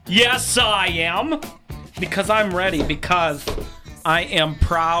Yes, I am. Because I'm ready. Because I am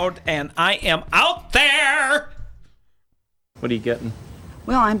proud and I am out there. What are you getting?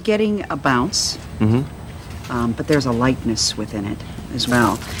 Well, I'm getting a bounce. Mm-hmm. But there's a lightness within it as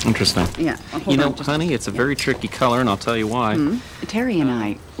well. Interesting. Yeah. You know, honey, it's a very tricky color, and I'll tell you why. Terry and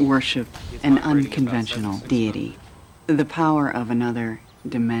I worship an unconventional deity, the power of another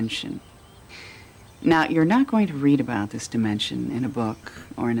dimension. Now, you're not going to read about this dimension in a book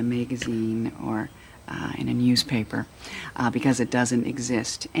or in a magazine or in a newspaper because it doesn't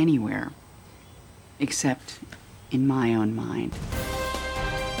exist anywhere except in my own mind.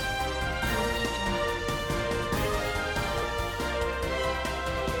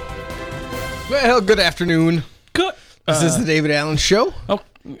 Well, good afternoon. Good. This is the David Allen Show. Oh,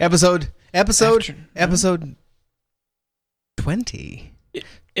 Episode 20.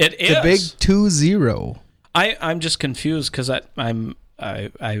 It is the big 20. I'm just confused because I've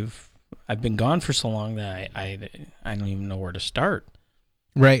been gone for so long that I don't even know where to start.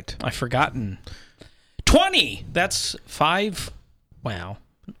 Right. I've forgotten. 20. That's 5. Wow.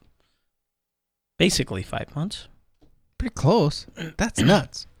 Basically 5 months. Pretty close. That's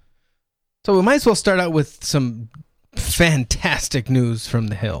nuts. So we might as well start out with some fantastic news from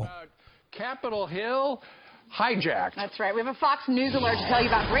the Hill. Capitol Hill hijacked. That's right. We have a Fox News alert to tell you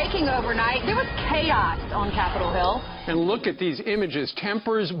about breaking overnight. There was chaos on Capitol Hill. And look at these images.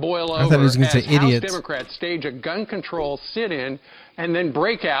 Tempers boil I over thought he was gonna as say idiots. House Democrats stage a gun control sit-in and then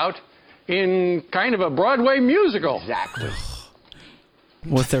break out in kind of a Broadway musical. Exactly.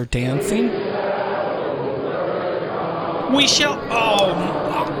 With their dancing? We shall...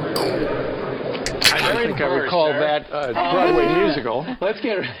 I think I recall that Broadway musical. Let's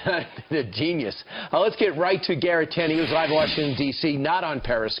get the genius. Let's get right to Garrett Tenney, who's live in Washington, D.C., not on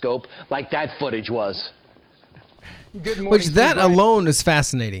Periscope like that footage was. Good morning. Which that alone is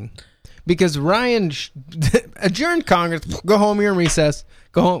fascinating. Because Ryan adjourned Congress, go home, you're in recess,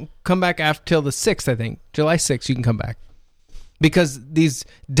 go home, come back after till the 6th, I think. July 6th, you can come back. Because these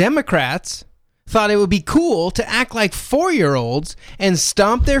Democrats thought it would be cool to act like 4-year-olds and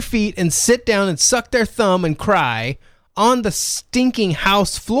stomp their feet and sit down and suck their thumb and cry on the stinking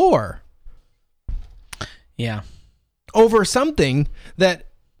House floor. Yeah. Over something that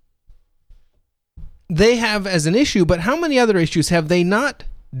they have as an issue, but how many other issues have they not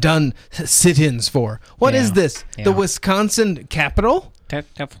done sit-ins for? What is this? Yeah. The Wisconsin Capitol?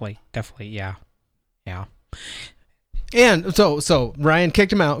 Definitely, yeah. And so Ryan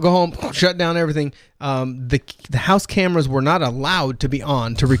kicked him out. Go home, shut down everything. The house cameras were not allowed to be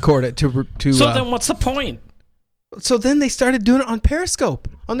on to record it. So then what's the point? So then they started doing it on Periscope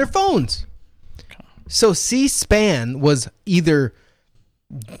on their phones. So C-SPAN was either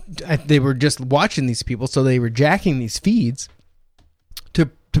they were just watching these people, so they were jacking these feeds to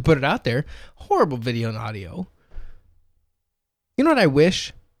put it out there. Horrible video and audio. You know what I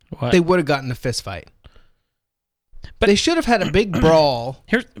wish? What? They would have gotten a fist fight. But they should have had a big brawl.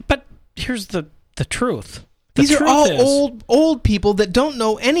 Here's the truth. These are all old people that don't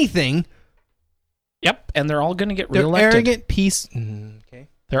know anything. Yep, and they're all going to get They're reelected. arrogant piece. Okay.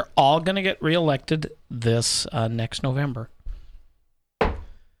 They're all going to get reelected this next November.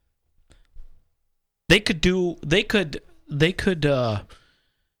 They could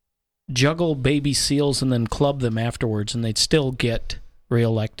juggle baby seals and then club them afterwards, and they'd still get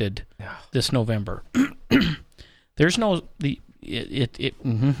reelected this November. There's no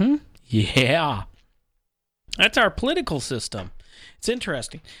yeah. That's our political system. It's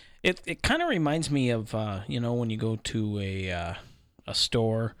interesting. It kind of reminds me of when you go to a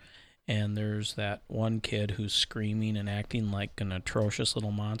store and there's that one kid who's screaming and acting like an atrocious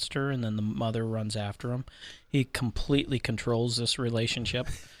little monster, and then the mother runs after him. He completely controls this relationship.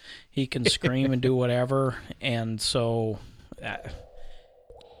 He can scream and do whatever, and so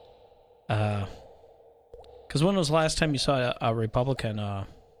because when was the last time you saw a Republican, an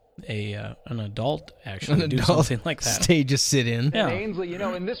adult actually do something like that? Stage a sit-in. Yeah. Ainsley,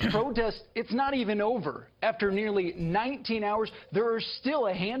 in this protest, it's not even over. After nearly 19 hours, there are still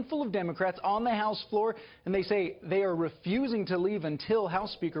a handful of Democrats on the House floor, and they say they are refusing to leave until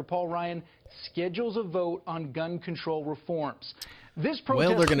House Speaker Paul Ryan schedules a vote on gun control reforms. This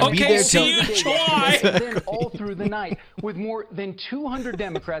protest they're going to be there till then all through the night, with more than 200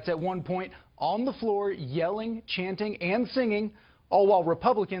 Democrats at one point on the floor yelling, chanting, and singing, all while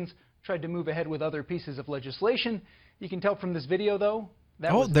Republicans tried to move ahead with other pieces of legislation. You can tell from this video, though,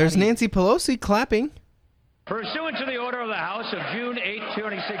 there's Nancy Pelosi clapping. Pursuant to the order of the House of June 8,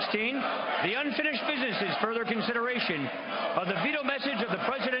 2016, the unfinished business is further consideration of the veto message of the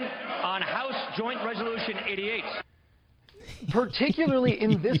President on House Joint Resolution 88. Particularly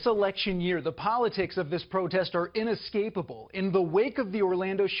in this election year, the politics of this protest are inescapable. In the wake of the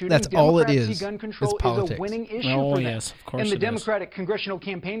Orlando shooting, That's all it Democrats is. see gun control It's is a politics. winning issue Oh, for them. yes, of course And the it is. Democratic Congressional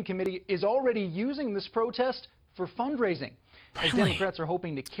Campaign Committee is already using this protest for fundraising. As Really? Democrats are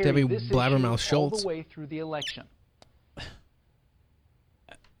hoping to carry Debbie this Blabbermouth issue all Schultz. the way through the election.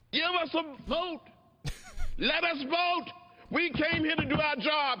 Give us a vote. Let us vote. We came here to do our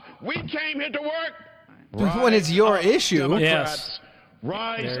job. We came here to work. When it's your Rise up, issue. Democrats. Yes.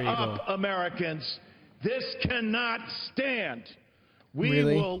 Rise There you up, Americans. This cannot stand. We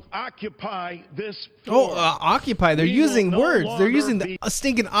Really? will occupy this Oh, floor. Occupy. They're We will using no words. They're longer using the be-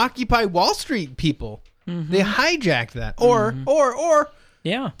 stinking Occupy Wall Street people. They hijacked that. Or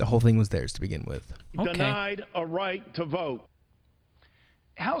Yeah. the whole thing was theirs to begin with. Okay. Denied a right to vote.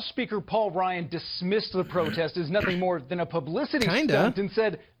 House Speaker Paul Ryan dismissed the protest as nothing more than a publicity Kinda. stunt and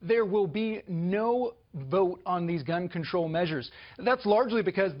said there will be no vote on these gun control measures. That's largely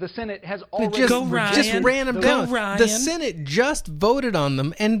because the Senate has They already just, Go, Ryan. just ran them Go, down. Ryan. The Senate just voted on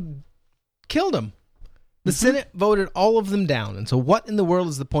them and killed them. The Senate voted all of them down. And so what in the world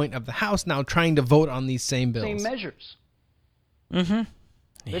is the point of the House now trying to vote on these same bills? same measures. Mm-hmm.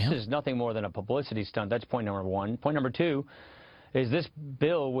 This is nothing more than a publicity stunt. That's point number one. Point number two is this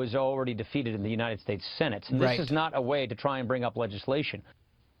bill was already defeated in the United States Senate. And Right. this is not a way to try and bring up legislation.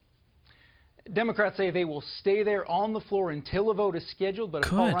 Democrats say they will stay there on the floor until a vote is scheduled, but if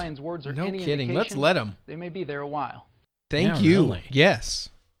Paul Good. Ryan's words are No any kidding. indication, Let's let 'em. They may be there a while. Thank Yeah, you. really. Yes.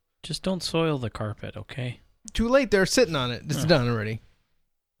 Just don't soil the carpet, okay? Too late. They're sitting on it. It's done already.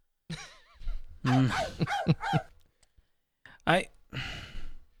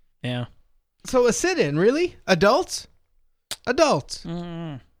 Yeah. So a sit-in, really? Adults? Adults.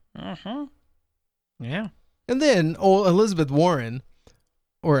 Uh-huh. Yeah. And then old Elizabeth Warren,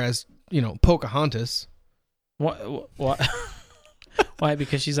 or as, Pocahontas. What? Why?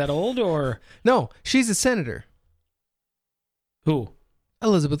 Because she's that old, or No, she's a senator. who?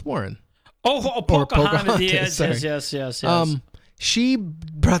 Elizabeth Warren. Oh, Pocahontas. Pocahontas, sorry. Yes. She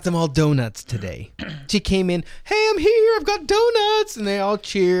brought them all donuts today. She came in, hey, I'm here, I've got donuts, and they all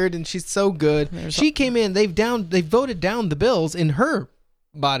cheered, and she's so good. She came in, they voted down the bills in her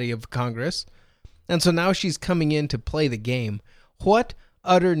body of Congress, and so now she's coming in to play the game. What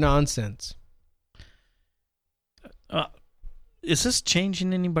utter nonsense! Is this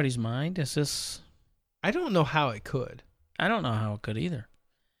changing anybody's mind? Is this? I don't know how it could. I don't know how it could either.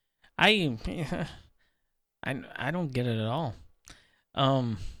 I don't get it at all.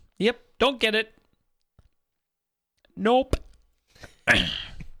 Yep, don't get it. Nope.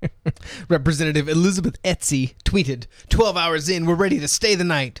 Representative Elizabeth tweeted, 12 hours in, we're ready to stay the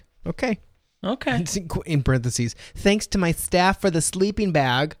night. Okay. In parentheses, thanks to my staff for the sleeping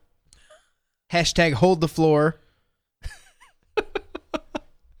bag. Hashtag hold the floor.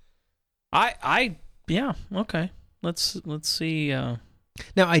 Yeah, okay. Let's see. Now,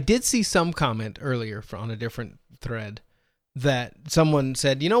 I did see some comment earlier on a different thread that someone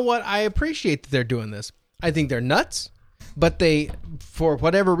said, you know what, I appreciate that they're doing this. I think they're nuts, but they, for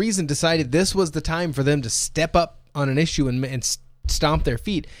whatever reason, decided this was the time for them to step up on an issue and stomp their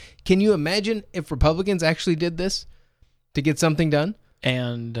feet. Can you imagine if Republicans actually did this to get something done?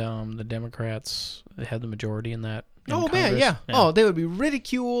 And the Democrats had the majority in that. In Oh, man, Congress. yeah. Oh, they would be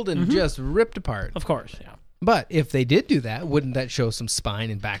ridiculed and just ripped apart. Of course, yeah. But if they did do that, wouldn't that show some spine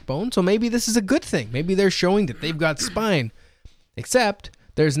and backbone? So maybe this is a good thing. Maybe they're showing that they've got spine. Except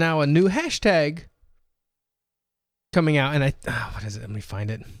there's now a new hashtag coming out, and what is it? Let me find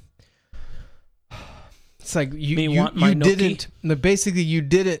it. It's like you didn't. No, basically, you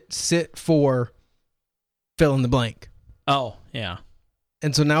didn't sit for fill in the blank. Oh, yeah.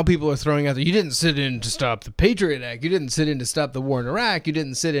 And so now people are throwing out that you didn't sit in to stop the Patriot Act. You didn't sit in to stop the war in Iraq. You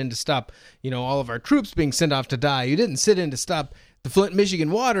didn't sit in to stop, all of our troops being sent off to die. You didn't sit in to stop the Flint, Michigan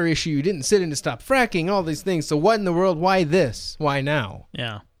water issue. You didn't sit in to stop fracking, all these things. So what in the world? Why this? Why now?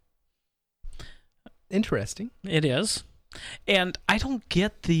 Yeah. Interesting. It is. And I don't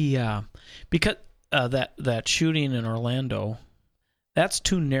get the because that shooting in Orlando, that's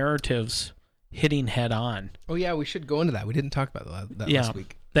two narratives hitting head on. Oh yeah, we should go into that. We didn't talk about that last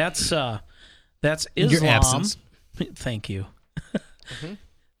week. That's Islam. Your absence. Thank you. Mm-hmm.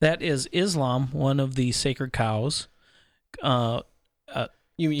 That is Islam, one of the sacred cows.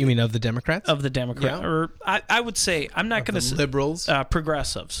 You mean of the Democrats? Of the Democrats, Yeah. or I would say I'm not going to say liberals,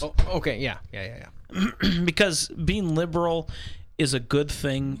 progressives. Oh, okay, yeah. Because being liberal is a good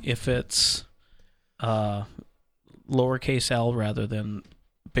thing if it's lowercase l rather than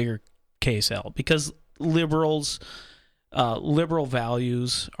bigger case L. Because liberal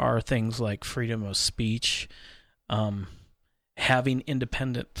values are things like freedom of speech, having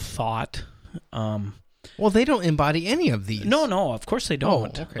independent thought. Well, they don't embody any of these. No, of course they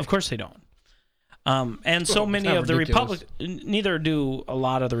don't. Oh, okay. Of course they don't. And so many of the Republicans, neither do a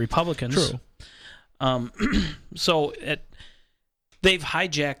lot of the Republicans. True. They've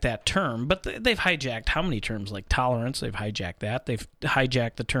hijacked that term, but they've hijacked how many terms? Like tolerance, they've hijacked that. They've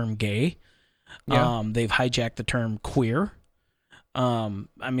hijacked the term gay. Yeah. They've hijacked the term queer. I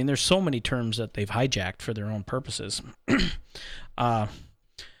mean, there's so many terms that they've hijacked for their own purposes. But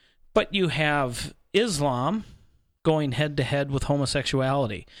you have Islam going head-to-head with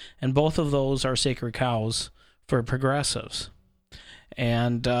homosexuality, and both of those are sacred cows for progressives.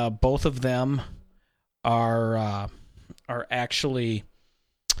 And both of them are actually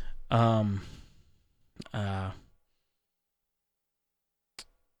they're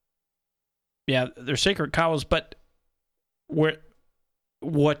sacred cows, but what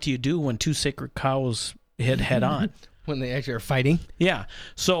do you do when two sacred cows hit head on? When they actually are fighting? Yeah.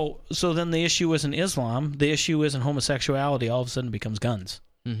 So then the issue isn't Islam, the issue isn't homosexuality, all of a sudden it becomes guns.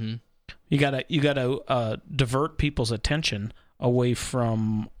 Mm-hmm. You gotta divert people's attention away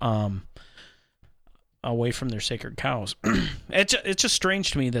from their sacred cows. It's just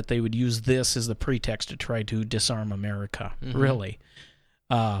strange to me that they would use this as the pretext to try to disarm America. Mm-hmm. Really,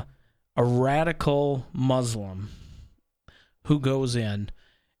 a radical Muslim who goes in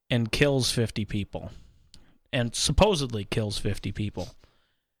and kills 50 people, and supposedly kills 50 people.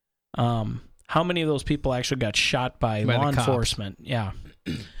 How many of those people actually got shot by law enforcement? Yeah.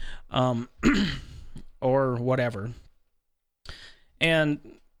 Or whatever. And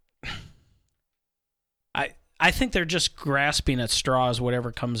I think they're just grasping at straws.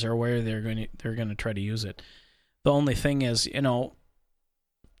 Whatever comes their way, they're going to try to use it. The only thing is,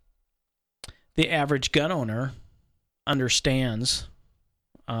 the average gun owner understands.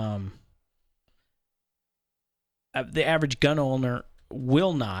 The average gun owner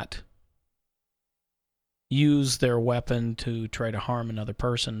will not use their weapon to try to harm another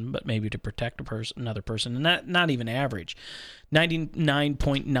person, but maybe to protect another person. And not even average.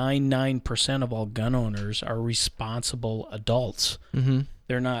 99.99% of all gun owners are responsible adults. Mm-hmm.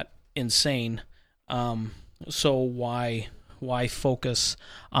 They're not insane. So why focus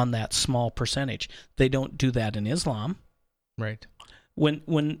on that small percentage? They don't do that in Islam. Right.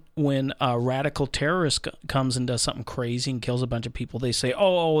 When a radical terrorist comes and does something crazy and kills a bunch of people, they say,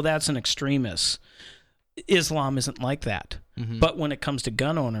 oh, that's an extremist. Islam isn't like that. Mm-hmm. But when it comes to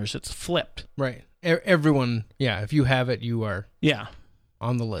gun owners, it's flipped. Right. Everyone, if you have it, you are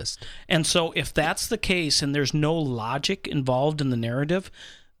on the list. And so if that's the case and there's no logic involved in the narrative,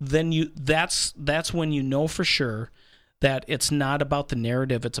 then that's when you know for sure that it's not about the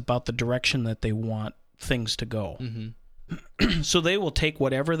narrative, it's about the direction that they want things to go. Mm-hmm. So they will take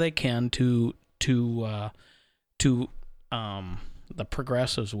whatever they can to the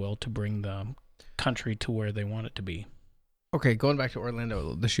progressives will to bring the country to where they want it to be. Okay, going back to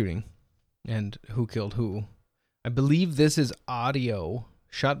Orlando, the shooting and who killed who. I believe this is audio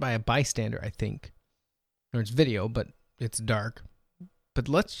shot by a bystander, I think. Or it's video, but it's dark. But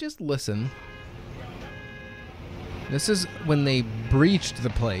let's just listen. This is when they breached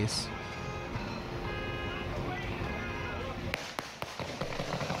the place.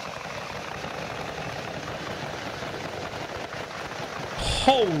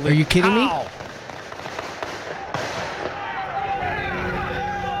 Holy Are you kidding me?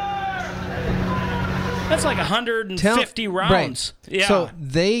 That's like 150 rounds. Right. Yeah. So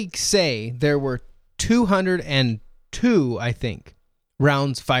they say there were 202, I think,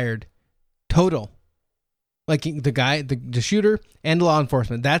 rounds fired total. Like the guy, the shooter, and law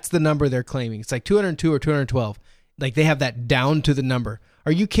enforcement. That's the number they're claiming. It's like 202 or 212. Like they have that down to the number.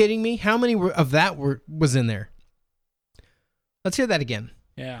 Are you kidding me? How many of that was in there? Let's hear that again.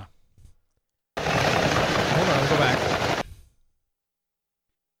 Yeah. Hold on, I'll go back.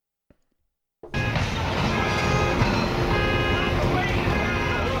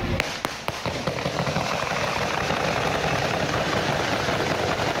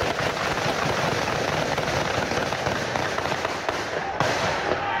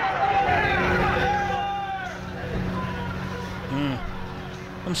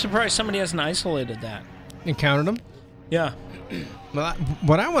 I'm surprised somebody hasn't isolated that. And counted them? Yeah. Well,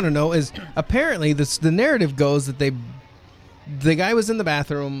 what I want to know is, apparently the narrative goes that the guy was in the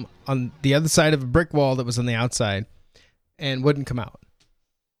bathroom on the other side of a brick wall that was on the outside and wouldn't come out.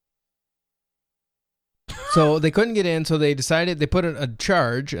 So they couldn't get in, so they decided they put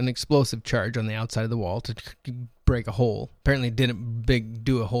an explosive charge on the outside of the wall to break a hole. Apparently it didn't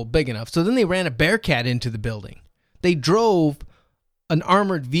do a hole big enough. So then they ran a Bearcat into the building. They drove an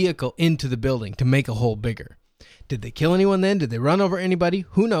armored vehicle into the building to make a hole bigger. Did they kill anyone then? Did they run over anybody?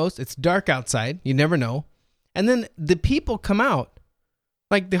 Who knows? It's dark outside. You never know. And then the people come out.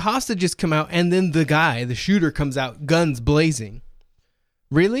 Like, the hostages come out, and then the shooter, comes out, guns blazing.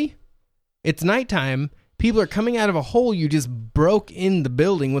 Really? It's nighttime. People are coming out of a hole you just broke in the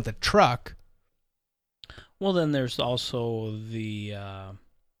building with a truck. Well, then there's also they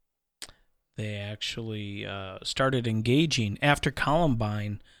actually started engaging. After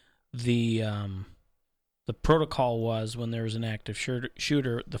Columbine, the protocol was when there was an active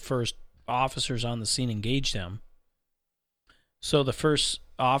shooter, the first officers on the scene engaged them. So the first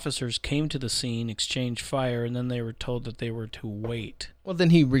officers came to the scene, exchanged fire, and then they were told that they were to wait. Well,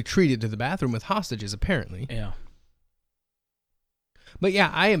 then he retreated to the bathroom with hostages, apparently. Yeah. But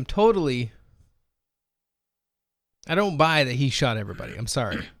yeah, I don't buy that he shot everybody. I'm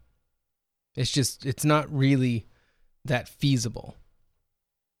sorry. It's not really that feasible.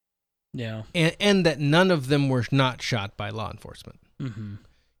 Yeah. And that none of them were not shot by law enforcement. Mm-hmm.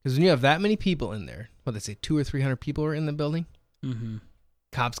 Because when you have that many people in there, what they say, 200 or 300 people are in the building? Mm-hmm.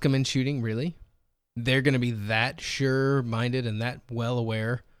 Cops come in shooting, really? They're going to be that sure-minded and that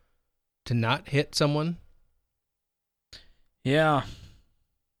well-aware to not hit someone? Yeah.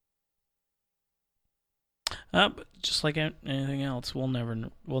 But just like anything else, we'll never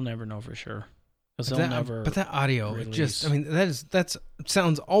know for sure. But that audio, release. that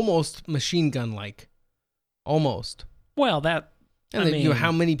sounds almost machine gun-like. Almost. Well,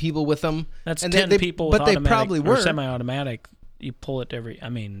 how many people with them? That's and 10 people with but they probably were. Or semi-automatic. You pull it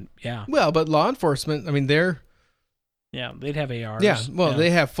yeah. Well, but law enforcement, they're... Yeah, they'd have ARs. Yeah,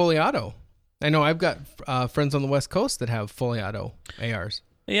 they have fully auto. I know I've got friends on the West Coast that have fully auto ARs.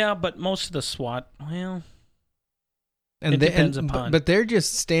 Yeah, but most of the SWAT, it depends upon. But they're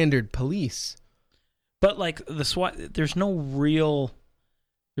just standard police. But like the SWAT, there's no real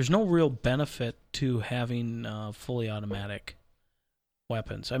benefit to having fully automatic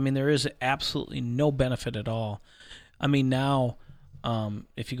weapons. There is absolutely no benefit at all. Now,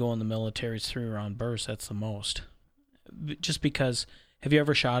 if you go in the military, it's 3-round burst. That's the most. Just because, have you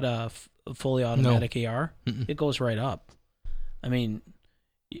ever shot a fully automatic AR? Mm-mm. It goes right up.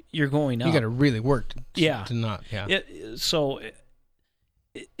 You're going up. You got to really work to not. Yeah.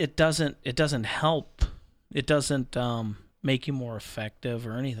 It doesn't help. It doesn't make you more effective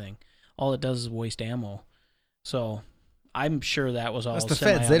or anything. All it does is waste ammo. So I'm sure that was all. That's the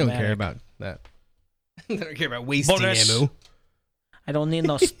feds. They don't care about that. They don't care about wasting ammo. I don't need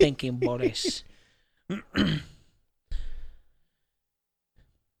no stinking Boris.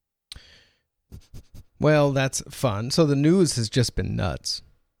 Well, that's fun. So the news has just been nuts.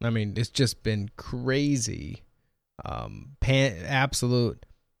 It's just been crazy. Absolute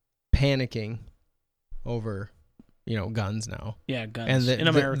panicking over, guns now. Yeah, guns. And in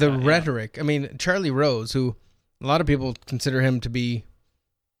America. The rhetoric. Charlie Rose, who a lot of people consider him to be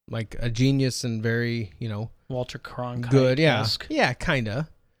like a genius and very, Walter Cronkite. Good, yeah. Yeah, kind of.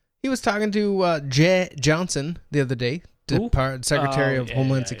 He was talking to Jay Johnson the other day, Secretary of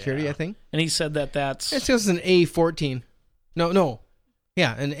Homeland Security, I think. And he said that's... It's just an A-14. No.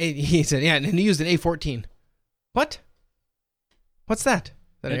 Yeah, he said, and he used an A-14. What? What's that? Is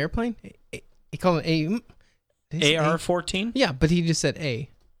that an airplane? He called it AR-14? Yeah, but he just said A.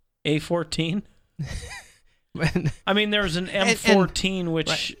 A-14? There's an M14, which...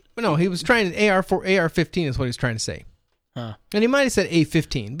 Right. No, he was trying to... AR-15 is what he was trying to say. Huh. And he might have said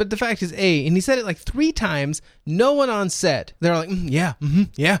A-15, but the fact is A, and he said it like 3 times. No one on set. They're like, yeah,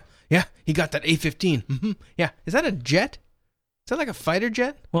 he got that A-15. Yeah. Is that a jet? Is that like a fighter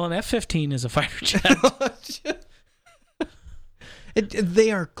jet? Well, an F-15 is a fighter jet.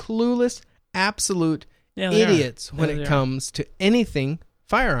 They are clueless, absolute idiots when it comes to anything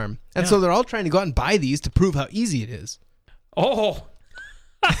firearm. And so they're all trying to go out and buy these to prove how easy it is. Oh,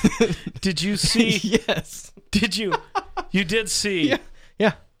 did you see? Yes. Did you? You did see?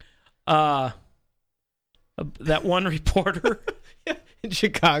 Yeah. That one reporter in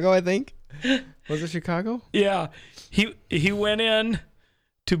Chicago, I think. Was it Chicago? Yeah. He went in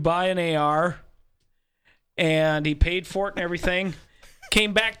to buy an AR, and he paid for it and everything.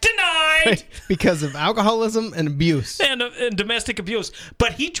 Came back denied because of alcoholism and abuse and domestic abuse.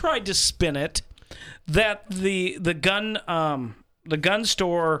 But he tried to spin it that the gun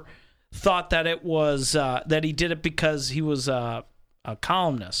store thought that it was that he did it because he was a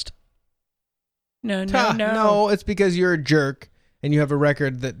columnist. No. It's because you're a jerk and you have a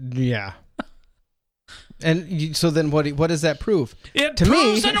record that And so then what does that prove? It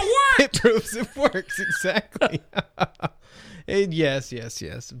proves that it worked. It proves it works, exactly.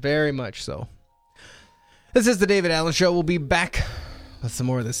 Yes. Very much so. This is the David Allen Show. We'll be back with some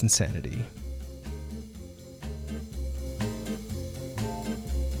more of this insanity.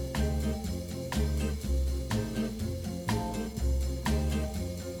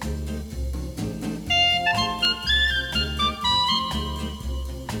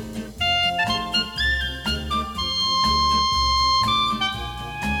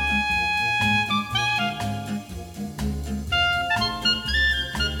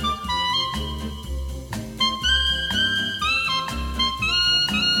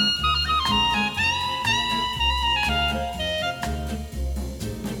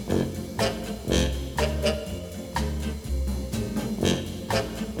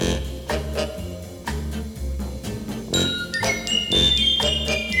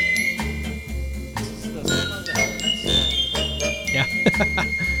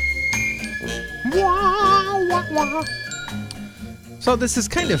 Wah, wah, wah. So this is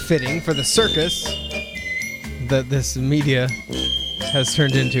kind of fitting for the circus that this media has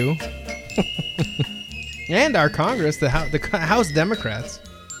turned into. And our Congress, the House Democrats.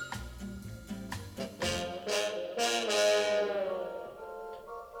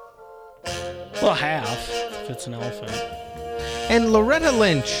 Well, half, if it's an elephant. And Loretta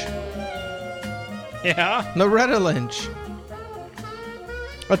Lynch. Yeah? Loretta Lynch.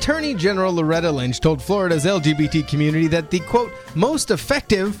 Attorney General Loretta Lynch told Florida's LGBT community that the, quote, most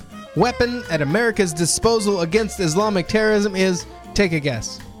effective weapon at America's disposal against Islamic terrorism is, take a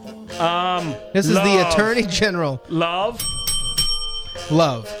guess. This is the Attorney General. Love?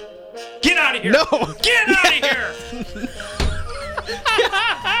 Love. Get out of here! No! Get out of here!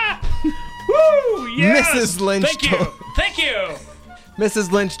 Woo! Yes! Mrs. Lynch. Thank you.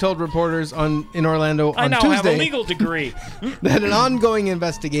 Mrs. Lynch told reporters in Orlando on Tuesday. I now have a legal degree. That an ongoing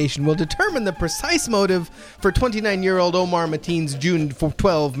investigation will determine the precise motive for 29-year-old Omar Mateen's June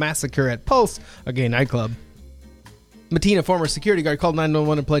 12 massacre at Pulse, a gay nightclub. Mateen, a former security guard, called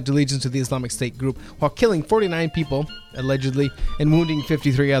 911 and pledged allegiance to the Islamic State group while killing 49 people, allegedly, and wounding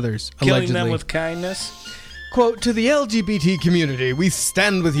 53 others, allegedly. Killing them with kindness? Quote, to the LGBT community, we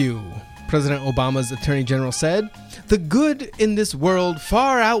stand with you. President Obama's Attorney General said, the good in this world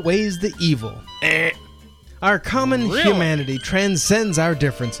far outweighs the evil. Our common humanity transcends our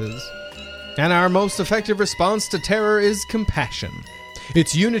differences. And our most effective response to terror is compassion.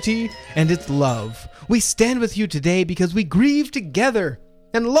 It's unity and it's love. We stand with you today because we grieve together.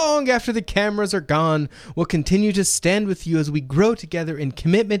 And long after the cameras are gone, we'll continue to stand with you as we grow together in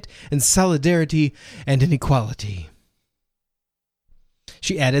commitment and solidarity and in equality.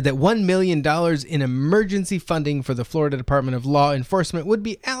 She added that $1 million in emergency funding for the Florida Department of Law Enforcement would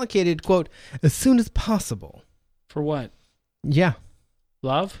be allocated, quote, as soon as possible. For what? Yeah.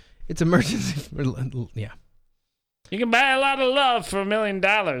 Love? It's emergency. Yeah. You can buy a lot of love for $1 million.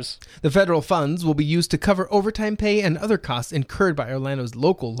 The federal funds will be used to cover overtime pay and other costs incurred by Orlando's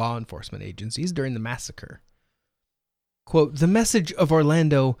local law enforcement agencies during the massacre. Quote, the message of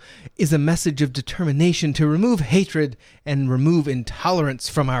Orlando is a message of determination to remove hatred and remove intolerance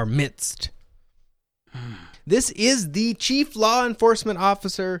from our midst. This is the chief law enforcement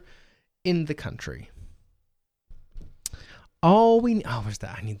officer in the country. Where's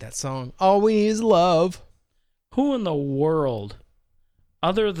that? I need that song. All we need is love. Who in the world,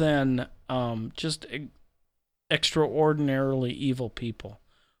 other than just extraordinarily evil people,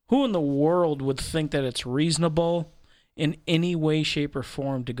 who in the world would think that it's reasonable in any way, shape, or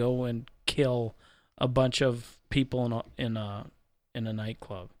form to go and kill a bunch of people in a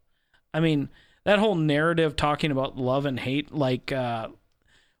nightclub? I mean, that whole narrative talking about love and hate, like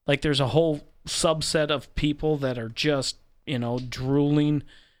there's a whole subset of people that are just, drooling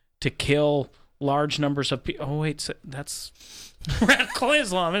to kill large numbers of people. Oh, wait, that's radical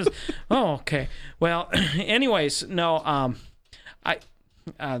Islam. Oh, okay. Well, anyways, no,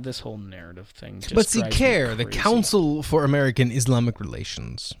 this whole narrative thing just But see, drives me CARE, the crazy. Council for American Islamic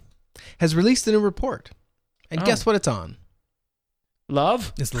Relations, has released a new report. And guess what it's on?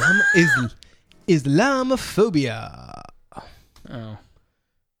 Love? Islamophobia. Oh.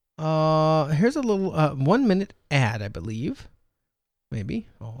 Here's a little 1-minute ad, I believe. Maybe.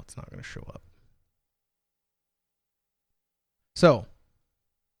 Oh, it's not going to show up. So,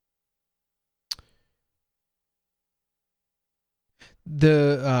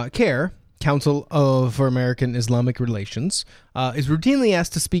 the CARE, Council for American Islamic Relations, is routinely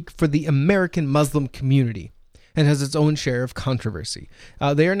asked to speak for the American Muslim community and has its own share of controversy.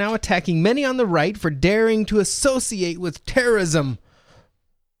 They are now attacking many on the right for daring to associate terrorism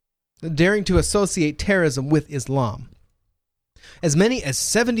with Islam. As many as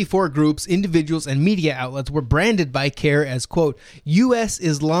 74 groups, individuals, and media outlets were branded by CARE as, quote, U.S.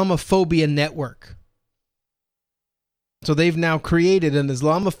 Islamophobia Network. So they've now created an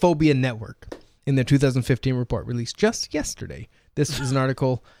Islamophobia network in their 2015 report released just yesterday. This is an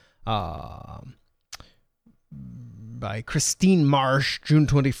article by Christine Marsh, June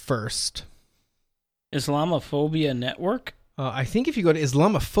 21st. Islamophobia Network? I think if you go to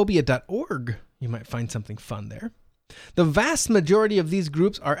Islamophobia.org, you might find something fun there. The vast majority of these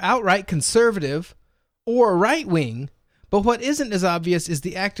groups are outright conservative or right-wing, but what isn't as obvious is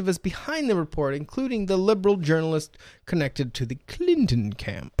the activists behind the report, including the liberal journalist connected to the Clinton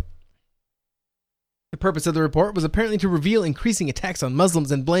camp. The purpose of the report was apparently to reveal increasing attacks on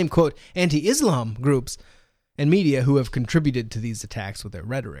Muslims and blame, quote, anti-Islam groups and media who have contributed to these attacks with their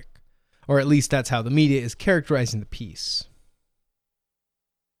rhetoric. Or at least that's how the media is characterizing the piece.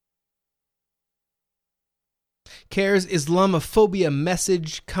 CARE's Islamophobia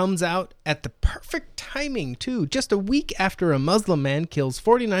message comes out at the perfect timing, too, just a week after a Muslim man kills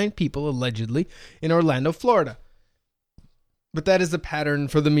 49 people, allegedly, in Orlando, Florida. But that is a pattern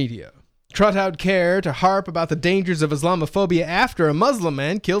for the media. Trot out CARE to harp about the dangers of Islamophobia after a Muslim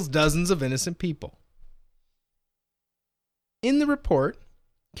man kills dozens of innocent people. In the report,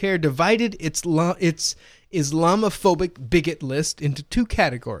 CARE divided its Islamophobic bigot list into two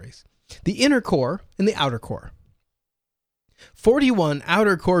categories, the inner core and the outer core. 41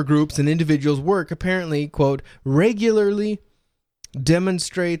 outer core groups and individuals' work apparently, quote, regularly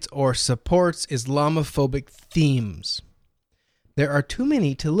demonstrates or supports Islamophobic themes. There are too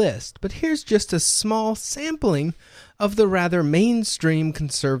many to list, but here's just a small sampling of the rather mainstream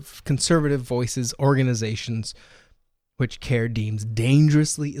conservative voices organizations which CARE deems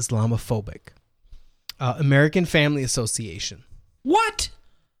dangerously Islamophobic. American Family Association. What?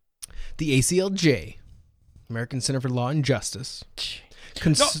 The ACLJ, American Center for Law and Justice.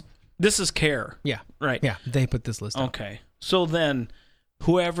 No, this is CARE. Yeah. Right. Yeah, they put this list out. Okay. So then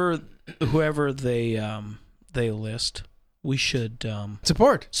whoever they list, we should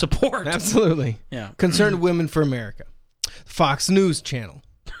support. Yeah. Absolutely. Concerned Women for America. Fox News Channel.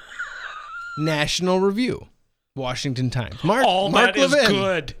 National Review. Washington Times. Mark that is Levin.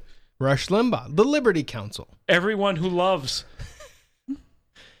 good. Rush Limbaugh. The Liberty Council. Everyone who loves.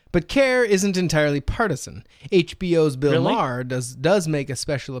 But CARE isn't entirely partisan. HBO's Bill Really? Maher does make a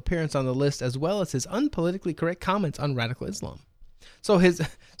special appearance on the list, as well as his unpolitically correct comments on radical Islam. So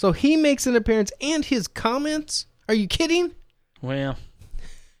he makes an appearance and his comments? Are you kidding? Well,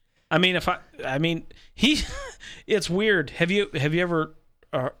 I mean, it's weird. Have you ever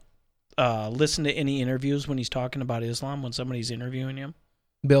listened to any interviews when he's talking about Islam, when somebody's interviewing him?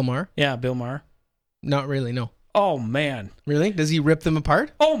 Bill Maher? Yeah, Bill Maher. Not really, no. Oh man. Really? Does he rip them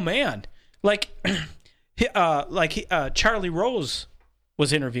apart? Oh man. Like Charlie Rose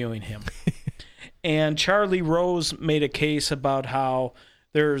was interviewing him. And Charlie Rose made a case about how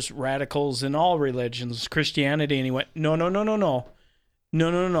there's radicals in all religions, Christianity, and he went, No.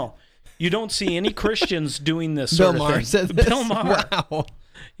 You don't see any Christians doing this sort Bill of Maher thing. said this? Bill Maher. Wow.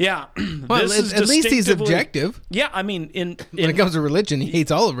 Yeah. Well, This is at least he's distinctively- objective. Yeah, I mean, when it comes to religion, he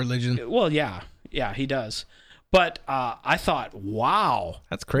hates all of religion. Well, yeah, he does. But I thought, wow,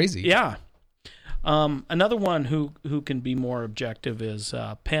 that's crazy. Yeah. Another one who can be more objective is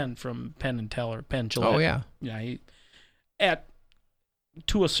Penn from Penn and Teller, Penn Gillette. Oh yeah, yeah.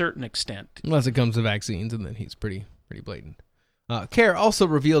 To a certain extent, unless it comes to vaccines, and then he's pretty blatant. CARE also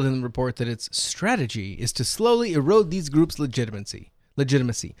revealed in the report that its strategy is to slowly erode these groups' legitimacy,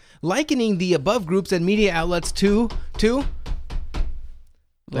 likening the above groups and media outlets to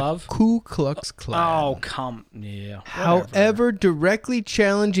Love? Ku Klux Klan. Oh, yeah. However, directly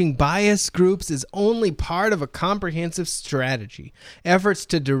challenging bias groups is only part of a comprehensive strategy. Efforts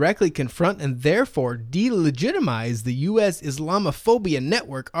to directly confront and therefore delegitimize the U.S. Islamophobia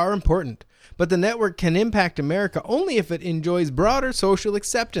network are important, but the network can impact America only if it enjoys broader social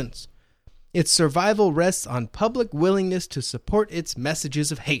acceptance. Its survival rests on public willingness to support its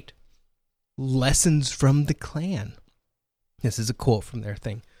messages of hate. Lessons from the Klan. This is a quote from their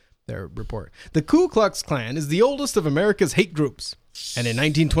report. The Ku Klux Klan is the oldest of America's hate groups. And in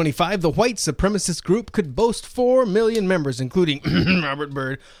 1925, the white supremacist group could boast 4 million members, including Robert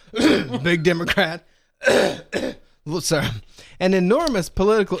Byrd, big Democrat, an enormous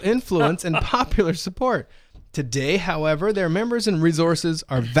political influence and popular support. Today, however, their members and resources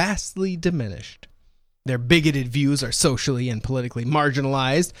are vastly diminished. Their bigoted views are socially and politically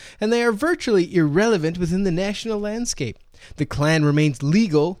marginalized, and they are virtually irrelevant within the national landscape. The Klan remains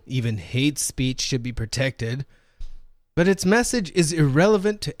legal, even hate speech should be protected, but its message is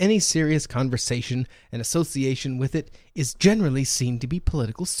irrelevant to any serious conversation, and association with it is generally seen to be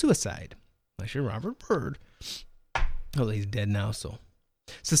political suicide. Unless you're Robert Byrd. Oh, he's dead now, so.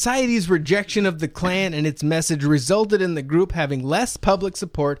 Society's rejection of the Klan and its message resulted in the group having less public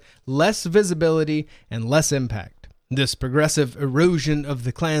support, less visibility, and less impact. This progressive erosion of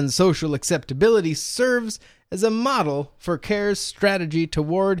the Klan's social acceptability serves as a model for CARE's strategy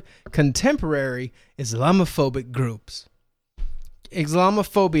toward contemporary Islamophobic groups.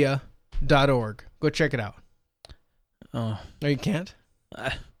 Islamophobia.org. Go check it out. Oh. No, you can't?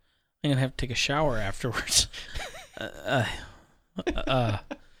 I'm going to have to take a shower afterwards. I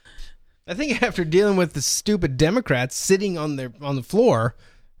think after dealing with the stupid Democrats sitting on the floor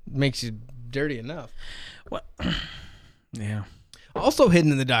makes you dirty enough. Well, yeah. Also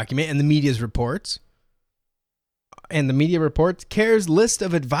hidden in the document and the media reports, CARE's list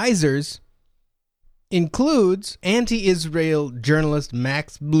of advisors includes anti-Israel journalist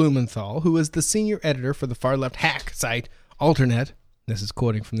Max Blumenthal, who is the senior editor for the far-left hack site Alternet. This is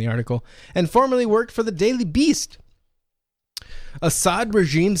quoting from the article, and formerly worked for the Daily Beast. Assad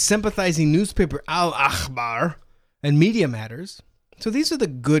regime sympathizing newspaper Al Akhbar and Media Matters. So these are the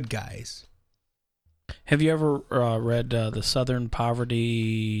good guys. Have you ever read the Southern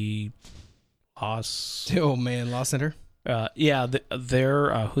Poverty Loss? Oh man, Law Center. Yeah,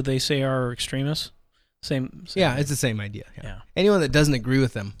 they're who they say are extremists. Same yeah, it's the same idea. Yeah. Anyone that doesn't agree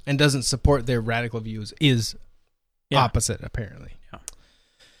with them and doesn't support their radical views is opposite, apparently. Yeah.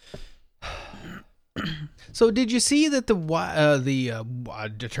 So did you see that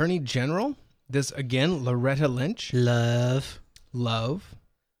the Attorney General, this again, Loretta Lynch? Love. They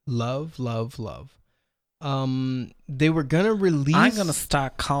were going to release... I'm going to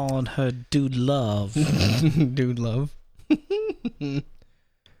start calling her Dude Love. Dude Love.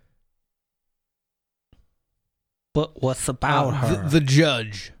 But what's about her? The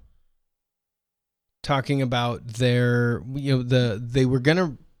judge. Talking about their... they were going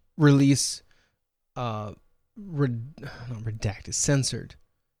to release... not redacted, censored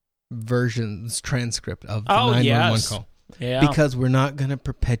transcript of the 911 call. Yeah. Because we're not going to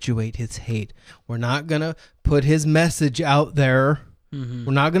perpetuate his hate. We're not going to put his message out there. Mm-hmm.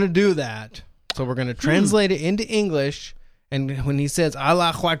 We're not going to do that. So we're going to translate it into English. And when he says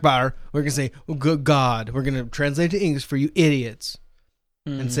Allahu Akbar, we're going to say, oh, good God. We're going to translate it to English for you idiots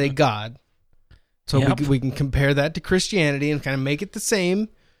and say God. So we can compare that to Christianity and kind of make it the same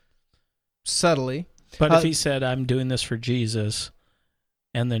subtly. But if he said, I'm doing this for Jesus,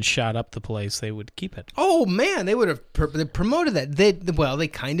 and then shot up the place, they would keep it. Oh, man, they would have they promoted that. They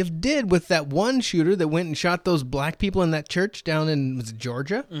kind of did with that one shooter that went and shot those black people in that church down in, was it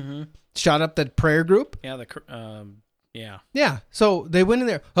Georgia? Mm-hmm. Shot up that prayer group. Yeah, yeah. Yeah, so they went in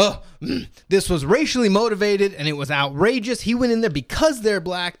there, this was racially motivated, and it was outrageous. He went in there because they're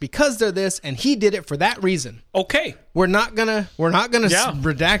black, because they're this, and he did it for that reason. Okay. We're not gonna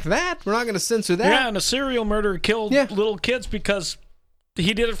redact that. We're not gonna censor that. Yeah, and a serial murderer killed little kids because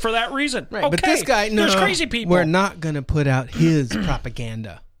he did it for that reason. Right, okay. but this guy, there's crazy people. We're not going to put out his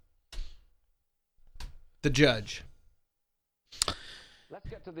propaganda. The judge. Let's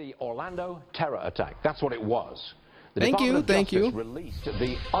get to the Orlando terror attack. That's what it was. The Thank you. Released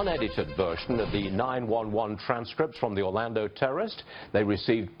the unedited version of the 911 transcripts from the Orlando terrorist. They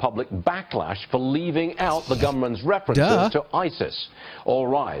received public backlash for leaving out the government's references to ISIS. All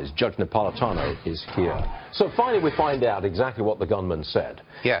rise. Judge Napolitano is here. So finally we find out exactly what the gunman said.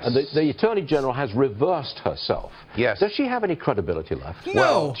 Yes. And the Attorney General has reversed herself. Yes. Does she have any credibility left? No.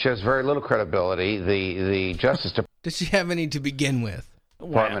 Well, she has very little credibility. The Justice Department... Does she have any to begin with?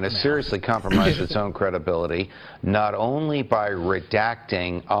 Department has seriously compromised its own credibility, not only by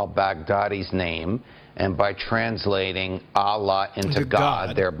redacting al-Baghdadi's name and by translating Allah into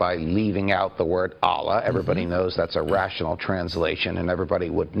God, thereby leaving out the word Allah. Everybody knows that's a rational translation, and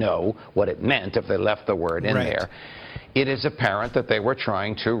everybody would know what it meant if they left the word in there. It is apparent that they were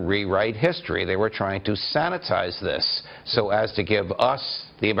trying to rewrite history. They were trying to sanitize this so as to give us,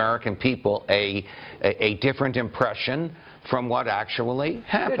 the American people, a different impression from what actually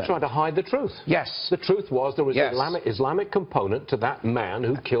happened. They're trying to hide the truth. Yes. The truth was there was an Islamic component to that man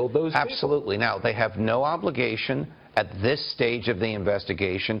who killed those people. Absolutely. Now, they have no obligation at this stage of the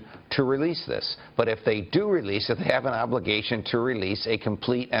investigation to release this. But if they do release it, they have an obligation to release a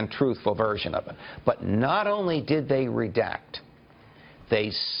complete and truthful version of it. But not only did they redact, they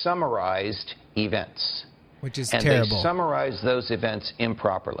summarized events. Which is terrible. And they summarized those events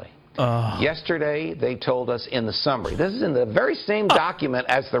improperly. Yesterday, they told us in the summary. This is in the very same document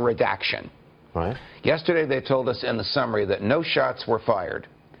as the redaction. Right. Yesterday, they told us in the summary that no shots were fired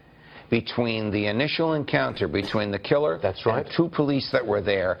between the initial encounter between the killer and two police that were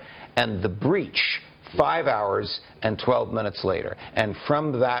there and the breach 5 hours and 12 minutes later. And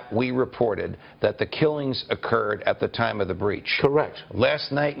from that, we reported that the killings occurred at the time of the breach. Correct.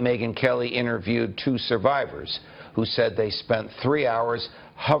 Last night, Megyn Kelly interviewed two survivors who said they spent 3 hours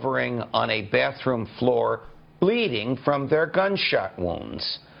hovering on a bathroom floor, bleeding from their gunshot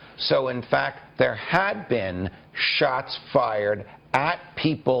wounds. So, in fact, there had been shots fired at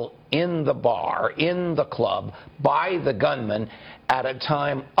people in the bar, in the club, by the gunman at a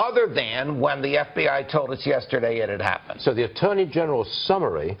time other than when the FBI told us yesterday it had happened. So the Attorney General's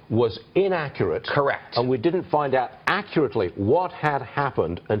summary was inaccurate. Correct. And we didn't find out accurately what had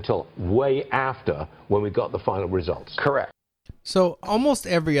happened until way after when we got the final results. Correct. So almost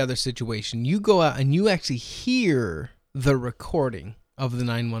every other situation, you go out and you actually hear the recording of the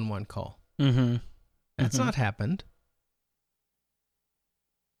 911 call. Mm-hmm. That's not happened.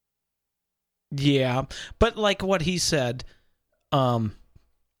 Yeah, but like what he said, they're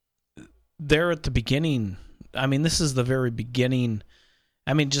at the beginning. I mean, this is the very beginning.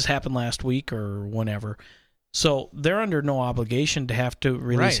 I mean, it just happened last week or whenever. So they're under no obligation to have to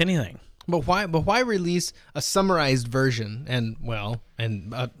release anything. But why release a summarized version and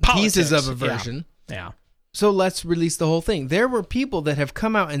pieces of a version? Yeah. So let's release the whole thing. There were people that have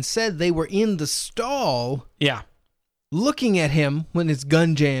come out and said they were in the stall. Yeah. Looking at him when his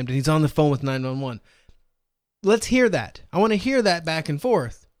gun jammed and he's on the phone with 911. Let's hear that. I want to hear that back and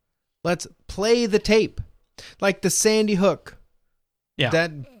forth. Let's play the tape. Like the Sandy Hook. Yeah.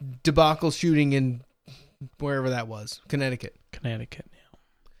 That debacle shooting in wherever that was. Connecticut. Yeah.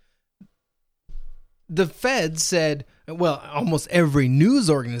 The feds said, well, almost every news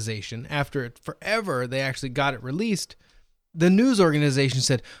organization, after it forever, they actually got it released. The news organization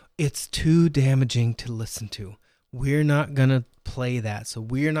said, it's too damaging to listen to. We're not going to play that, so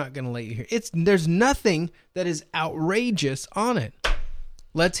we're not going to let you hear it. There's nothing that is outrageous on it.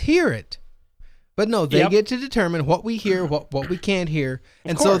 Let's hear it. But no, they get to determine what we hear, what we can't hear.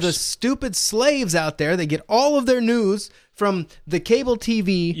 And so the stupid slaves out there, they get all of their news from the cable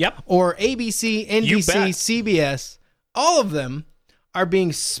TV or ABC, NBC, CBS. All of them are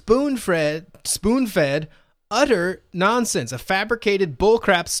being spoon-fed utter nonsense, a fabricated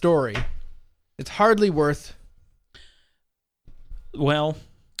bullcrap story. It's hardly worth... Well,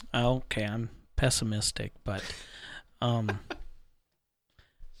 okay, I'm pessimistic, but...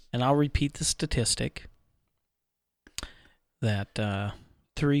 And I'll repeat the statistic that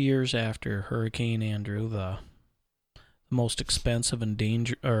 3 years after Hurricane Andrew, the most expensive and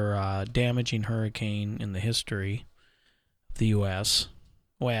damaging hurricane in the history of the U.S.,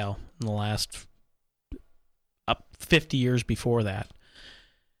 well, in the last 50 years before that,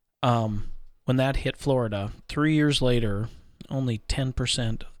 when that hit Florida, 3 years later, only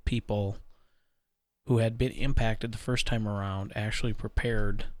 10% of people who had been impacted the first time around actually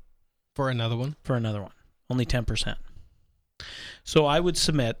prepared for another one? For another one. Only 10%. So I would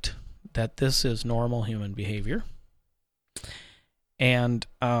submit that this is normal human behavior. And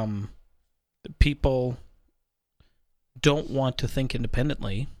people don't want to think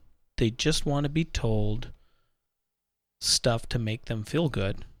independently. They just want to be told stuff to make them feel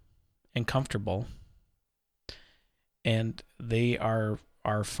good and comfortable. And they are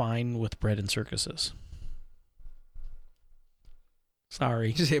fine with bread and circuses. Sorry.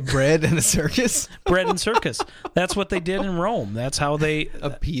 Did you say bread and a circus? Bread and circus. That's what they did in Rome. That's how they...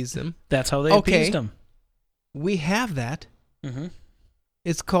 appeased them. That's how they appeased them. We have that. Mm-hmm.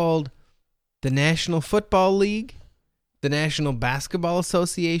 It's called the National Football League, the National Basketball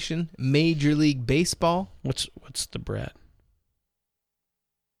Association, Major League Baseball. What's the bread?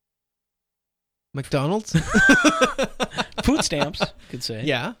 McDonald's? Food stamps, you could say.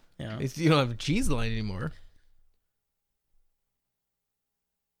 Yeah. You don't have a cheese line anymore.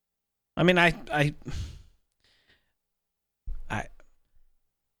 I mean, I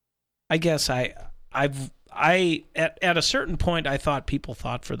guess at a certain point I thought people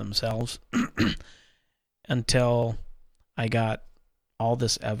thought for themselves until I got all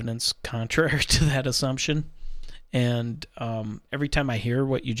this evidence contrary to that assumption. And every time I hear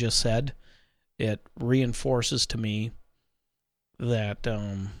what you just said, it reinforces to me that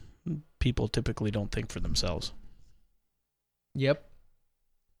people typically don't think for themselves. Yep.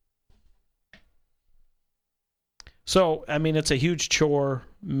 So, I mean, it's a huge chore,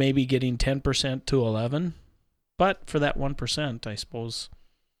 maybe getting 10% to 11%, but for that 1%, I suppose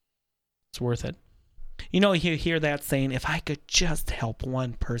it's worth it. You know, you hear that saying, if I could just help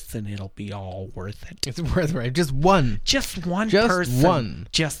one person, it'll be all worth it. It's worth it. Just one. Just one just person. One.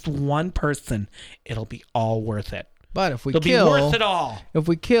 Just one person. It'll be all worth it. But if we it'll be worth it all. If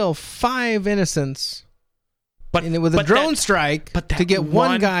we kill 5 innocents with a drone strike to get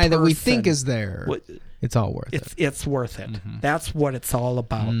one guy that we think is there... It's all worth it. It's worth it. Mm-hmm. That's what it's all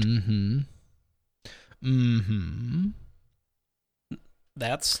about. Mm-hmm. Mm-hmm.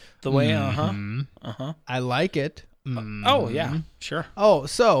 That's the way, mm-hmm. I like it. Mm-hmm. Oh, yeah, sure. Oh,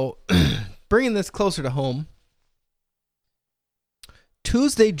 so, bringing this closer to home,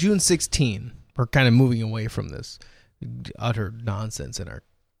 Tuesday, June 16, we're kind of moving away from this utter nonsense in our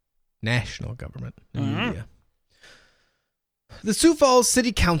national government and media. The Sioux Falls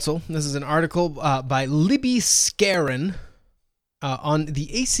City Council, this is an article by Libby Scarin on the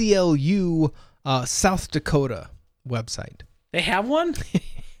ACLU South Dakota website. They have one?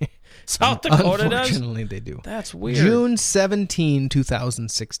 South Dakota does? Unfortunately, they do. That's weird. June 17,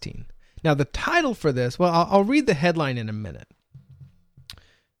 2016. Now, the title for this, well, I'll read the headline in a minute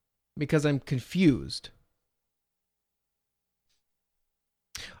because I'm confused.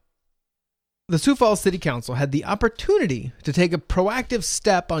 the Sioux Falls City Council had the opportunity to take a proactive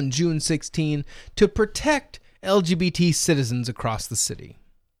step on June 16 to protect LGBT citizens across the city.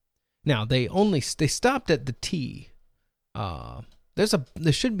 Now, they stopped at the T.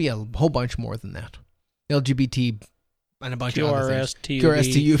 There should be a whole bunch more than that. LGBT and a bunch of other things.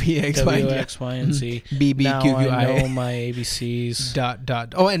 QRS, TUV, X, Y, and Z. BB, now QQI. I know my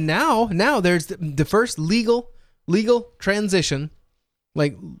ABCs. Oh, and now there's the first legal transition,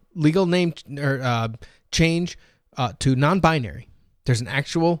 like legal name or change to non-binary. There's an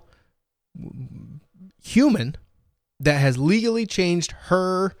actual human that has legally changed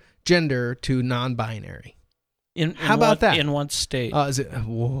her gender to non-binary. How about that? In what state? Is it?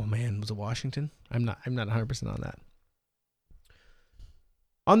 Whoa, man, was it Washington? I'm not 100% on that.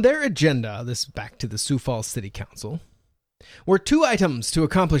 On their agenda, this is back to the Sioux Falls City Council, were 2 items to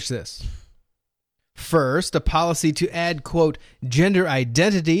accomplish this. First, a policy to add, quote, gender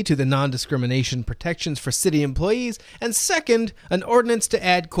identity to the non-discrimination protections for city employees, and second, an ordinance to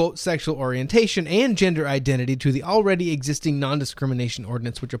add, quote, sexual orientation and gender identity to the already existing non-discrimination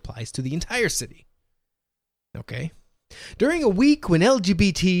ordinance which applies to the entire city. Okay. During a week when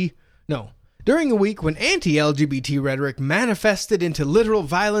anti-LGBT rhetoric manifested into literal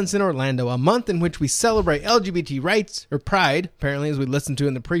violence in Orlando, a month in which we celebrate LGBT rights, or Pride, apparently, as we listened to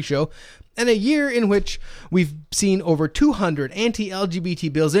in the pre-show, and a year in which we've seen over 200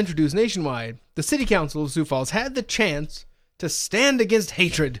 anti-LGBT bills introduced nationwide, the City Council of Sioux Falls had the chance to stand against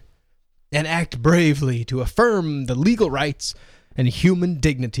hatred and act bravely to affirm the legal rights and human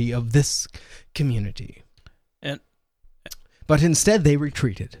dignity of this community. But instead, they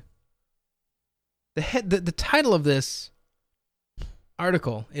retreated. The title of this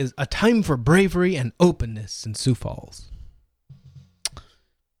article is A Time for Bravery and Openness in Sioux Falls.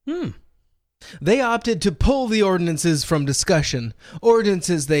 They opted to pull the ordinances from discussion,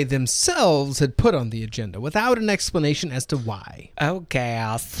 ordinances they themselves had put on the agenda, without an explanation as to why. Oh,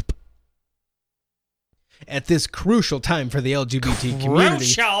 gasp. At this crucial time for the LGBT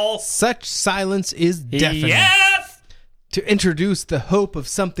community, such silence is deafening. Yes! To introduce the hope of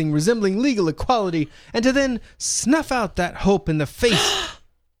something resembling legal equality, and to then snuff out that hope in the face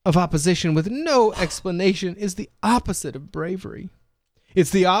of opposition with no explanation is the opposite of bravery.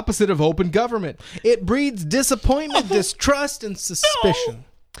 It's the opposite of open government. It breeds disappointment, distrust, and suspicion.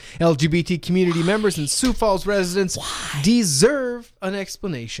 LGBT community members and Sioux Falls residents deserve an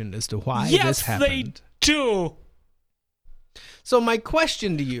explanation as to why this happened. Yes, they do. So my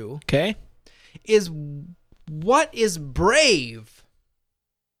question to you is, what is brave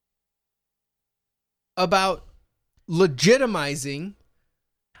about legitimizing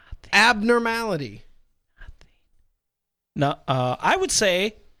abnormality? No, I would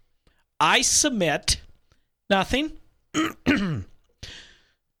say I submit nothing.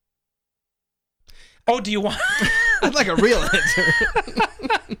 Oh, do you want? I'd like a real answer.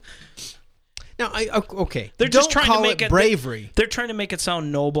 Now, okay. They're just trying to make it bravery. They're trying to make it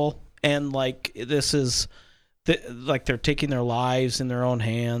sound noble, and like this is, like they're taking their lives in their own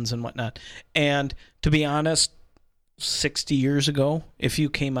hands and whatnot. And to be honest, 60 years ago, if you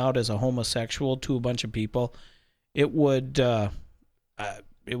came out as a homosexual to a bunch of people, it wouldn't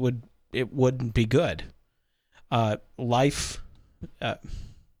be good. Life,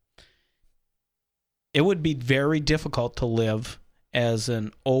 it would be very difficult to live as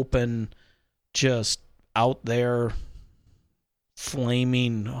an open, just out there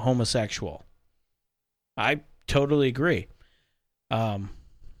flaming homosexual. I totally agree.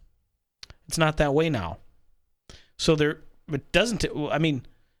 It's not that way now. So it doesn't. I mean,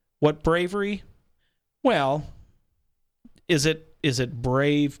 what bravery? Well, is it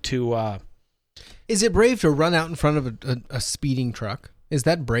brave to? Is it brave to run out in front of a speeding truck? Is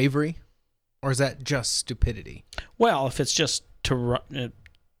that bravery, or is that just stupidity? Well, if it's just to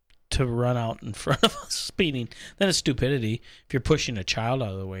run out in front of a speeding, then it's stupidity. If you're pushing a child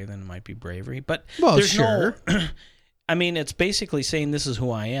out of the way, then it might be bravery. But there's sure. No. I mean, it's basically saying this is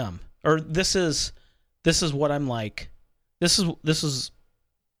who I am, or this is what I'm like. This is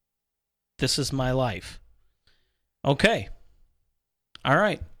my life. Okay. All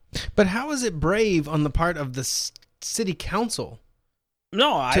right. But how is it brave on the part of the city council?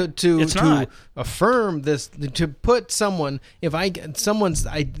 No, it's not. Affirm this, to put someone,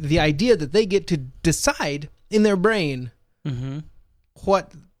 the idea that they get to decide in their brain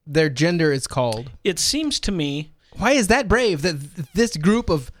what their gender is called. It seems to me. Why is that brave? That this group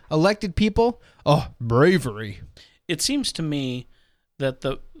of elected people? Oh, bravery. It seems to me that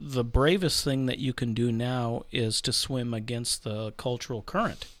the bravest thing that you can do now is to swim against the cultural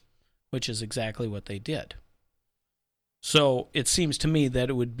current, which is exactly what they did. So it seems to me that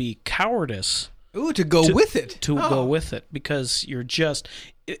it would be cowardice. To go with it. To go with it, because you're just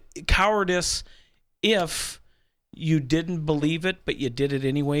cowardice if you didn't believe it, but you did it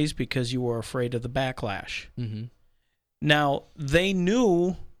anyways because you were afraid of the backlash. Mm-hmm. Now, they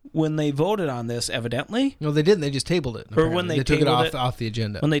knew when they voted on this, evidently. No, they didn't. They just tabled it. Or when they took it off the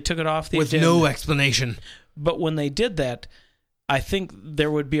agenda. When they took it off the agenda. With no explanation. But when they did that, I think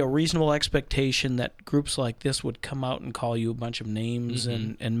there would be a reasonable expectation that groups like this would come out and call you a bunch of names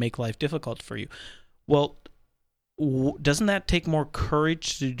and make life difficult for you. Well, doesn't that take more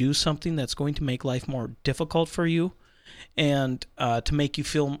courage to do something that's going to make life more difficult for you and to make you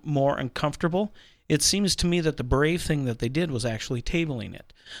feel more uncomfortable? It seems to me that the brave thing that they did was actually tabling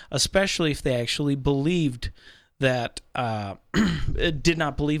it, especially if they actually believed that did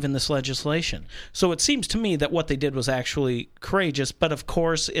not believe in this legislation. So it seems to me that what they did was actually courageous, but of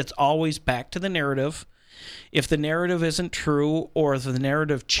course it's always back to the narrative. If the narrative isn't true, or if the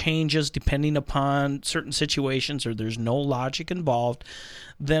narrative changes depending upon certain situations, or there's no logic involved,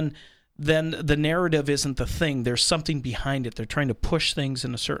 then the narrative isn't the thing. There's something behind it. They're trying to push things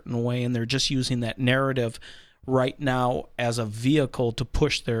in a certain way, and they're just using that narrative right now as a vehicle to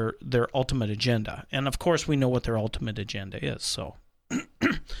push their ultimate agenda. And of course, we know what their ultimate agenda is. So,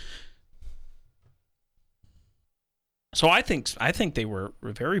 so I think they were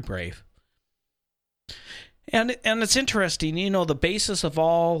very brave. And it's interesting, you know, the basis of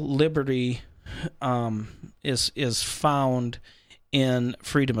all liberty is found in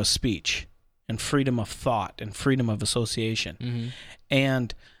freedom of speech and freedom of thought and freedom of association. Mm-hmm.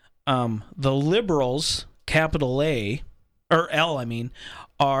 And the liberals, capital A, or L, I mean,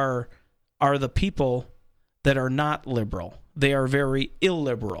 are the people that are not liberal. They are very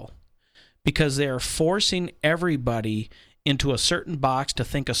illiberal because they are forcing everybody into a certain box to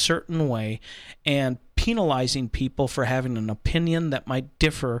think a certain way and penalizing people for having an opinion that might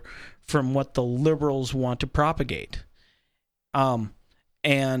differ from what the liberals want to propagate.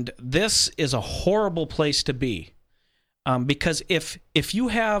 And this is a horrible place to be, because if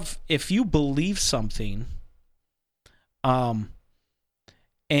you believe something, and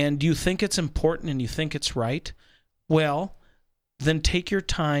you think it's important and you think it's right, well, then take your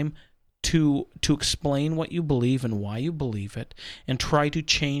time to explain what you believe and why you believe it, and try to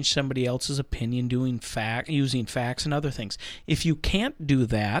change somebody else's opinion using facts and other things. If you can't do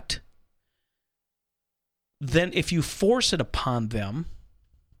that, then if you force it upon them,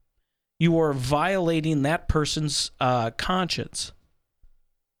 you are violating that person's conscience.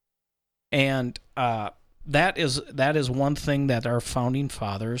 And that is one thing that our founding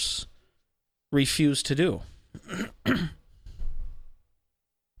fathers refused to do.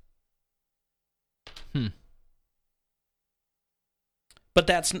 But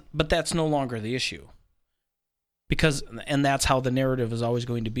that's no longer the issue. And that's how the narrative is always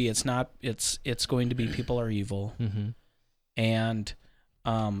going to be. It's going to be people are evil, mm-hmm. and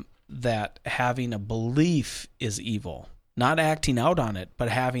that having a belief is evil. Not acting out on it, but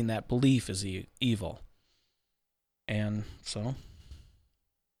having that belief is evil. And so,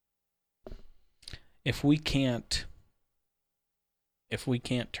 if we can't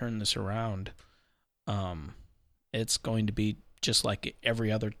turn this around, it's going to be just like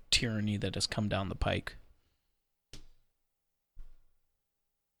every other tyranny that has come down the pike.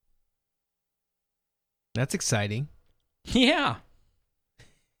 That's exciting. Yeah.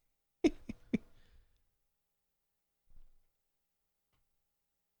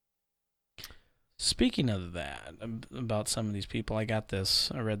 Speaking of that, about some of these people, I read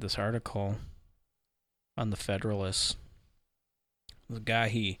this article on the Federalist. The guy,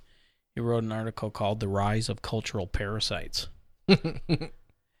 he wrote an article called "The Rise of Cultural Parasites."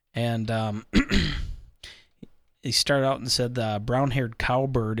 And he started out and said the brown-haired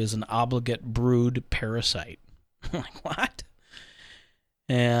cowbird is an obligate brood parasite. I'm like, what?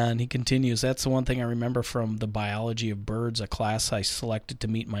 And he continues, that's the one thing I remember from the biology of birds, a class I selected to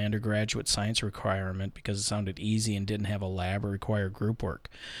meet my undergraduate science requirement because it sounded easy and didn't have a lab or require group work.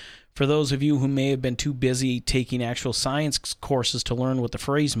 For those of you who may have been too busy taking actual science courses to learn what the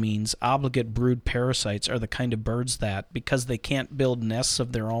phrase means, obligate brood parasites are the kind of birds that, because they can't build nests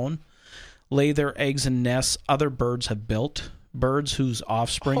of their own, lay their eggs in nests other birds have built, birds whose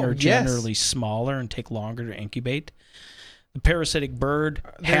offspring are generally smaller and take longer to incubate. The parasitic bird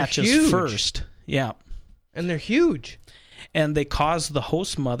hatches first. Yeah. And they're huge. And they cause the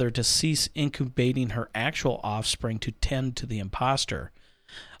host mother to cease incubating her actual offspring to tend to the imposter.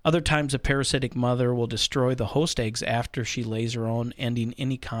 Other times, a parasitic mother will destroy the host eggs after she lays her own, ending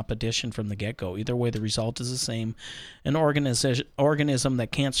any competition from the get-go. Either way, the result is the same. An organism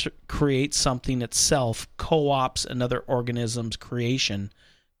that can't create something itself co-ops another organism's creation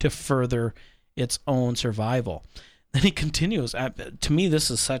to further its own survival. Then he continues. To me, this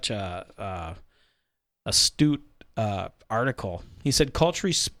is such a astute article. He said,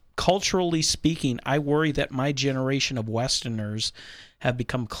 culturally speaking, I worry that my generation of Westerners have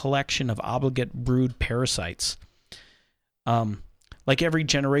become a collection of obligate brood parasites. Like every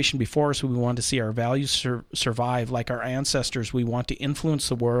generation before us, we want to see our values survive. Like our ancestors, we want to influence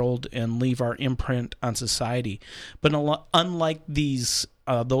the world and leave our imprint on society. But unlike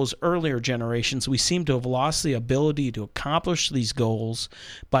those earlier generations, we seem to have lost the ability to accomplish these goals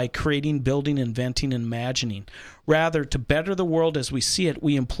by creating, building, inventing, and imagining. Rather, to better the world as we see it,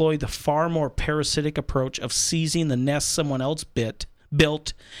 we employ the far more parasitic approach of seizing the nest someone else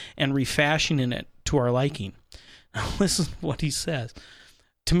built and refashioning it to our liking. Now listen to what he says.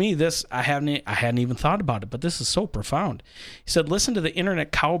 To me, this I hadn't even thought about it, but this is so profound. He said, listen to the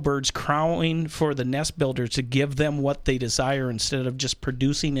internet cowbirds crowing for the nest builders to give them what they desire instead of just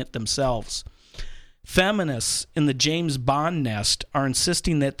producing it themselves. Feminists in the James Bond nest are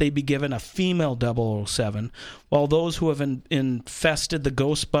insisting that they be given a female 007, while those who have infested the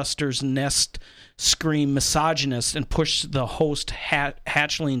Ghostbusters nest scream misogynist and push the host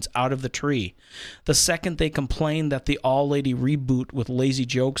hatchlings out of the tree. The second they complain that the all-lady reboot with lazy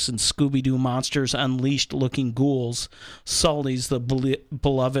jokes and Scooby-Doo monsters unleashed looking ghouls sullies the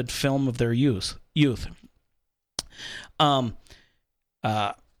beloved film of their youth.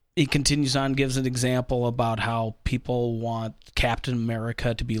 He continues on, gives an example about how people want Captain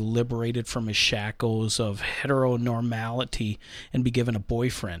America to be liberated from his shackles of heteronormality and be given a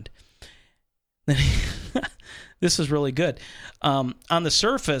boyfriend. This is really good. On the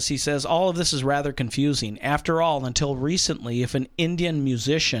surface, he says, all of this is rather confusing. After all, until recently, if an Indian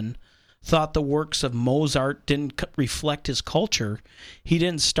musician thought the works of Mozart didn't reflect his culture, he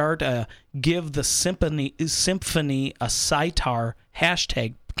didn't start a Give the Symphony a Sitar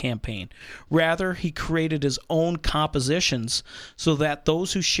hashtag campaign. Rather, he created his own compositions so that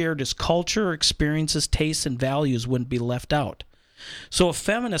those who shared his culture, experiences, tastes, and values wouldn't be left out. So if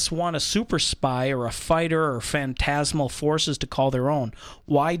feminists want a super spy or a fighter or phantasmal forces to call their own,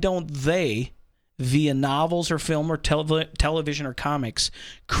 why don't they, via novels or film or television or comics,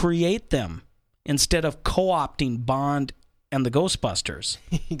 create them instead of co-opting Bond and the Ghostbusters?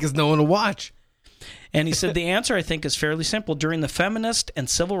 Because no one will watch. And he said the answer, I think, is fairly simple. During the feminist and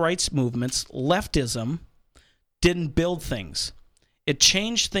civil rights movements, leftism didn't build things. It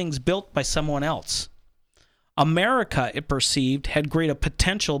changed things built by someone else. America, it perceived, had great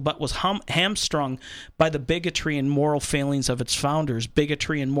potential but was hamstrung by the bigotry and moral failings of its founders,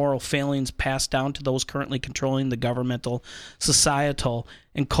 bigotry and moral failings passed down to those currently controlling the governmental, societal,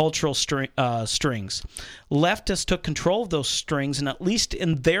 and cultural strings. Leftists took control of those strings and, at least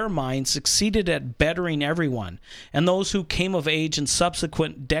in their minds, succeeded at bettering everyone. And those who came of age in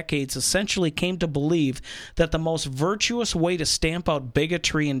subsequent decades essentially came to believe that the most virtuous way to stamp out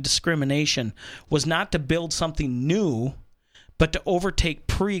bigotry and discrimination was not to build something new, but to overtake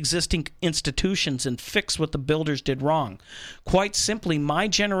pre-existing institutions and fix what the builders did wrong. Quite simply, my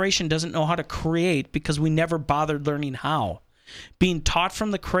generation doesn't know how to create because we never bothered learning how. Being taught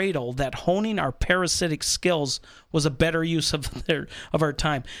from the cradle that honing our parasitic skills was a better use of our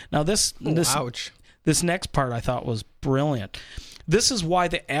time. Now this next part I thought was brilliant. This is why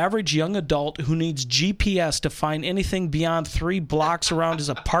the average young adult who needs GPS to find anything beyond 3 blocks around his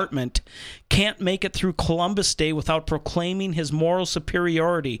apartment can't make it through Columbus Day without proclaiming his moral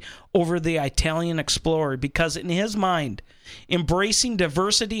superiority over the Italian explorer, because in his mind, embracing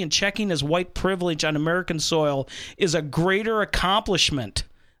diversity and checking his white privilege on American soil is a greater accomplishment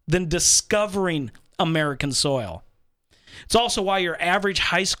than discovering American soil. It's also why your average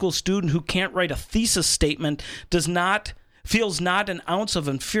high school student who can't write a thesis statement feels not an ounce of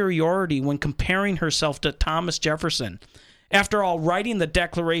inferiority when comparing herself to Thomas Jefferson. After all, writing the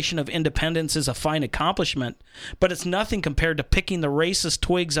Declaration of Independence is a fine accomplishment, but it's nothing compared to picking the racist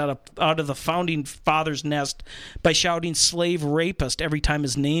twigs out of the founding father's nest by shouting slave rapist every time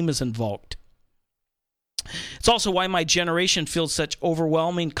his name is invoked. It's also why my generation feels such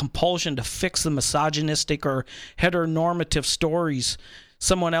overwhelming compulsion to fix the misogynistic or heteronormative stories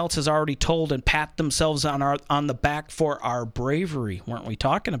someone else has already told and pat themselves on the back for our bravery. Weren't we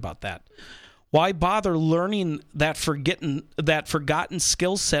talking about that? Why bother learning that forgotten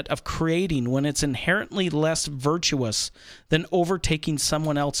skill set of creating when it's inherently less virtuous than overtaking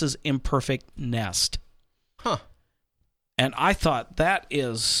someone else's imperfect nest? Huh. And I thought that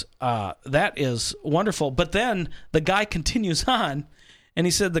is wonderful. But then the guy continues on, and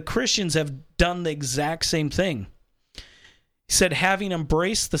he said the Christians have done the exact same thing. He said, having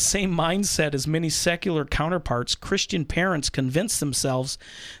embraced the same mindset as many secular counterparts, Christian parents convinced themselves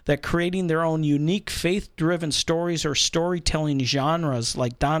that creating their own unique faith-driven stories or storytelling genres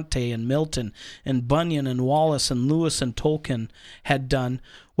like Dante and Milton and Bunyan and Wallace and Lewis and Tolkien had done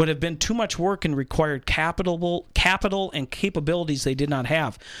would have been too much work and required capital and capabilities they did not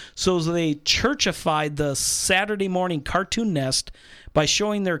have. So they churchified the Saturday morning cartoon nest by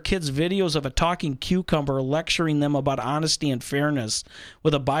showing their kids videos of a talking cucumber lecturing them about honesty and fairness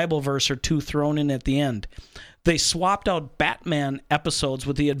with a Bible verse or two thrown in at the end. They swapped out Batman episodes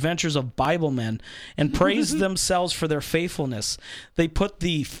with the adventures of Bible men and praised themselves for their faithfulness. They put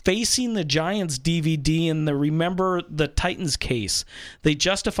the Facing the Giants DVD in the Remember the Titans case. They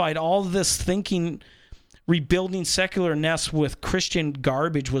justified all this thinking rebuilding secular nests with Christian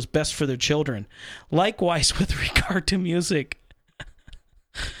garbage was best for their children. Likewise, with regard to music,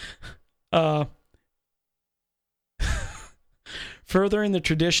 furthering the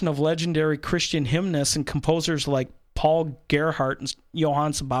tradition of legendary Christian hymnists and composers like Paul Gerhardt and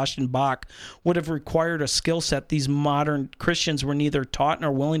Johann Sebastian Bach would have required a skill set these modern Christians were neither taught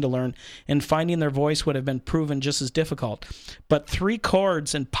nor willing to learn, and finding their voice would have been proven just as difficult. But 3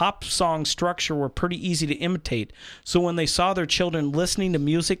 chords and pop song structure were pretty easy to imitate, so when they saw their children listening to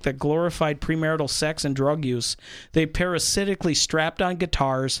music that glorified premarital sex and drug use, they parasitically strapped on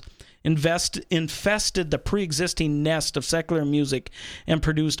guitars, infested the pre-existing nest of secular music, and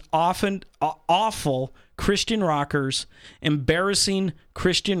produced often awful Christian rockers, embarrassing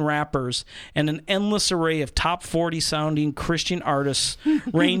Christian rappers, and an endless array of top 40 sounding Christian artists,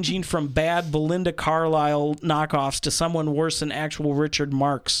 ranging from bad Belinda Carlisle knockoffs to someone worse than actual Richard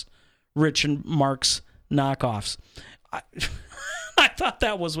Marx knockoffs. I thought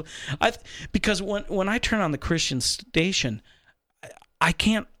that was because when I turn on the Christian station, I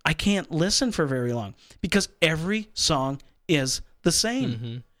can't listen for very long because every song is the same.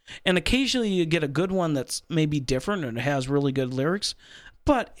 Mm-hmm. And occasionally you get a good one that's maybe different and it has really good lyrics,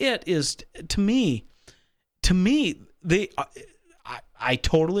 but it is to me I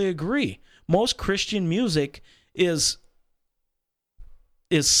totally agree. Most Christian music is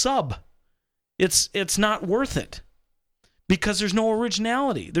sub. It's not worth it because there's no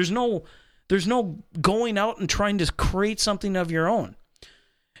originality. There's no going out and trying to create something of your own.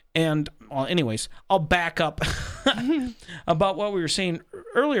 And, well, anyways, I'll back up about what we were saying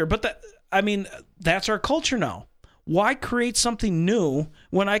earlier. But that's our culture now. Why create something new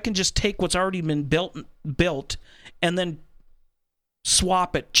when I can just take what's already been built and then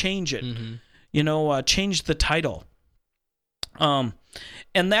swap it, change it, change the title. And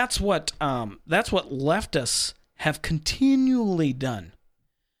that's what leftists have continually done.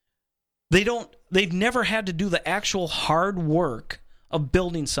 They've never had to do the actual hard work of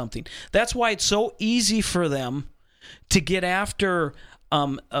building something. That's why it's so easy for them to get after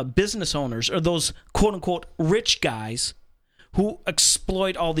business owners or those quote-unquote rich guys who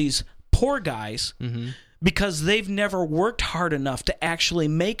exploit all these poor guys because they've never worked hard enough to actually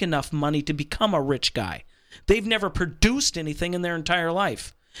make enough money to become a rich guy. They've never produced anything in their entire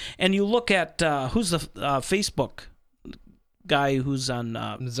life. And you look at who's the Facebook guy who's on...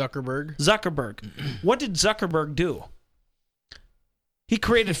 Zuckerberg. What did Zuckerberg do? He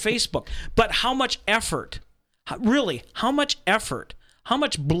created Facebook. But how much effort, how much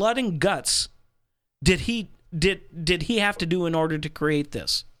blood and guts did he have to do in order to create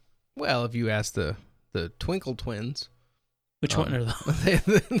this? Well, if you ask the Twinkle Twins. Which one are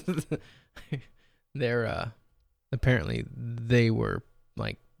those? They're apparently they were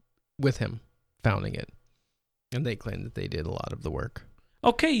like with him founding it. And they claim that they did a lot of the work.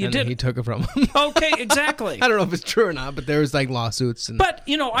 Okay, you did. He took it from him. Okay, exactly. I don't know if it's true or not, but there was like lawsuits. But,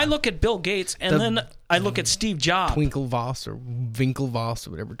 I look at Bill Gates, and then I look at Steve Jobs. Twinklevoss or Winklevoss or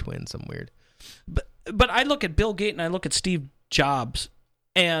whatever twin, some weird. But I look at Bill Gates and I look at Steve Jobs,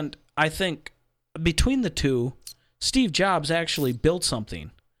 and I think between the two, Steve Jobs actually built something.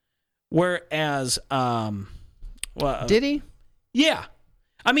 Whereas... did he? Yeah.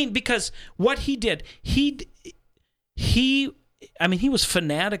 I mean, because what he did, he was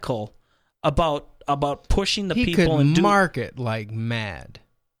fanatical about pushing the people and he could market like mad.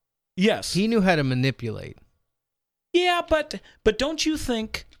 Yes, he knew how to manipulate. Yeah, but don't you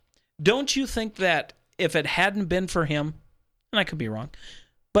think that if it hadn't been for him, and I could be wrong,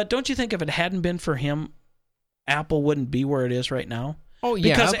 but don't you think if it hadn't been for him, Apple wouldn't be where it is right now? Oh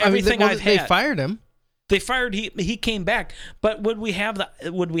yeah, because everything I've had, they fired him.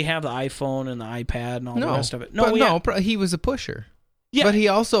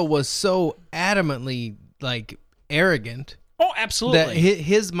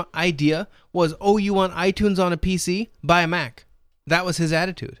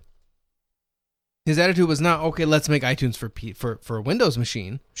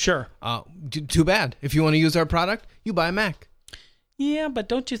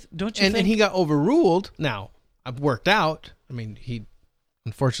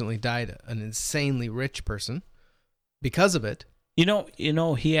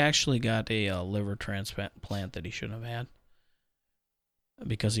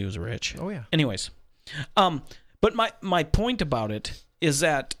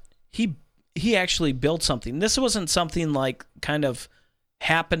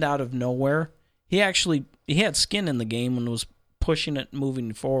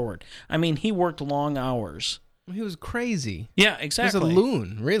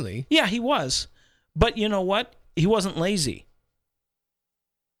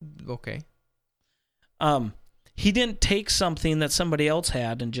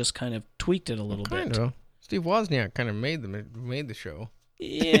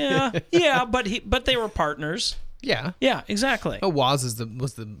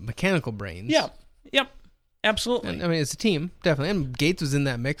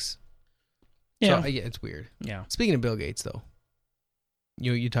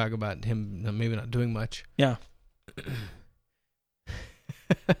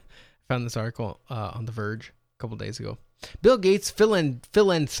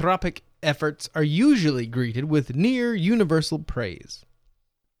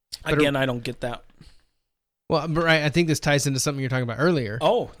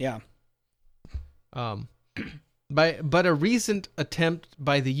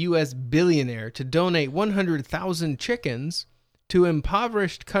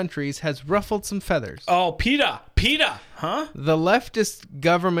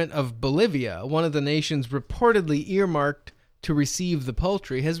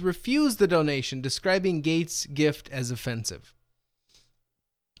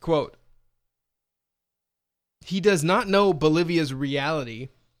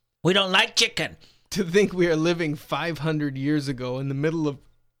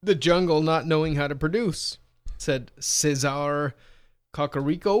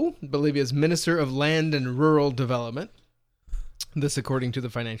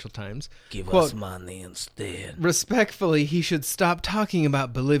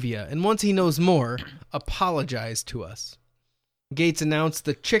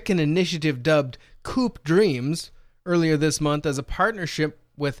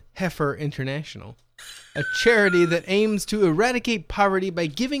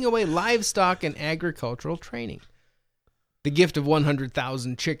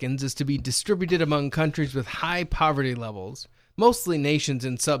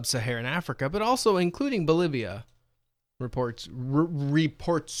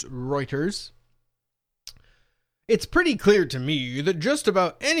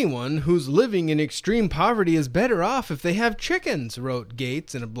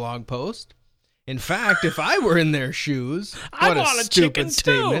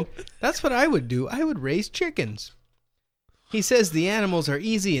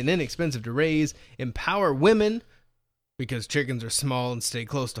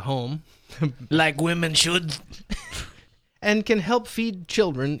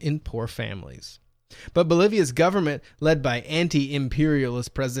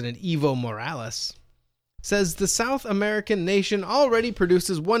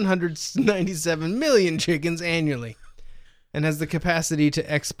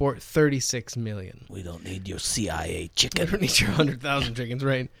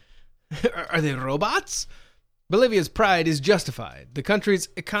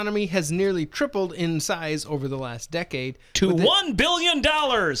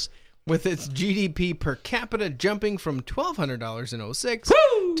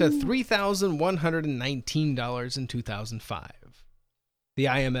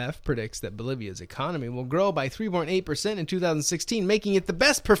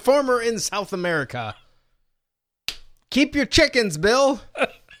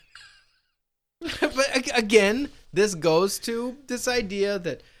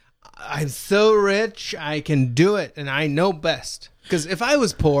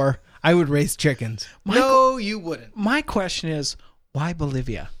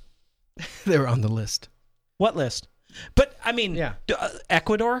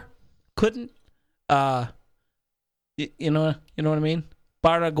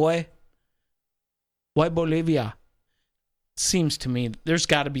 Why Bolivia? Seems to me there's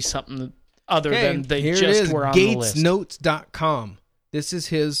got to be something other than they here just it is, were on the list. GatesNotes.com. This is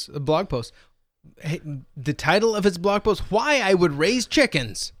his blog post. The title of his blog post, Why I Would Raise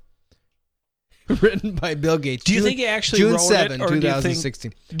Chickens. Written by Bill Gates. Do you think he actually June wrote 7, it, or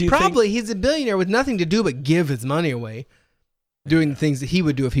 2016. do you Probably. think, He's a billionaire with nothing to do but give his money away, doing the things that he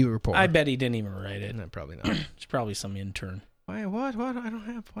would do if he were poor. I bet he didn't even write it. No, probably not. It's probably some intern. Why? What? I don't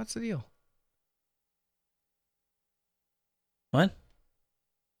have. What's the deal? What?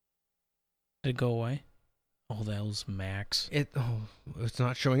 Did it go away? Oh, that was Max. It's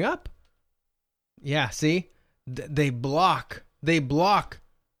not showing up. Yeah, see? They block the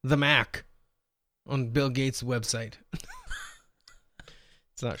Mac on Bill Gates' website.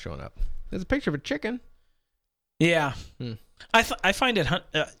 It's not showing up. There's a picture of a chicken. Yeah. I find it...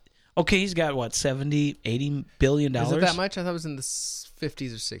 okay, he's got, what, $70, $80 billion? Is it that much? I thought it was in the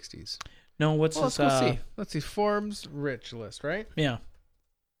 50s or 60s. No, what's this? Let's go see. Let's see. Forbes rich list, right? Yeah.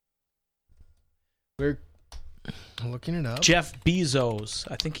 We're looking it up. Jeff Bezos.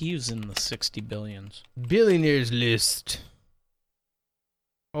 I think he was in the 60 billions. Billionaires list.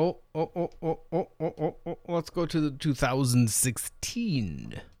 Oh. Let's go to the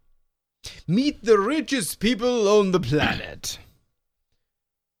 2016. Meet the richest people on the planet.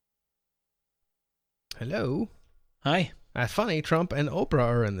 Hello. Hi. Funny, Trump and Oprah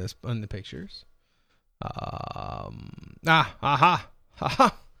are in the pictures.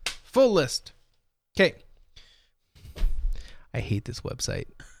 Full list. Okay. I hate this website.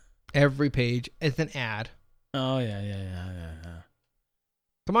 Every page is an ad. Oh, yeah.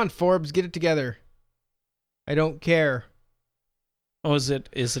 Come on, Forbes, get it together. I don't care. Oh, is it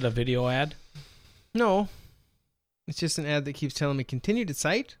a video ad? No. It's just an ad that keeps telling me continue to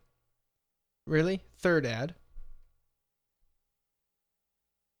cite. Really? Third ad.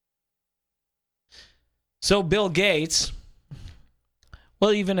 So Bill Gates,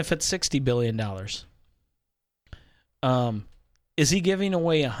 well, even if it's $60 billion, is he giving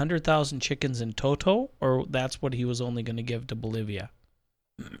away 100,000 chickens in toto, or that's what he was only going to give to Bolivia?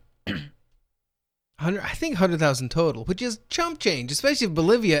 I think 100,000 total, which is chump change, especially if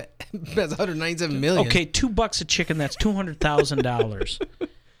Bolivia has 197 million. Okay, $2 a chicken, that's $200,000.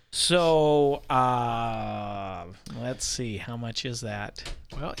 So, let's see, how much is that?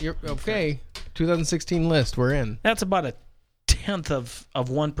 Well, you're okay. 2016 list, we're in. That's about a tenth of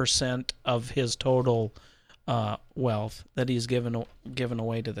 1% of his total wealth that he's given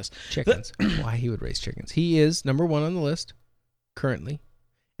away to this. Chickens. Why he would raise chickens. He is number one on the list currently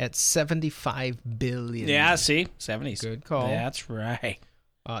at $75 billion. Yeah, see? 70s. Good call. That's right.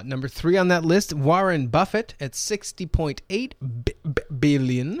 Number 3 on that list, Warren Buffett at $60.8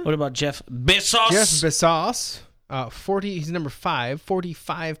 billion. What about Jeff Bezos? Jeff Bezos, 40. He's number 5,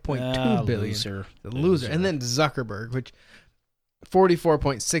 $45.2 billion. Loser. The loser. And then Zuckerberg, which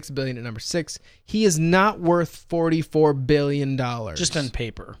 $44.6 billion at number 6. He is not worth $44 billion. Just on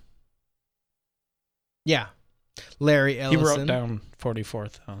paper. Yeah. Larry Ellison. He wrote down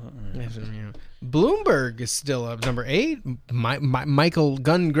 44,000. Bloomberg is still up, number 8. Michael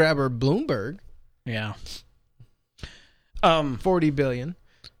Gungrabber Bloomberg. Yeah. $40 billion.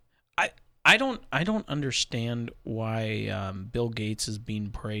 I don't understand why Bill Gates is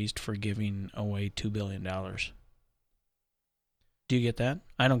being praised for giving away $2 billion. Do you get that?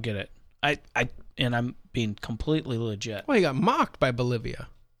 I don't get it. And I'm being completely legit. Well, he got mocked by Bolivia.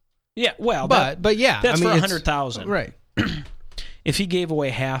 Yeah, well, but yeah, that's for 100,000, right? If he gave away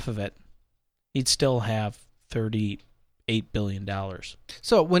half of it, he'd still have $38 billion.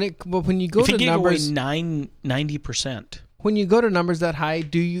 So when you go to numbers, if he gave away 90%, when you go to numbers that high,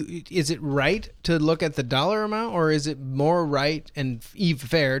 is it right to look at the dollar amount, or is it more right and even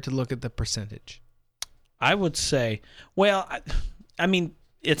fair to look at the percentage? I would say, well, I mean,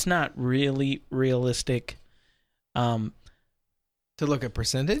 it's not really realistic. To look at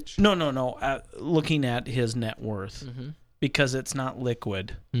percentage? No. Looking at his net worth, because it's not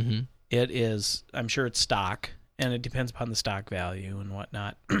liquid. Mm-hmm. It is, I'm sure it's stock, and it depends upon the stock value and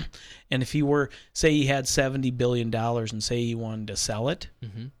whatnot. And if he were, say he had $70 billion and say he wanted to sell it,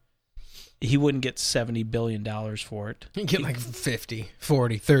 he wouldn't get $70 billion for it. He'd get like 50,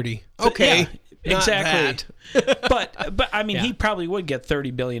 40, 30. Okay. Yeah, exactly. but I mean, he probably would get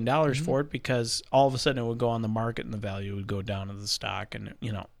 $30 billion for it, because all of a sudden it would go on the market and the value would go down of the stock, and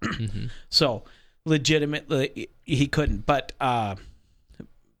so legitimately he couldn't. But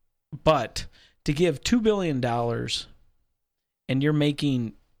to give $2 billion and you're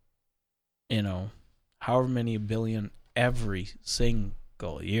making, however many billion every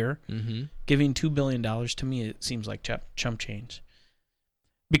single year, giving $2 billion to me, it seems like chump change,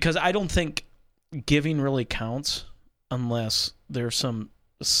 because I don't think giving really counts unless there's some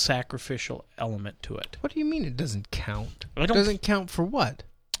sacrificial element to it. What do you mean it doesn't count? It doesn't count for what?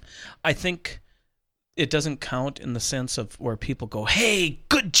 I think it doesn't count in the sense of where people go, "Hey,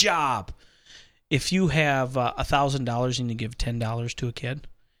 good job." If you have $1,000 and you give $10 to a kid,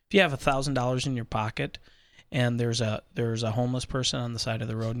 if you have $1,000 in your pocket and there's a homeless person on the side of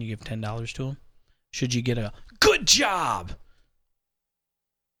the road and you give $10 to him, should you get a good job?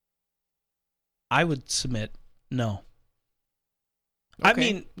 I would submit no. Okay. I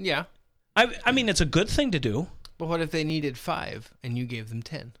mean, yeah. I mean, it's a good thing to do. But what if they needed 5 and you gave them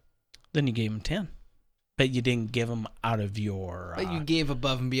 10? Then you gave them 10, but you didn't give them out of your. But you gave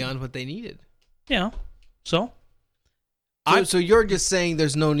above and beyond what they needed. Yeah. So you're just saying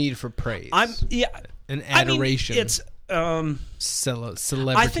there's no need for praise. And adoration. I mean, it's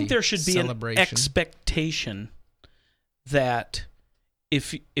celebrity. I think there should be an expectation that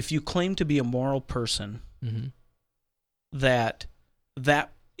if you claim to be a moral person, mm-hmm. that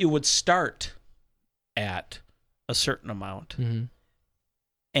it would start at a certain amount. Mm-hmm.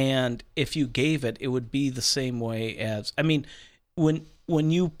 And if you gave it, it would be the same way as, I mean,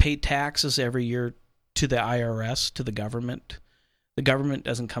 when you pay taxes every year to the IRS, to the government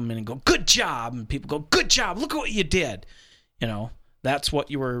doesn't come in and go, "Good job," and people go, "Good job, look at what you did." You know, that's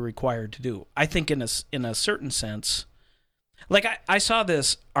what you were required to do. I think in a certain sense, like I saw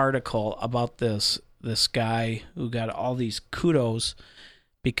this article about this guy who got all these kudos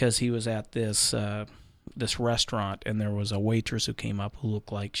because he was at this restaurant and there was a waitress who came up who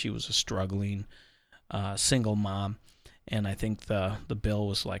looked like she was a struggling single mom, and I think the bill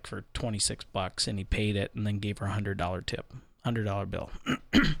was like for $26, and he paid it and then gave her a $100 tip, $100 bill,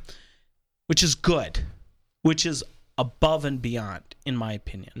 which is good, which is above and beyond, in my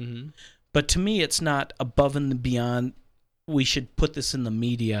opinion. Mm-hmm. But to me, it's not above and beyond. We should put this in the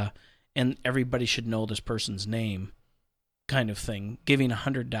media and everybody should know this person's name, kind of thing. Giving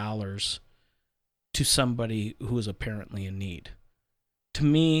 $100 to somebody who is apparently in need. To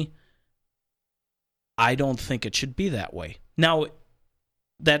me, I don't think it should be that way. Now,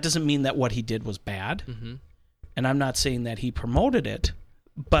 that doesn't mean that what he did was bad, mm-hmm. and I'm not saying that he promoted it,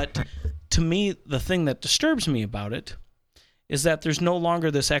 but to me, the thing that disturbs me about it is that there's no longer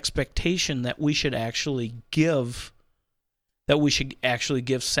this expectation that we should actually give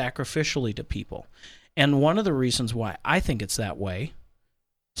sacrificially to people. And one of the reasons why I think it's that way,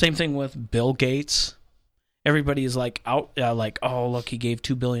 same thing with Bill Gates. Everybody is like, oh, look, he gave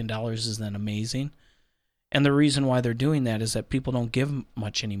 $2 billion. Isn't that amazing? And the reason why they're doing that is that people don't give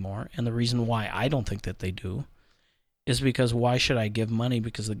much anymore. And the reason why I don't think that they do is because why should I give money?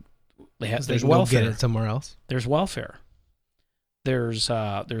 Because there's welfare. Get it somewhere else. There's welfare. There's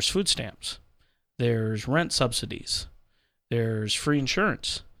food stamps. There's rent subsidies. There's free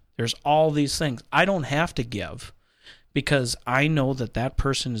insurance. There's all these things. I don't have to give because I know that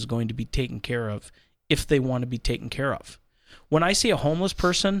person is going to be taken care of if they want to be taken care of. When I see a homeless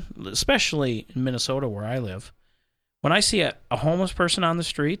person, especially in Minnesota where I live, when I see a homeless person on the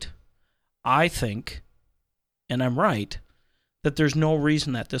street, I think, and I'm right, that there's no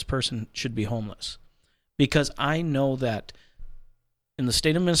reason that this person should be homeless. Because I know that in the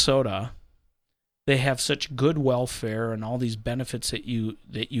state of Minnesota, they have such good welfare and all these benefits that you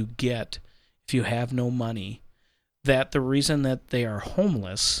get if you have no money, that the reason that they are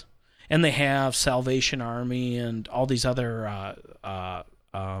homeless, and they have Salvation Army and all these other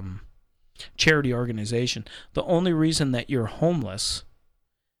charity organizations, the only reason that you're homeless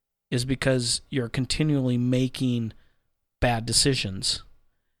is because you're continually making bad decisions.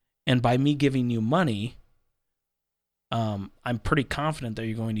 And by me giving you money, I'm pretty confident that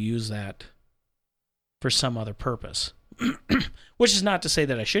you're going to use that for some other purpose. Which is not to say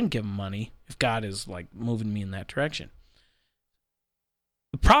that I shouldn't give him money if God is like moving me in that direction.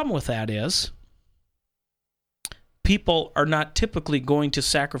 The problem with that is people are not typically going to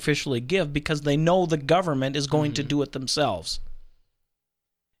sacrificially give because they know the government is going to do it themselves.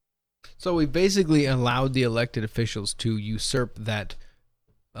 So we basically allowed the elected officials to usurp that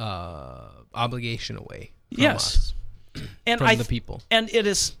obligation away from us, and from the people. And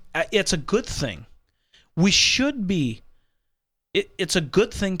it's a good thing. We should be. It's a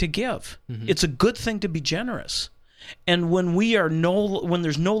good thing to give. Mm-hmm. It's a good thing to be generous. And when when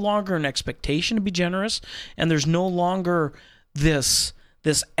there's no longer an expectation to be generous, and there's no longer this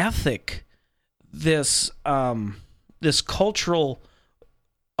ethic, this cultural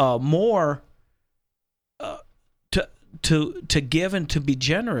more to give and to be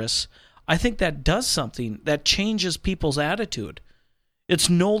generous, I think that does something that changes people's attitude.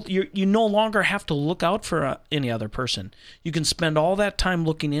 You no longer have to look out for any other person. You can spend all that time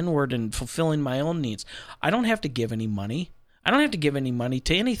looking inward and fulfilling my own needs. I don't have to give any money. I don't have to give any money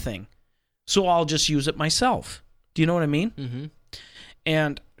to anything. So I'll just use it myself. Do you know what I mean? Mm-hmm.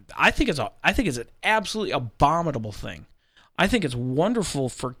 And I think it's an absolutely abominable thing. I think it's wonderful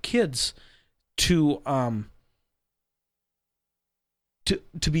for kids to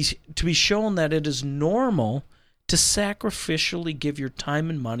be shown that it is normal to sacrificially give your time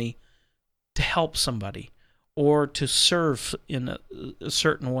and money to help somebody or to serve in a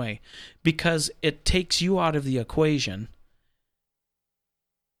certain way, because it takes you out of the equation.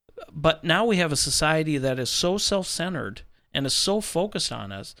 But now we have a society that is so self-centered and is so focused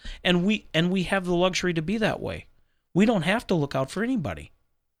on us, and we have the luxury to be that way. We don't have to look out for anybody.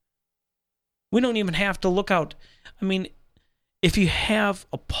 We don't even have to look out. I mean, if you have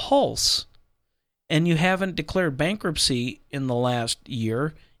a pulse and you haven't declared bankruptcy in the last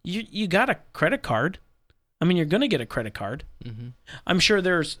year, you got a credit card. I mean, you're going to get a credit card. Mm-hmm. I'm sure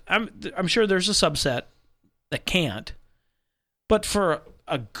there's a subset that can't, but for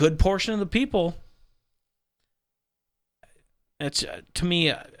a good portion of the people, it's to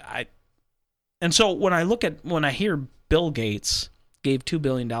me. And so when I hear Bill Gates gave $2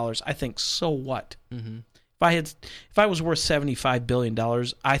 billion, I think, so what? Mm-hmm. If I was worth $75 billion,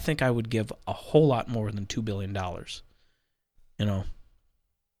 I think I would give a whole lot more than $2 billion. You know.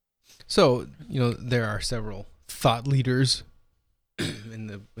 So, there are several thought leaders in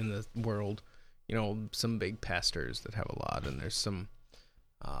the world. Some big pastors that have a lot, and there's some,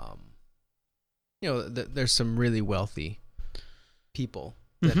 there's some really wealthy people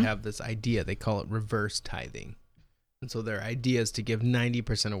that have this idea. They call it reverse tithing. And so their idea is to give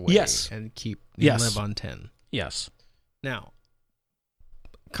 90% away and live on 10. Yes. Now,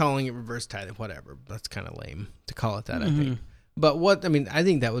 calling it reverse tithing, whatever, that's kind of lame to call it that, I think. But I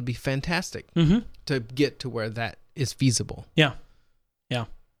think that would be fantastic to get to where that is feasible. Yeah. Yeah.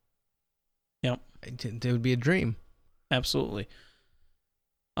 Yeah. It would be a dream. Absolutely.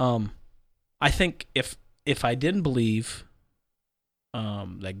 I think if I didn't believe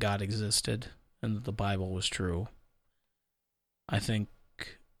that God existed and that the Bible was true, I think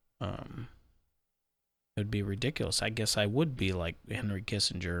it would be ridiculous. I guess I would be like Henry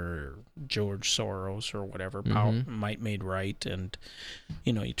Kissinger or George Soros or whatever, might made right, and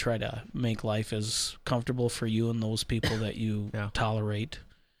you try to make life as comfortable for you and those people that you tolerate.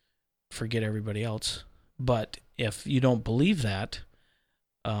 Forget everybody else. But if you don't believe that,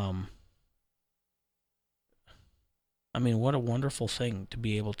 what a wonderful thing to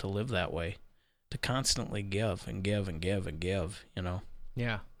be able to live that way, to constantly give and give and give and give,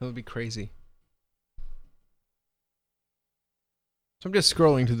 Yeah, that would be crazy. So I'm just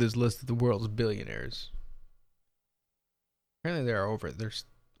scrolling through this list of the world's billionaires. Apparently there's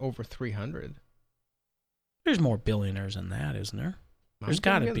over 300. There's more billionaires than that, isn't there? There's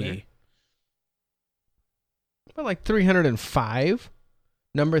got to be. About like 305.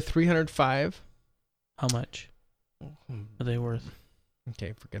 Number 305. How much are they worth?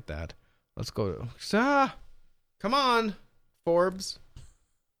 Okay, forget that. Let's go to... come on, Forbes.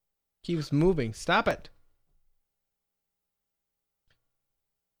 Keeps moving. Stop it.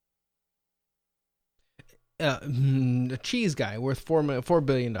 A cheese guy worth $4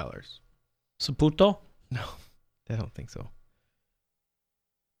 billion. Saputo? No, I don't think so.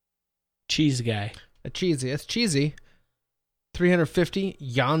 Cheese guy. It's cheesy. 350.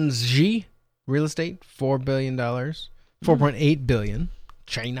 Yanji real estate, $4 billion. 4.8 billion.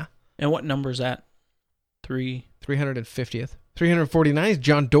 China. And what number is that? 350th. 349 is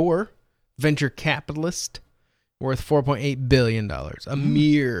John Doerr, venture capitalist, worth $4.8 billion. A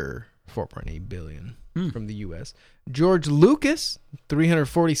mere $4.8 billion from the U.S. George Lucas,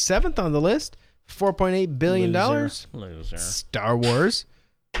 347th on the list, $4.8 billion. Loser. Star Wars.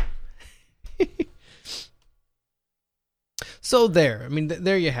 So there.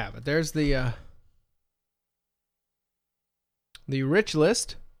 There you have it. There's the rich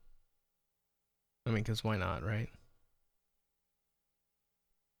list. Because why not, right?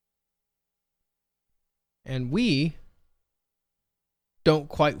 And we don't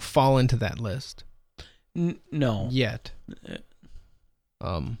quite fall into that list. No. Yet.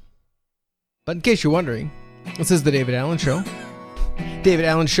 But in case you're wondering, this is the David Allen Show.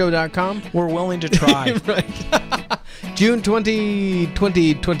 DavidAllenShow.com. We're willing to try. Right. June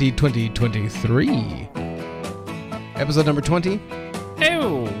 2023. Episode number 20.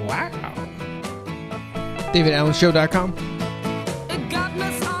 Oh, wow. DavidAllenShow.com.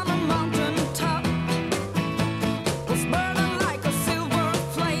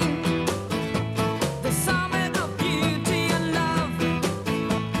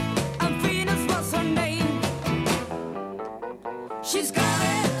 She's got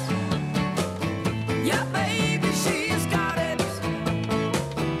it. Yeah, baby, she's got it.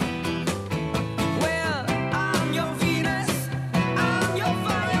 Well, I'm your Venus. I'm your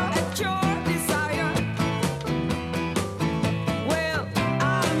fire at your desire. Well,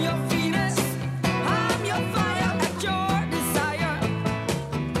 I'm your Venus. I'm your fire at your desire.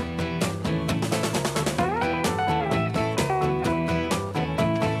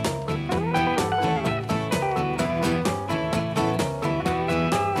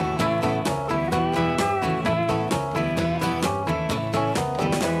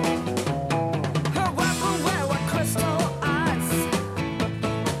 Her weapon wear were crystal eyes,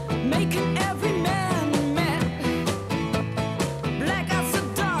 making every man mad. Black as a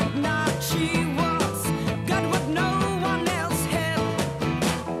dark night she was, got what no one else had.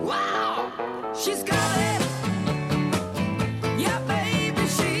 Wow, she's got it. Yeah, baby,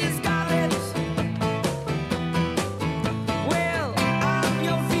 she's got it. Well, I'm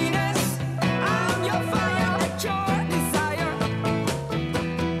your Venus, I'm your fire at your desire.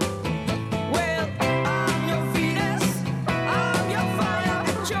 Well, I'm your Venus, I'm your fire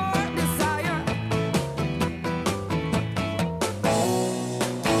at your desire.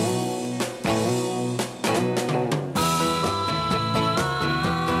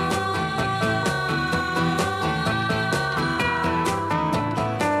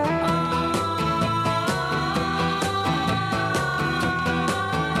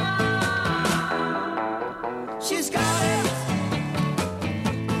 She's got it.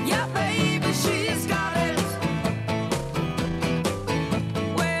 Yeah, baby, she's got it.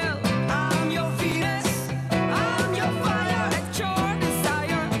 Well, I'm your Venus. I'm your fire at your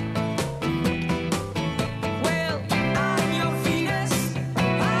desire. Well, I'm your Venus.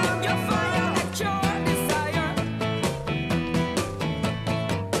 I'm your fire at your desire.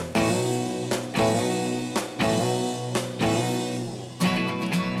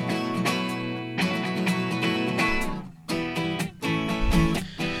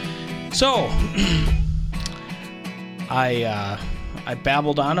 So, I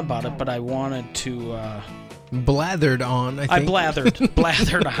babbled on about it, but I wanted to. Blathered on, I think.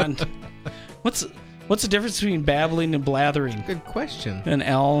 Blathered on. What's the difference between babbling and blathering? Good question. An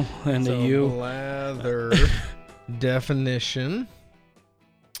L and a U. Blather definition.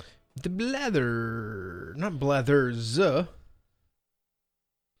 The blather, not blathers.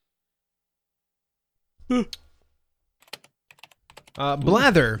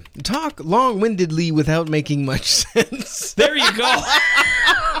 Blather. Talk long-windedly without making much sense. There you go.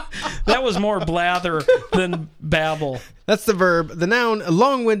 That was more blather than babble. That's the verb. The noun, a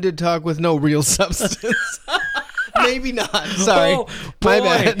long-winded talk with no real substance. Maybe not. Sorry. Oh, my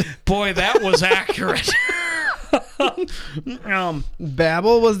bad. Boy, that was accurate.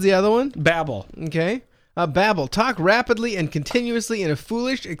 Babble was the other one? Babble. Okay. Babble. Talk rapidly and continuously in a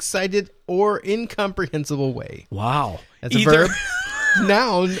foolish, excited, or incomprehensible way. Wow. That's a verb.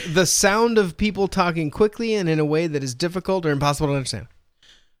 Noun, the sound of people talking quickly and in a way that is difficult or impossible to understand.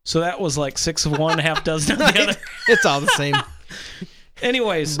 So that was like 6 of one, half dozen of the other. It's all the same.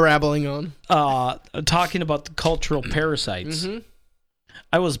 Anyways. Brabbling on. Talking about the cultural parasites. Mm-hmm.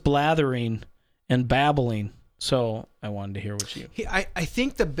 I was blathering and babbling, so I wanted to hear what you... I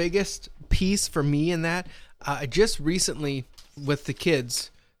think the biggest piece for me in that, I just recently, with the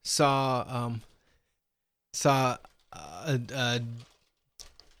kids, saw a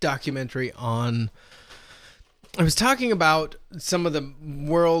documentary on... I was talking about some of the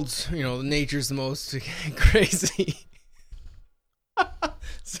world's, nature's the most crazy...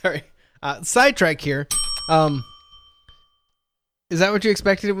 Sorry. Sidetrack here. Is that what you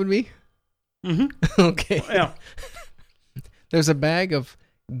expected it would be? Mm-hmm. Okay. Yeah. There's a bag of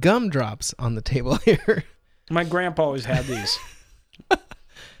gumdrops on the table here. My grandpa always had these.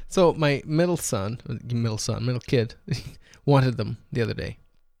 So my middle kid, wanted them the other day.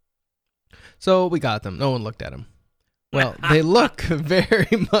 So we got them. No one looked at them. Well, they look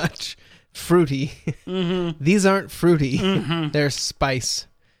very much fruity. Mm-hmm. These aren't fruity. Mm-hmm. They're spice.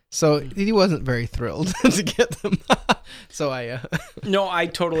 So he wasn't very thrilled to get them. So I... No, I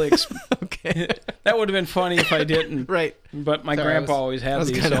totally... Okay. That would have been funny if I didn't. Right. But my grandpa always had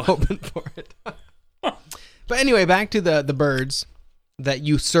these. I was kind of hoping for it. But anyway, back to the birds that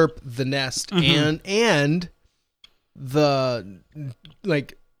usurp the nest, Mm-hmm. and the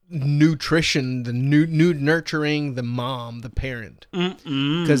nutrition, the nurturing the mom, the parent,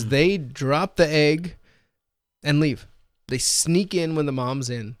 because they drop the egg and leave. They sneak in when the mom's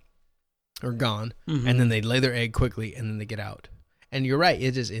in or gone, and then they lay their egg quickly, and then they get out. And you're right,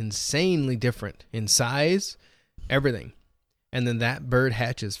 it is insanely different in size, everything. And then that bird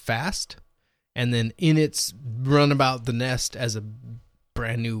hatches fast, and then in its runabout the nest as a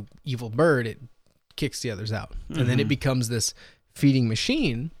brand new evil bird, it kicks the others out. And then it becomes this feeding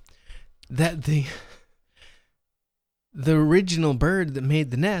machine that the original bird that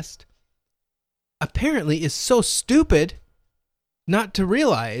made the nest apparently is so stupid not to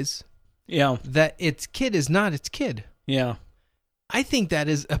realize that its kid is not its kid. Yeah. I think that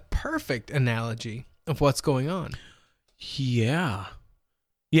is a perfect analogy of what's going on. Yeah.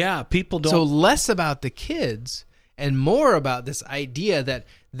 Yeah, people don't... So less about the kids and more about this idea that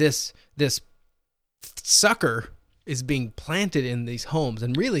this sucker is being planted in these homes.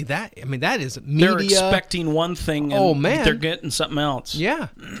 And really that is media. They're expecting one thing and they're getting something else. Yeah.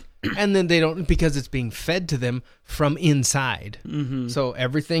 And then they don't, because it's being fed to them from inside. Mm-hmm. So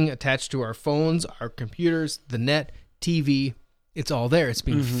everything attached to our phones, our computers, the net, TV, it's all there. It's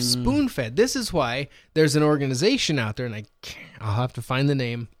being spoon-fed. This is why there's an organization out there, and I'll have to find the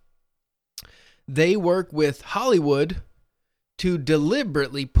name. They work with Hollywood to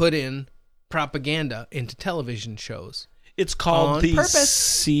deliberately put in propaganda into television shows. It's called the purpose.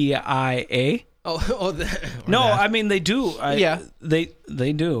 CIA. No, I mean they do. Yeah, they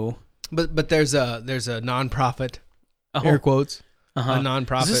do. But there's a nonprofit, air quotes, a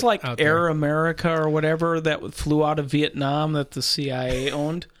nonprofit. Is this like out Air there. America or whatever that flew out of Vietnam that the CIA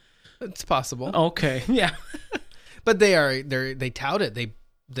owned? It's possible. Okay, yeah. But they tout it.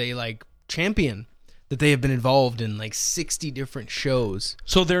 They like champion that they have been involved in like 60 different shows.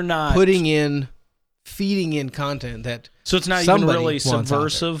 So they're not feeding in content that. So it's not even really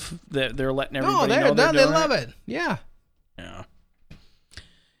subversive that they're letting everybody know they're they doing love it. Yeah. Yeah.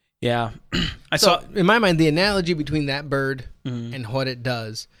 Yeah. In my mind, the analogy between that bird and what it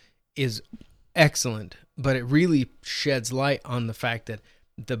does is excellent, but it really sheds light on the fact that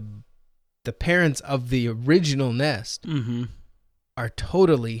the parents of the original nest are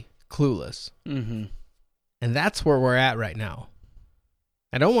totally clueless. Mm-hmm. And that's where we're at right now.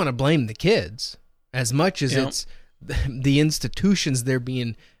 I don't want to blame the kids as much as it's the institutions they're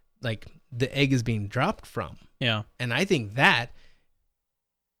being, like, the egg is being dropped from. Yeah. And I think that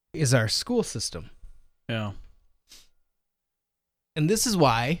is our school system. Yeah. And this is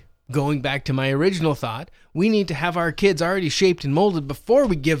why, going back to my original thought, we need to have our kids already shaped and molded before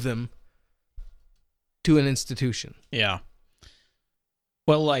we give them to an institution. Yeah.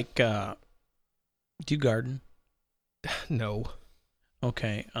 Well, like, do you garden? No.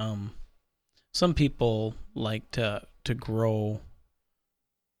 Okay. Some people like to grow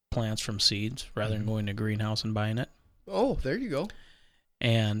plants from seeds rather than going to a greenhouse and buying it. Oh, there you go.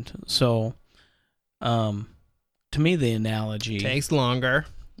 And so, to me, the analogy takes longer.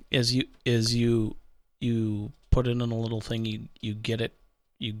 Is you put it in a little thing. You get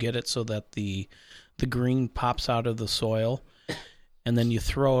it so that the green pops out of the soil, and then you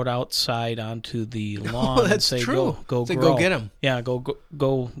throw it outside onto the lawn and say, true. Go say, grow. Go get them. Yeah, go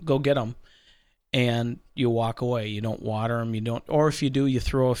get them. And you walk away. You don't water them. You don't, or if you do, you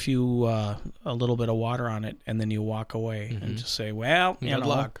throw a little bit of water on it, and then you walk away and just say, "Well, good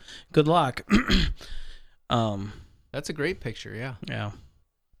luck. Good luck." That's a great picture. Yeah. Yeah.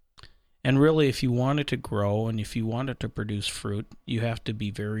 And really, if you want it to grow and if you want it to produce fruit, you have to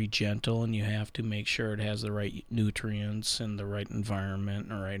be very gentle, and you have to make sure it has the right nutrients and the right environment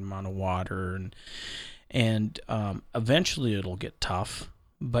and the right amount of water, and eventually it'll get tough.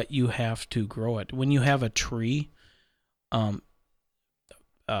 But you have to grow it. When you have a tree, you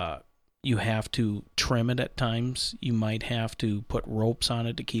have to trim it at times. You might have to put ropes on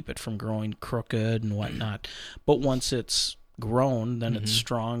it to keep it from growing crooked and whatnot. But once it's grown, then it's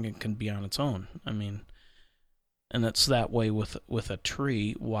strong and can be on its own. I mean, and it's that way with a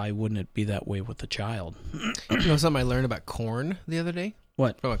tree. Why wouldn't it be that way with a child? You know something I learned about corn the other day?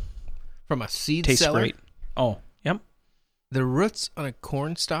 What? From a seed Tastes seller. great. Oh, yep. The roots on a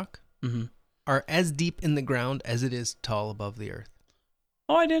corn stalk are as deep in the ground as it is tall above the earth.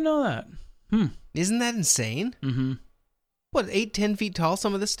 Oh, I didn't know that. Isn't that insane? Mm-hmm. What, 8-10 feet tall,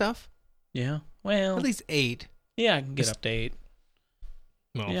 some of this stuff? Yeah. Well, at least 8. Yeah, I can get up to 8.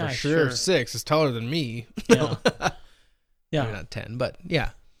 Well, yeah, for sure. 6 is taller than me. Yeah. Yeah. Maybe not 10, but yeah.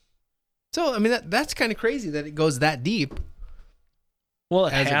 So, I mean, that's kind of crazy that it goes that deep. Well,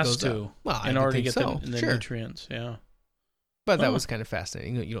 it has to. Well, in order to get so. the nutrients, yeah. But that was kind of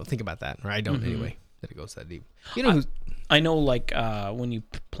fascinating. You don't think about that, or I don't anyway, that it goes that deep. You know who's... I know, like, when you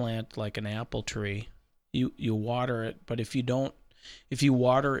plant, like, an apple tree, you water it, but if you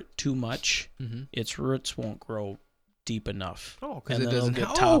water it too much, its roots won't grow deep enough. Oh, because it doesn't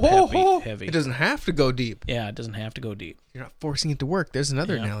get top heavy. It doesn't have to go deep. Yeah, it doesn't have to go deep. You're not forcing it to work. There's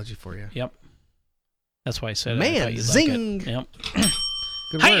another analogy for you. Yep. That's why I said Man, it. zing! Like it. Yep.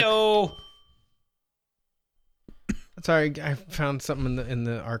 Good work. Hi-yo! Sorry, I found something in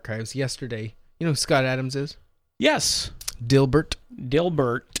the archives yesterday. You know who Scott Adams is? Yes. Dilbert.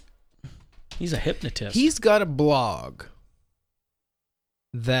 He's a hypnotist. He's got a blog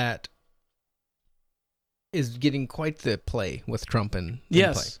that is getting quite the play with Trump in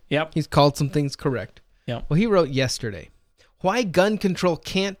yes. play. Yep. He's called some things correct. Yep. Well, he wrote yesterday, why gun control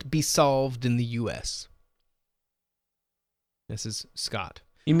can't be solved in the U.S. This is Scott.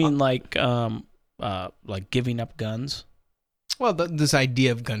 You mean like giving up guns? Well, this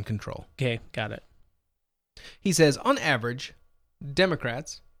idea of gun control. Okay, got it. He says, on average,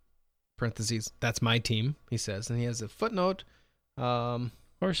 Democrats, parentheses, that's my team, he says, and he has a footnote. Of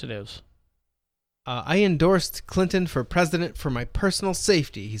course it is. I endorsed Clinton for president for my personal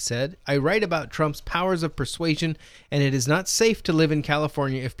safety, he said. I write about Trump's powers of persuasion, and it is not safe to live in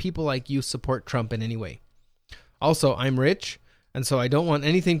California if people like you support Trump in any way. Also, I'm rich, and so I don't want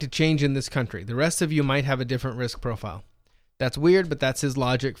anything to change in this country. The rest of you might have a different risk profile. That's weird, but that's his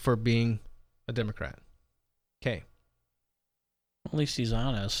logic for being a Democrat. Okay. At least he's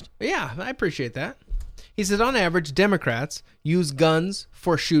honest. Yeah, I appreciate that. He said, on average, Democrats use guns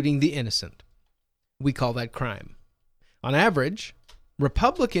for shooting the innocent. We call that crime. On average,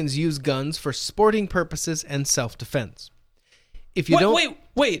 Republicans use guns for sporting purposes and self-defense. If you don't...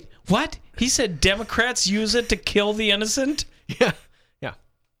 Wait, what? He said Democrats use it to kill the innocent? Yeah.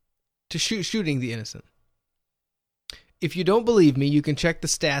 To shooting the innocent. If you don't believe me, you can check the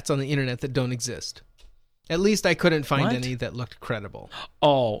stats on the internet that don't exist. At least I couldn't find any that looked credible.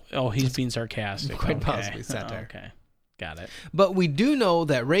 Oh, he's being sarcastic. Quite possibly satire. Okay, got it. But we do know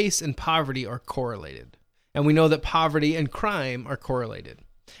that race and poverty are correlated. And we know that poverty and crime are correlated.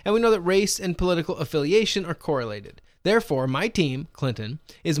 And we know that race and political affiliation are correlated. Therefore, my team, Clinton,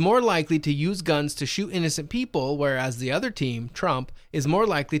 is more likely to use guns to shoot innocent people, whereas the other team, Trump, is more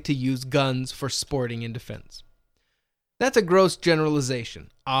likely to use guns for sporting and defense. That's a gross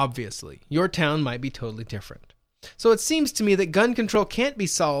generalization, obviously. Your town might be totally different. So it seems to me that gun control can't be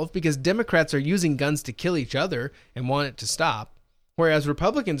solved because Democrats are using guns to kill each other and want it to stop, whereas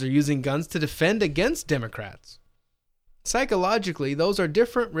Republicans are using guns to defend against Democrats. Psychologically, those are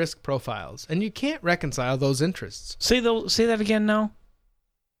different risk profiles, and you can't reconcile those interests. Say that again now.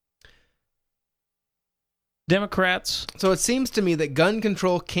 Democrats. So it seems to me that gun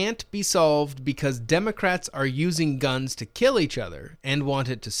control can't be solved because Democrats are using guns to kill each other and want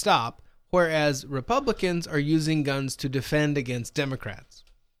it to stop, whereas Republicans are using guns to defend against Democrats.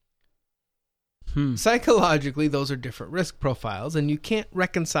 Psychologically, those are different risk profiles, and you can't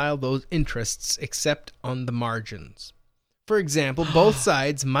reconcile those interests except on the margins. For example, both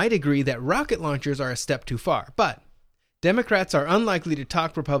sides might agree that rocket launchers are a step too far, but Democrats are unlikely to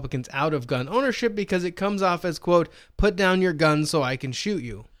talk Republicans out of gun ownership because it comes off as, quote, put down your gun so I can shoot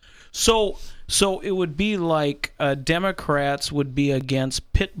you. So it would be like Democrats would be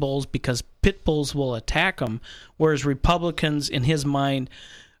against pit bulls because pit bulls will attack them, whereas Republicans, in his mind,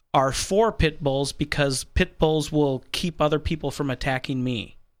 are for pit bulls because pit bulls will keep other people from attacking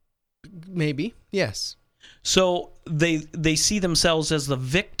me. Maybe, yes. So they see themselves as the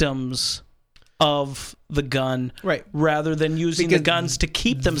victims of the gun, right, rather than using the guns to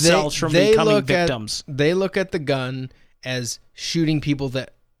keep themselves from becoming victims. They look at the gun as shooting people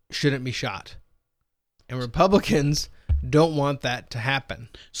that shouldn't be shot. And Republicans don't want that to happen.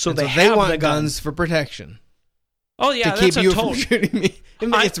 So they have want the guns for protection. Oh, yeah, to keep you from shooting me.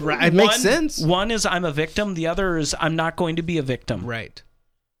 It makes sense. One is I'm a victim. The other is I'm not going to be a victim. Right.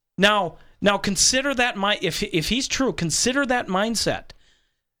 Now consider that if he's true, consider that mindset.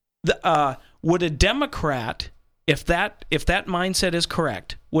 Would a Democrat, if that mindset is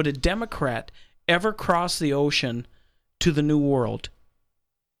correct, would a Democrat ever cross the ocean to the New World?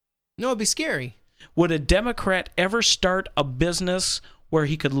 No, it'd be scary. Would a Democrat ever start a business where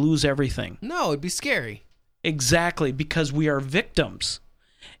he could lose everything? No, it'd be scary. Exactly, because we are victims.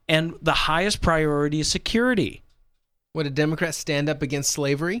 And the highest priority is security. Would a Democrat stand up against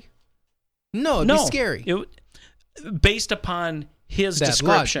slavery? No, it'd be scary. Based upon his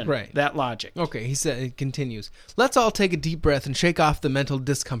description, that logic. Okay, it continues. Let's all take a deep breath and shake off the mental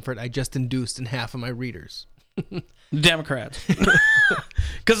discomfort I just induced in half of my readers. Democrats.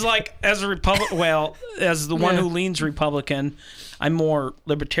 Because, as a as the one who leans Republican, I'm more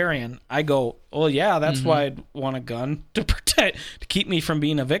libertarian. I go, well, yeah, that's why I'd want a gun to keep me from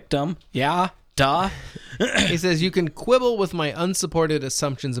being a victim. Yeah, duh. He says, you can quibble with my unsupported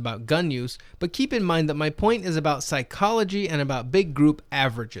assumptions about gun use, but keep in mind that my point is about psychology and about big group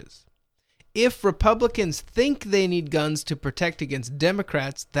averages. If Republicans think they need guns to protect against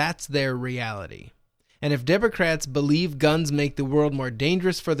Democrats, that's their reality. And if Democrats believe guns make the world more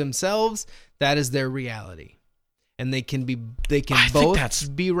dangerous for themselves, that is their reality. and they can I think both that's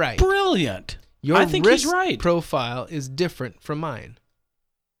be right. Brilliant. Your I think risk he's right. profile is different from mine.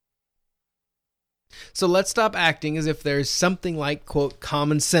 So let's stop acting as if there's something like, quote,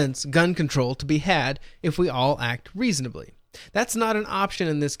 common sense gun control to be had if we all act reasonably. That's not an option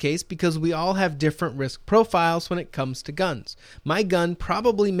in this case because we all have different risk profiles when it comes to guns. My gun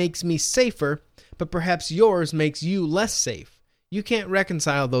probably makes me safer, but perhaps yours makes you less safe. You can't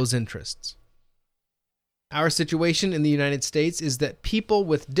reconcile those interests. Our situation in the United States is that people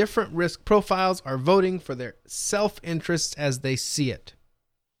with different risk profiles are voting for their self-interests as they see it.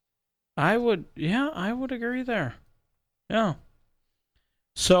 I would agree there. Yeah.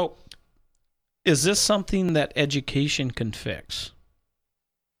 So, is this something that education can fix?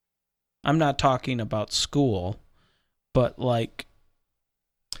 I'm not talking about school, but like,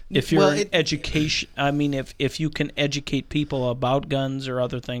 if you're in education, I mean, if you can educate people about guns or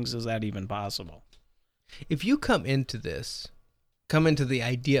other things, is that even possible? If you come into the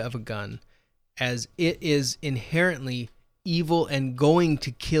idea of a gun as it is inherently evil and going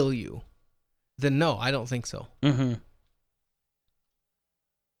to kill you, then no, I don't think so. Mm-hmm.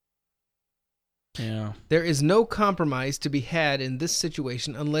 Yeah. There is no compromise to be had in this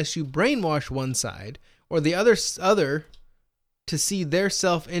situation unless you brainwash one side or the other to see their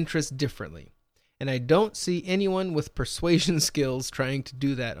self-interest differently. And I don't see anyone with persuasion skills trying to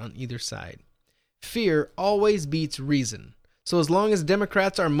do that on either side. Fear always beats reason. So as long as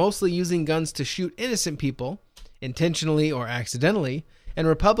Democrats are mostly using guns to shoot innocent people, intentionally or accidentally, and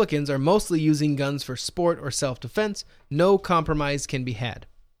Republicans are mostly using guns for sport or self-defense, no compromise can be had.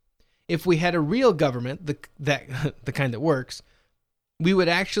 If we had a real government, the kind that works, we would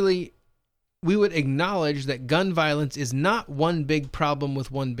acknowledge that gun violence is not one big problem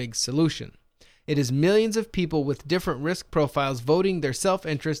with one big solution. It is millions of people with different risk profiles voting their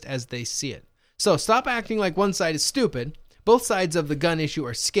self-interest as they see it. So stop acting like one side is stupid. Both sides of the gun issue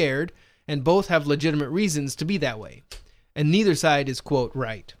are scared, and both have legitimate reasons to be that way. And neither side is, quote,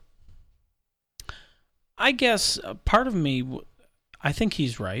 right. I guess part of me, I think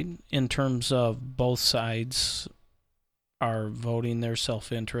he's right in terms of both sides are voting their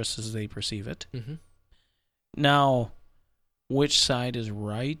self-interest as they perceive it. Mm-hmm. Now, which side is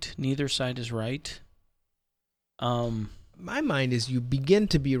right? Neither side is right. My mind is you begin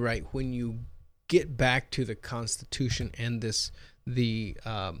to be right when you get back to the Constitution and the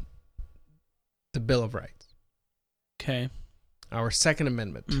Bill of Rights. Okay. Our Second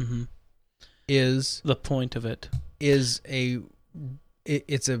Amendment mm-hmm. is the point of it. It's a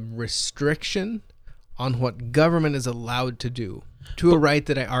restriction on what government is allowed to do to a right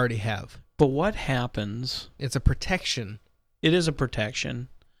that I already have. But what happens? It's a protection. It is a protection.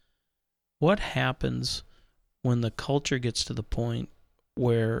 What happens when the culture gets to the point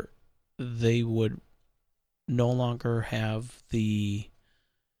where they would no longer have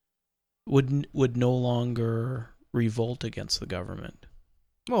would no longer revolt against the government?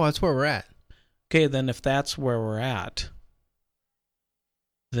 Well, that's where we're at. Okay, then if that's where we're at,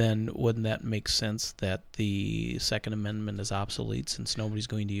 then wouldn't that make sense that the Second Amendment is obsolete since nobody's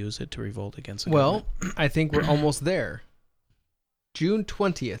going to use it to revolt against the government? Well, I think we're almost there. June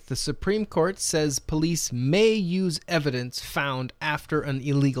 20th, the Supreme Court says police may use evidence found after an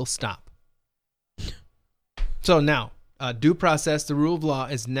illegal stop. So now, due process, the rule of law,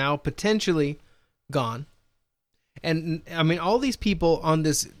 is now potentially gone. And, I mean, all these people on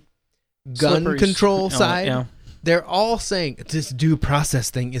this gun control side, they're all saying, this due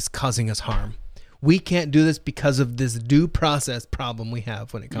process thing is causing us harm. We can't do this because of this due process problem we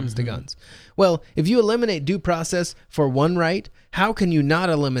have when it comes to guns. Well, if you eliminate due process for one right, how can you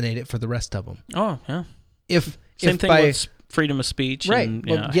not eliminate it for the rest of them? Oh, yeah. Same thing with freedom of speech, right? And,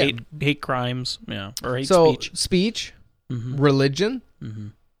 well, hate crimes, or hate speech, religion. Mm-hmm.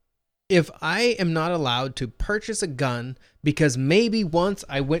 If I am not allowed to purchase a gun because maybe once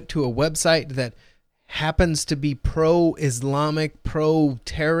I went to a website that happens to be pro-Islamic,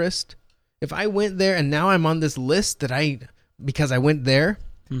 pro-terrorist, if I went there and now I'm on this list because I went there,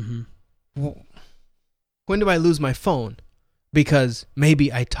 when do I lose my phone? Because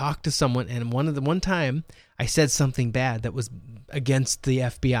maybe I talked to someone and one time I said something bad that was against the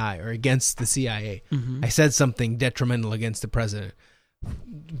FBI or against the CIA. I said something detrimental against the president.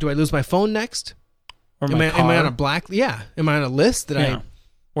 Do I lose my phone next? Or am I on a black? Yeah. Am I on a list that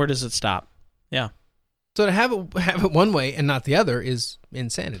Where does it stop? Yeah. So to have it one way and not the other is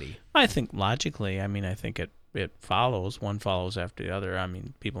insanity. I think logically, I think it follows. One follows after the other. I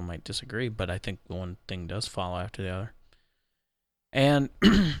mean, people might disagree, but I think one thing does follow after the other. And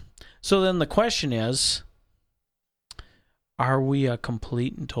so then the question is, are we a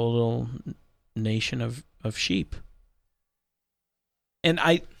complete and total nation of sheep? And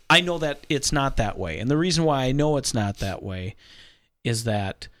I know that it's not that way. And the reason why I know it's not that way is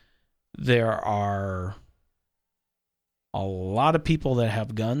that there are a lot of people that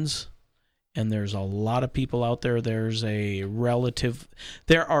have guns, and there's a lot of people out there. There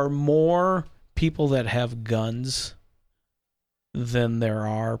are more people that have guns than there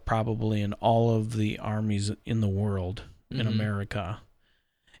are probably in all of the armies in the world, in America.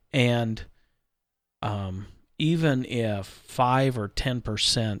 And even if 5 or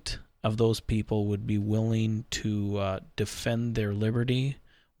 10% of those people would be willing to defend their liberty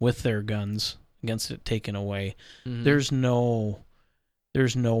with their guns against it taken away, there's no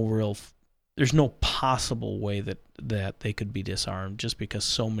possible way that they could be disarmed, just because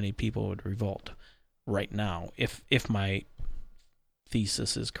so many people would revolt right now, if my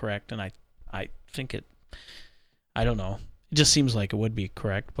thesis is correct. And I think I don't know, it just seems like it would be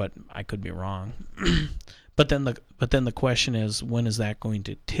correct, but I could be wrong. But then the question is, when is that going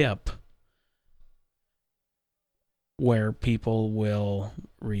to tip where people will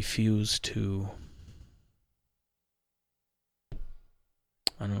refuse to,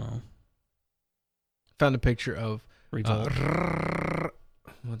 I don't know. Found a picture of revolt.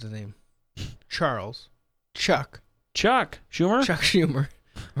 What's his name? Chuck Schumer? Chuck Schumer.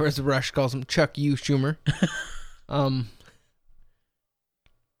 Or as Rush calls him, Chuck U. Schumer.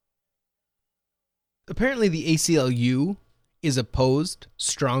 Apparently the ACLU is opposed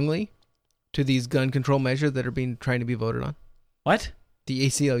strongly to these gun control measures that are trying to be voted on. What? The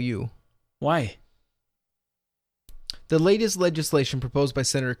ACLU. Why? The latest legislation proposed by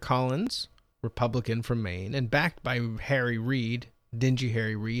Senator Collins, Republican from Maine, and backed by Harry Reid, dingy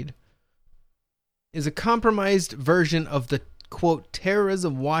Harry Reid, is a compromised version of the, quote,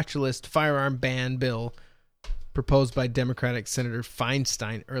 terrorism watch list firearm ban bill proposed by Democratic Senator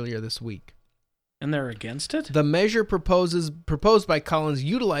Feinstein earlier this week. And they're against it? The measure proposed by Collins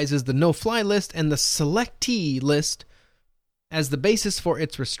utilizes the no-fly list and the selectee list as the basis for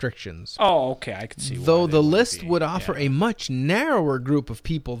its restrictions. Oh, okay, I can see why. Though the list would offer a much narrower group of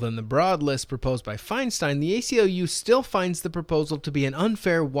people than the broad list proposed by Feinstein, the ACLU still finds the proposal to be an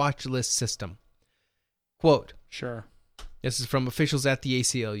unfair watch list system. Quote, sure. This is from officials at the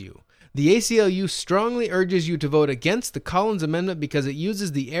ACLU. The ACLU strongly urges you to vote against the Collins Amendment because it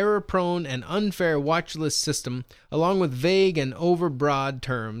uses the error-prone and unfair watch list system, along with vague and overbroad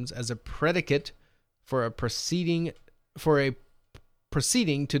terms, as a predicate for a proceeding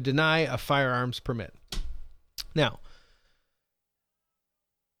to deny a firearms permit. Now,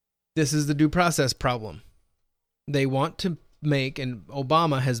 this is the due process problem. They want to make, and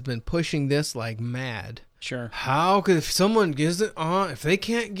Obama has been pushing this like mad. Sure. How could, if someone gets it on, if they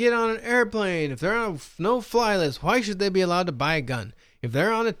can't get on an airplane, if they're on a no-fly list, why should they be allowed to buy a gun? If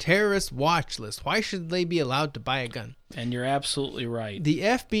they're on a terrorist watch list, why should they be allowed to buy a gun? And you're absolutely right. The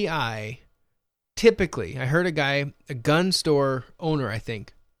FBI, typically, I heard a gun store owner, I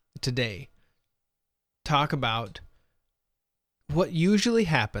think, today, talk about what usually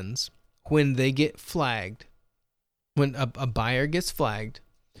happens when they get flagged. When a buyer gets flagged,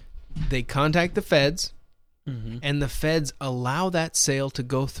 they contact the feds, and the feds allow that sale to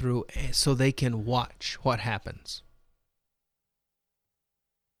go through so they can watch what happens.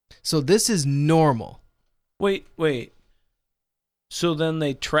 So this is normal. Wait. So then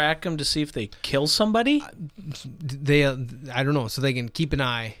they track them to see if they kill somebody? I don't know. So they can keep an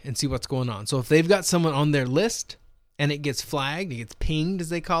eye and see what's going on. So if they've got someone on their list and it gets flagged, it gets pinged, as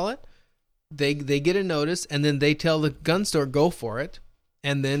they call it, they get a notice, and then they tell the gun store, go for it.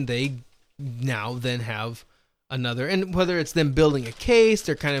 And then they then have another, and whether it's them building a case,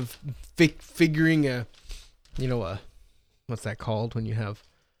 they're kind of figuring what's that called when you have,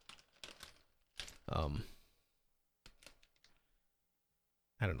 I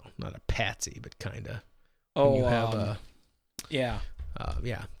don't know, not a patsy, but kind of. Oh, you have yeah.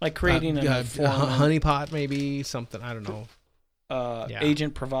 Yeah. Like creating a honeypot, maybe, something, I don't know.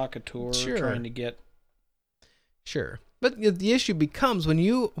 Agent provocateur, sure. Trying to get. Sure. But the issue becomes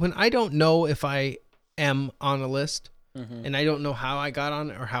when I don't know if I am on a list, and I don't know how I got on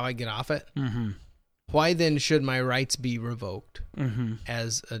it or how I get off it, why then should my rights be revoked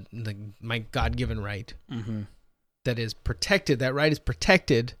as my God-given right that is protected? That right is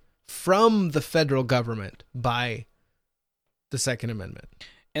protected from the federal government by the Second Amendment.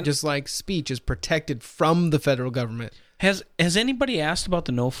 And just like speech is protected from the federal government. Has anybody asked about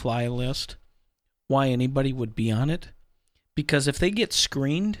the no-fly list? Why anybody would be on it? Because if they get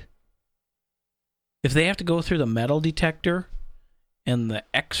screened, if they have to go through the metal detector and the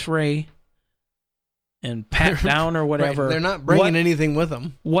X-ray and pat down or whatever, right. They're not bringing anything with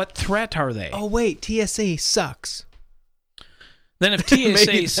them. What threat are they? Oh wait, TSA sucks. Then if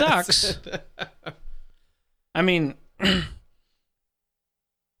TSA sucks, I mean,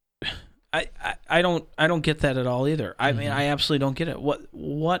 I don't get that at all either. I mean, I absolutely don't get it.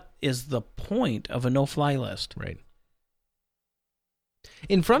 What is the point of a no-fly list? Right.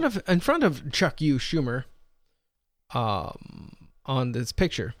 In front of Chuck U. Schumer, on this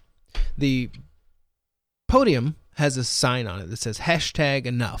picture, the podium has a sign on it that says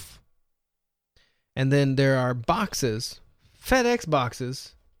 #enough. And then there are boxes, FedEx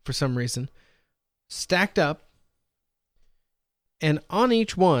boxes, for some reason, stacked up. And on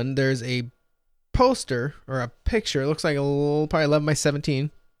each one, there's a poster or a picture. It looks like a little, probably 11 by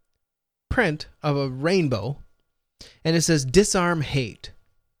 17 print of a rainbow. And it says, "Disarm hate."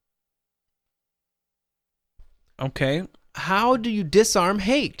 Okay. How do you disarm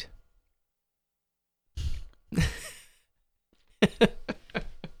hate?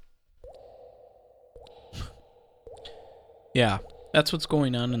 Yeah, that's what's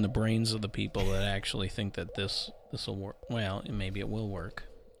going on in the brains of the people that actually think that this will work. Well, maybe it will work.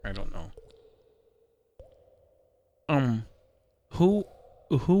 I don't know. Who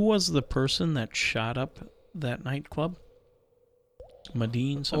was the person that shot up that nightclub?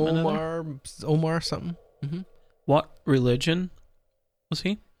 Medine something? Omar something. Mm-hmm. What religion was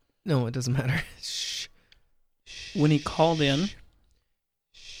he? No, it doesn't matter. Shh. When he called in,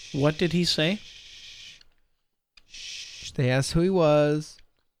 what did he say? They asked who he was,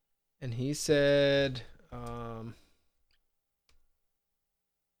 and he said,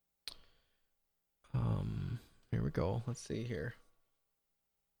 here we go. Let's see here.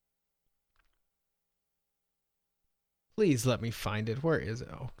 Please let me find it. Where is it?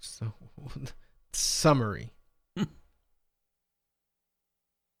 Oh, so summary.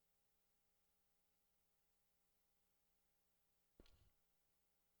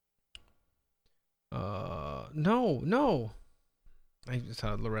 No. I just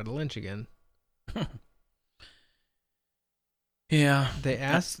saw Loretta Lynch again. Yeah. They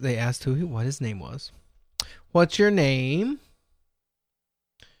asked what his name was. What's your name?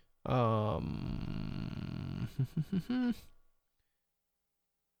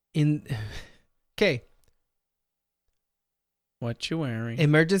 Okay. What you wearing?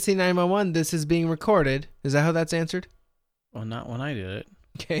 Emergency 911. This is being recorded. Is that how that's answered? Well, not when I did it.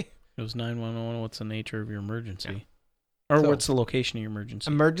 Okay. It was 911. What's the nature of your emergency? Yeah. Or what's the location of your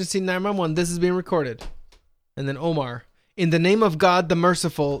emergency? Emergency 911. This is being recorded. And then Omar. In the name of God, the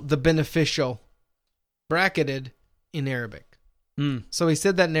merciful, the beneficial. Bracketed in Arabic. So he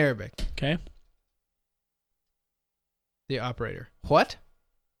said that in Arabic. Okay. The operator. What?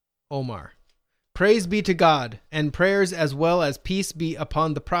 Omar. Praise be to God, and prayers as well as peace be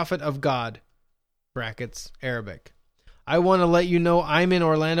upon the prophet of God. Brackets, Arabic. I want to let you know I'm in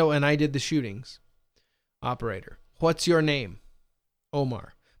Orlando and I did the shootings. Operator. What's your name?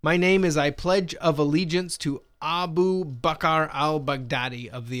 Omar. My name is I pledge of allegiance to Abu Bakr al-Baghdadi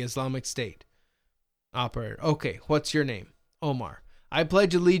of the Islamic State. Operator. Okay, what's your name? Omar. I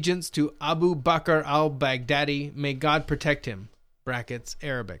pledge allegiance to Abu Bakr al-Baghdadi. May God protect him. Brackets,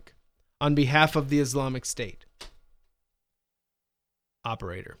 Arabic. On behalf of the Islamic State.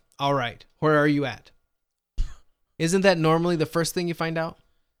 Operator. All right. Where are you at? Isn't that normally the first thing you find out?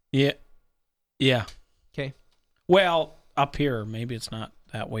 Yeah. Yeah. Okay. Well, up here. Maybe it's not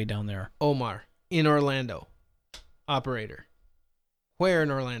that way down there. Omar. In Orlando. Operator. Where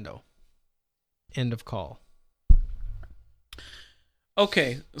in Orlando? End of call.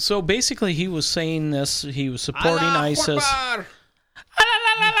 Okay. So basically he was saying this. He was supporting ISIS.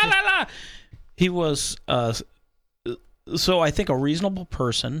 He was, so I think a reasonable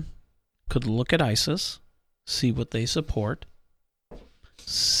person could look at ISIS, see what they support,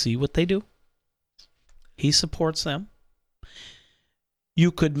 see what they do. He supports them.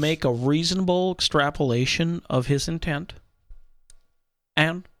 You could make a reasonable extrapolation of his intent.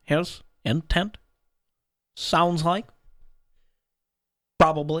 And his intent sounds like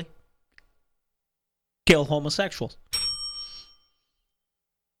probably kill homosexuals.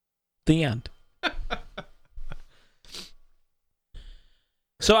 The end.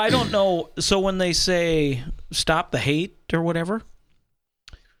 So I don't know. So when they say stop the hate or whatever.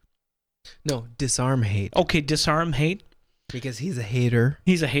 No, disarm hate. Okay, disarm hate. Because he's a hater.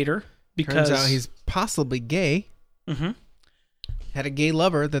 He's a hater. Because turns out he's possibly gay. Mm-hmm. Had a gay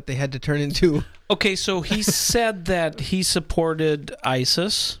lover that they had to turn into. Okay, so he said that he supported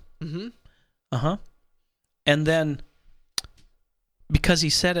ISIS. Mm-hmm. Uh-huh. And then because he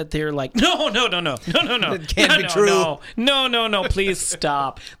said it, they're like, no. It can't be true. No, please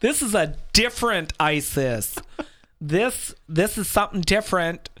stop. This is a different ISIS. This is something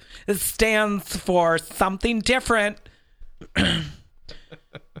different. It stands for something different.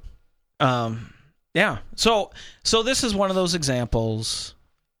 Yeah. So this is one of those examples.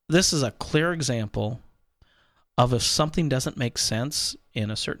 This is a clear example of if something doesn't make sense in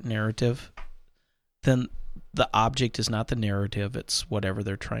a certain narrative, then the object is not the narrative, it's whatever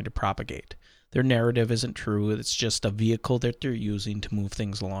they're trying to propagate. Their narrative isn't true, it's just a vehicle that they're using to move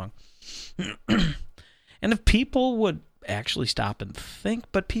things along. And if people would actually stop and think,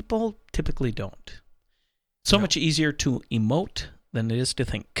 but people typically don't. So much easier to emote than it is to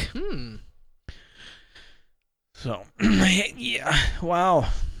think. So, yeah, wow.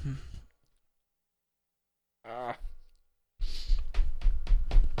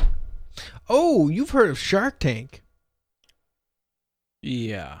 Oh, you've heard of Shark Tank?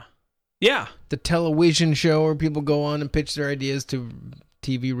 Yeah. The television show where people go on and pitch their ideas to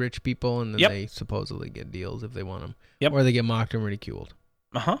TV rich people, and then they supposedly get deals if they want them. Or they get mocked and ridiculed.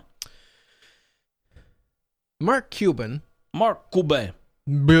 Mark Cuban.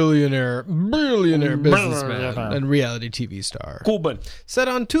 Billionaire businessman and reality TV star. Cuban. Said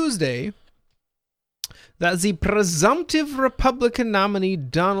on Tuesday that the presumptive Republican nominee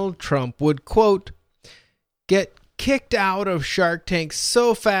Donald Trump would, quote, get kicked out of Shark Tank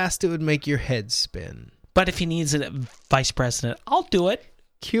so fast it would make your head spin. But if he needs a vice president, I'll do it.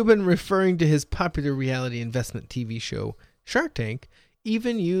 Cuban, referring to his popular reality investment TV show Shark Tank,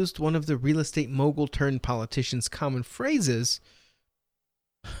 even used one of the real estate mogul turned politician's common phrases.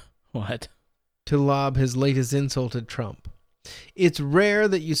 What? To lob his latest insult at Trump. It's rare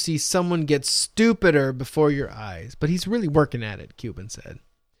that you see someone get stupider before your eyes, but he's really working at it, Cuban said.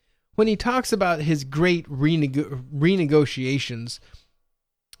 When he talks about his great renegotiations,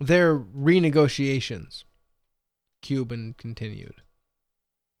 their renegotiations, Cuban continued.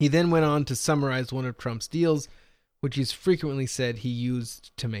 He then went on to summarize one of Trump's deals, which he's frequently said he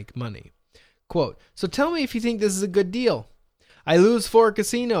used to make money. Quote, so tell me if you think this is a good deal. I lose 4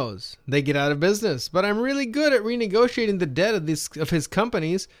 casinos. They get out of business, but I'm really good at renegotiating the debt of his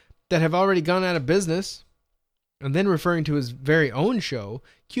companies that have already gone out of business. And then referring to his very own show,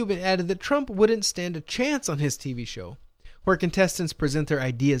 Cuban added that Trump wouldn't stand a chance on his TV show, where contestants present their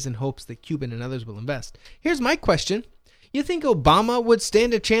ideas in hopes that Cuban and others will invest. Here's my question. You think Obama would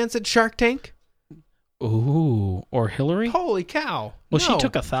stand a chance at Shark Tank? Ooh, or Hillary? Holy cow. Well, she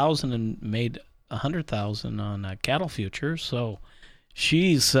took 1,000 and made 100,000 on cattle futures, so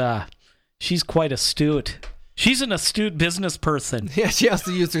she's quite astute. She's an astute business person. Yeah, she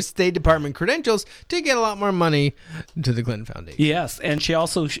also used her State Department credentials to get a lot more money to the Clinton Foundation. Yes, and she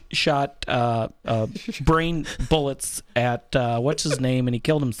also shot brain bullets at what's his name, and he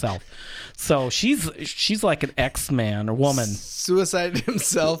killed himself. So she's like an X-Man or woman. Suicided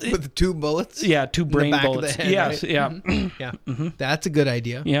himself with 2 bullets? Yeah, 2 brain bullets. Head, yes, right? yeah. Mm-hmm. Yeah. Mm-hmm. That's a good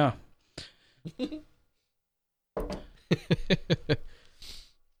idea. Yeah.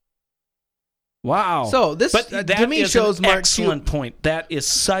 Wow. So this to me shows an Mark excellent point. That is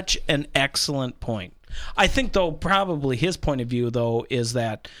such an excellent point. I think though probably his point of view though is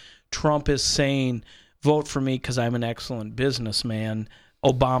that Trump is saying vote for me because I'm an excellent businessman.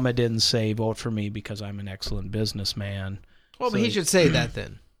 Obama didn't say vote for me because I'm an excellent businessman. Well, but he should say that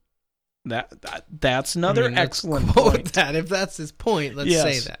then. That's another excellent let's quote point. That if that's his point, let's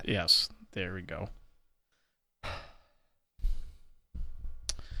say that. Yes. There we go.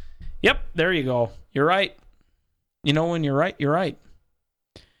 Yep, there you go. You're right. You know, when you're right, you're right.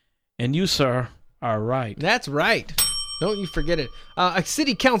 And you, sir, are right. That's right. Don't you forget it. A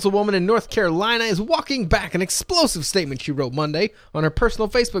city councilwoman in North Carolina is walking back an explosive statement she wrote Monday on her personal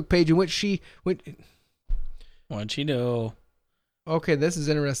Facebook page in which she... What'd she do? Okay, this is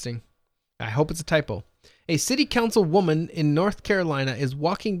interesting. I hope it's a typo. A city council woman in North Carolina is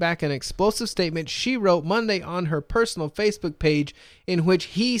walking back an explosive statement she wrote Monday on her personal Facebook page in which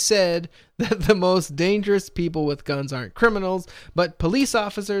he said that the most dangerous people with guns aren't criminals, but police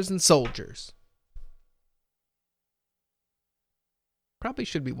officers and soldiers. Probably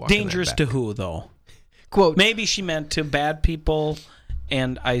should be walking dangerous that back. To who, though? Quote, maybe she meant to bad people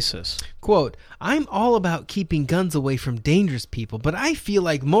and ISIS. Quote, I'm all about keeping guns away from dangerous people, but I feel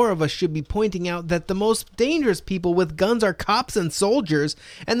like more of us should be pointing out that the most dangerous people with guns are cops and soldiers,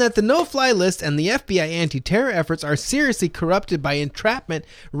 and that the no-fly list and the FBI anti-terror efforts are seriously corrupted by entrapment,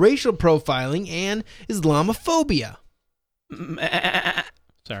 racial profiling, and Islamophobia.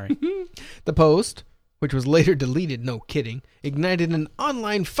 Sorry. The post, which was later deleted, no kidding, ignited an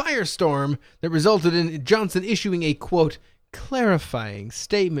online firestorm that resulted in Johnson issuing a, quote, clarifying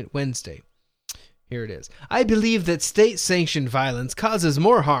statement Wednesday. Here it is. I believe that state-sanctioned violence causes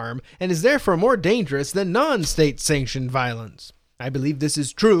more harm and is therefore more dangerous than non-state-sanctioned violence. I believe this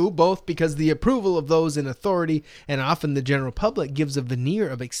is true, both because the approval of those in authority and often the general public gives a veneer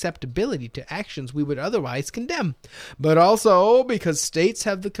of acceptability to actions we would otherwise condemn, but also because states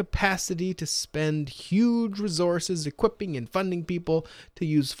have the capacity to spend huge resources equipping and funding people to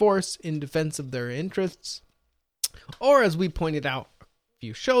use force in defense of their interests. Or, as we pointed out a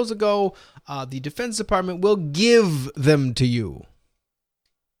few shows ago, the Defense Department will give them to you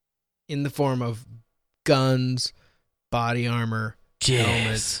in the form of guns, body armor,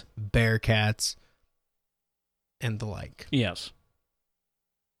 helmets, Bearcats, and the like. Yes.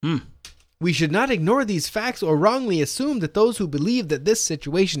 We should not ignore these facts or wrongly assume that those who believe that this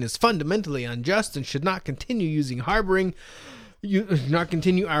situation is fundamentally unjust and should not continue harboring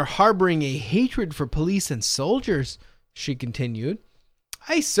a hatred for police and soldiers, she continued.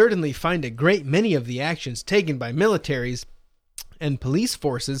 I certainly find a great many of the actions taken by militaries and police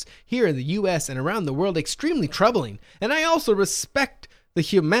forces here in the U.S. and around the world extremely troubling, and I also respect the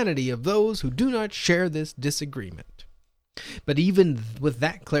humanity of those who do not share this disagreement. But even with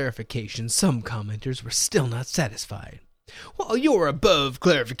that clarification, some commenters were still not satisfied. While your above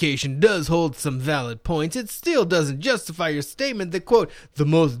clarification does hold some valid points, it still doesn't justify your statement that, quote, the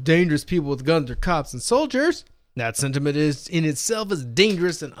most dangerous people with guns are cops and soldiers. That sentiment is in itself as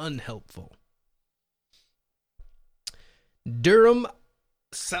dangerous and unhelpful. Durham,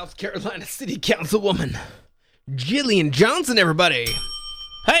 South Carolina City Councilwoman Jillian Johnson, everybody.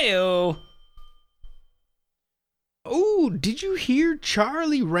 Hey-o. Oh, did you hear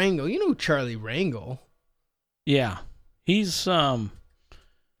Charlie Rangel? You know Charlie Rangel. Yeah. He's, isn't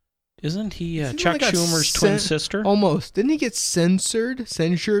he Chuck Schumer's twin sister? Almost. Didn't he get censured,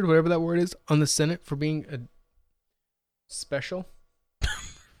 whatever that word is, on the Senate for being a special?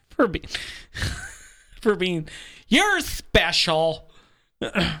 for being, you're special.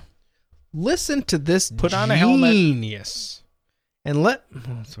 Listen to this Put on a helmet. Genius. And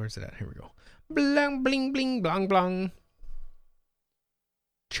where's it at? Here we go. Blang, bling, bling, blang, blang.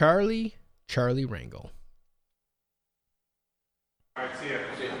 Charlie Rangel.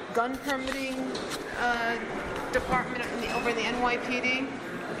 Gun permitting department over in the NYPD,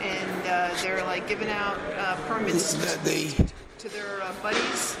 and they're like giving out permits to their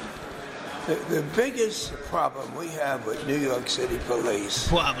buddies. The biggest problem we have with New York City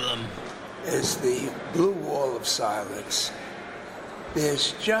police is the blue wall of silence.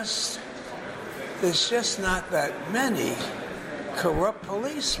 There's just not that many corrupt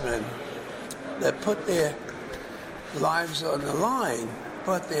policemen that put their lives on the line,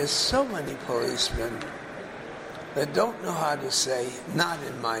 but there's so many policemen that don't know how to say, not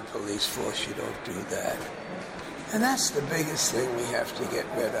in my police force, you don't do that. And that's the biggest thing we have to get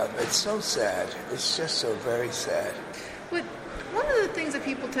rid of. It's so sad. It's just so very sad. But one of the things that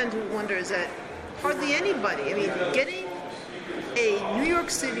people tend to wonder is that hardly anybody, getting a New York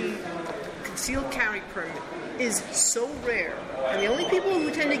City concealed carry permit is so rare. And the only people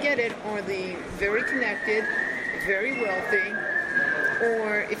who tend to get it are the very connected, very wealthy,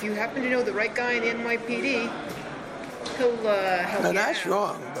 or if you happen to know the right guy in NYPD, he'll help you that's out.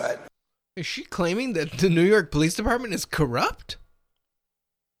 Wrong, but... Is she claiming that the New York Police Department is corrupt?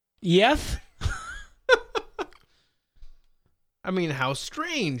 Yes. How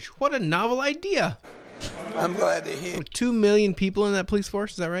strange. What a novel idea. I'm glad to hear. 2 million people in that police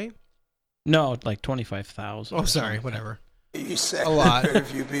force, is that right? No, like 25,000. Oh, sorry, whatever. You said a lot. Very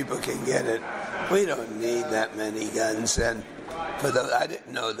few people can get it. We don't need that many guns. And I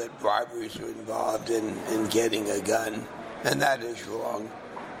didn't know that briberies were involved in getting a gun, and that is wrong.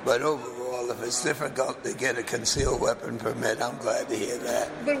 But overall, if it's difficult to get a concealed weapon permit, I'm glad to hear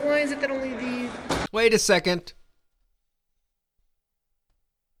that. But why is it that only the... Wait a second.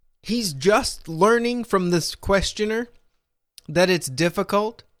 He's just learning from this questioner that it's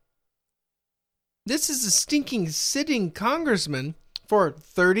difficult. This is a stinking sitting congressman for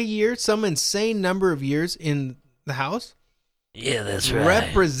 30 years, some insane number of years in the House. Yeah, that's right.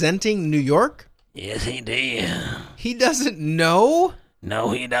 Representing New York? Yes, he did. He doesn't know?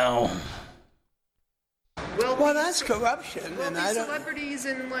 No, he don't. Well, that's corruption, and I don't. Celebrities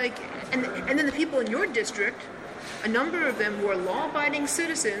and and then the people in your district, a number of them who are law-abiding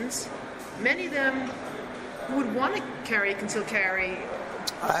citizens, many of them who would want to carry a concealed carry.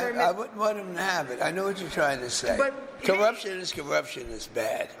 I wouldn't want them to have it. I know what you're trying to say. But corruption is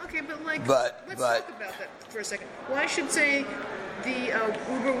bad. Okay, but let's but talk about that for a second. Why should say the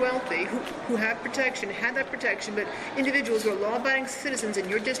uber wealthy who had that protection, but individuals who are law-abiding citizens in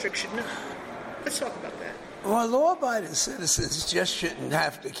your district should not? Let's talk about that. Well, law-abiding citizens just shouldn't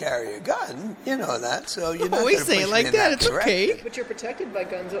have to carry a gun. You know that, so you're not always say it like that. It's direction. okay. But you're protected by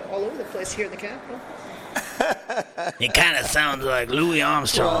guns all over the place here in the Capitol. It kind of sounds like Louis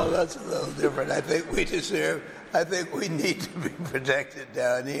Armstrong. Well, that's a little different. I think we need to be protected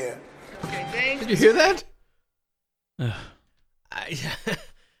down here. Okay, thanks. Did you hear that?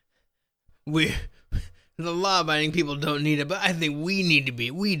 The law-abiding people don't need it, but I think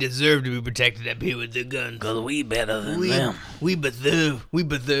we deserve to be protected up here with the guns. Because we better than them. We deserve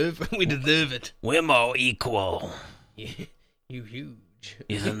it. We're more equal. Yeah, you huge.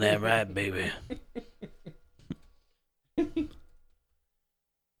 Isn't that right, baby?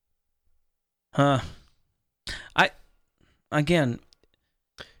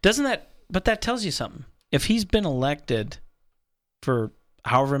 But that tells you something. If he's been elected for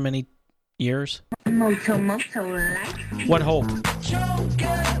however many years, what hope?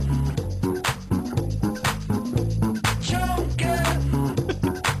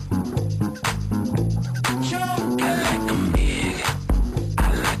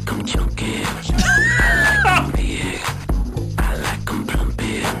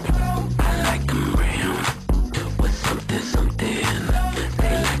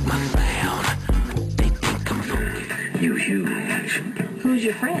 You huge. Who's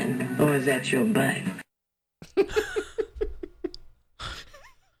your friend? Or is that your butt?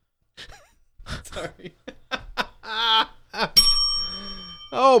 Sorry.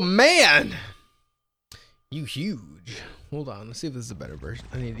 Oh, man. You huge. Hold on. Let's see if this is a better version.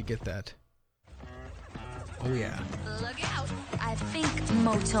 I need to get that. Oh, yeah. Look out. I think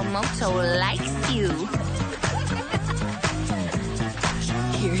Moto likes you.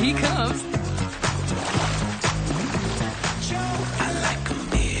 Here he comes. I like them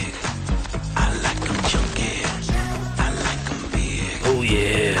big. I like them chunky. I like them big. Oh,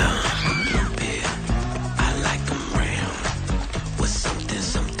 yeah. I like them round with something.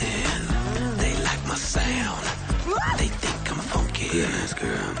 They like my sound. They think I'm funky. Yes,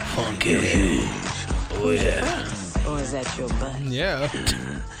 girl. Funky. Huge. Oh, yeah. Or is that your butt? Yeah.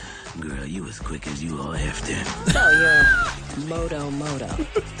 Girl, you as quick as you are hefty. So you're Moto.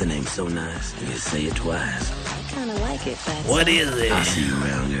 The name's so nice, you say it twice. I kind of like it. That's What is it? I'll see you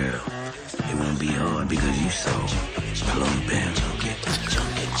around, girl. It won't be hard because you so plump and chunky.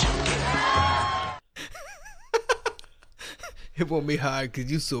 It won't be hard because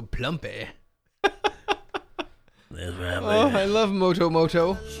you so plumpy. That's right, Oh, baby. I love Moto.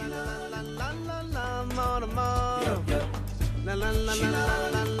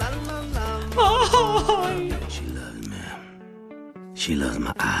 She loves me. She loves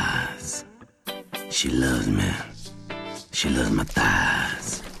my eyes. She loves me. She loves my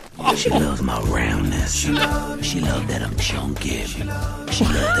thighs. She loves my roundness. She loves that I'm chunky. She loves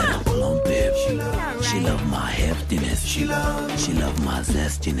that I'm plumpy. She loves my heftiness. She loves my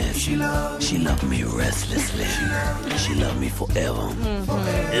zestiness. She loves me restlessly. She loves me forever.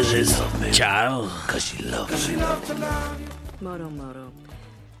 Is this child? Cause she loves me. Moto.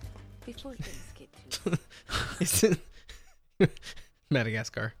 Before things get too... It's in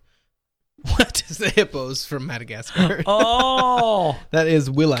Madagascar. What? It's the hippos from Madagascar. Oh! That is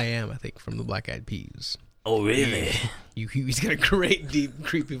Will.i.am, I think, from the Black Eyed Peas. Oh, really? He's got a great, deep,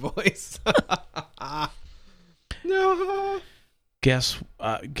 creepy voice. No. Guess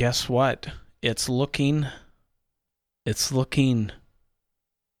what? It's looking.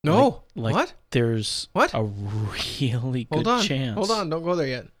 No. Like What? There's What? a really good chance. Hold on. Don't go there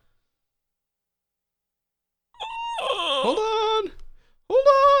yet. Hold on.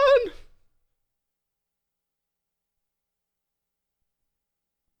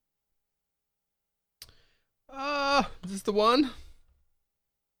 Is this the one?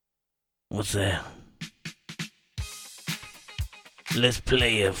 What's that? Let's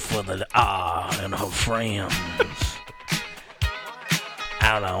play it for the R and her friends.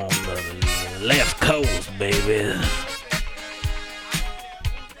 Out on the left coast, baby.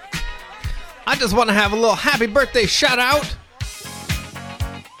 I just want to have a little happy birthday shout out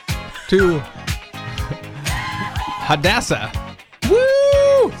to Hadassah.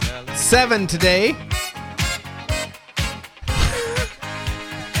 Woo! 7 today.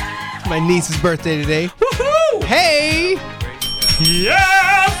 My niece's birthday today. Woohoo! Hey!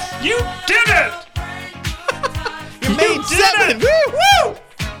 Yes! You did it! You made 7! Woo!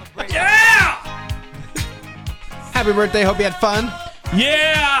 Yeah! Happy birthday. Hope you had fun.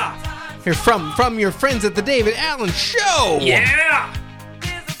 Yeah! Here from your friends at the David Allen Show. Yeah!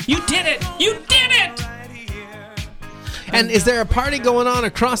 You did it! You did it! And is there a party going on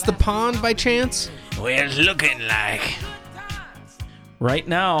across the pond by chance? Well, it's looking like. Right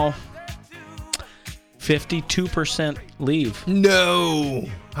now, 52% leave. No.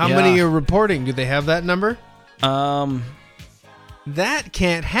 How many are reporting? Do they have that number? That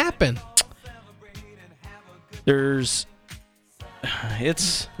can't happen. We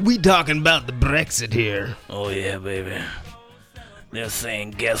talking about the Brexit here. Oh yeah, baby. They're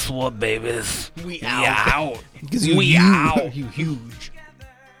saying, guess what, babies? We out. Because we out. You huge.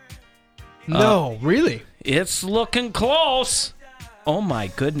 No, really? It's looking close. Oh my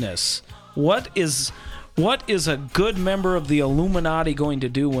goodness. What is a good member of the Illuminati going to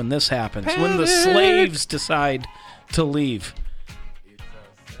do when this happens? When the slaves decide to leave?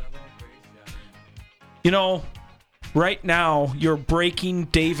 You know, right now you're breaking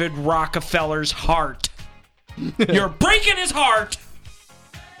David Rockefeller's heart. You're breaking his heart.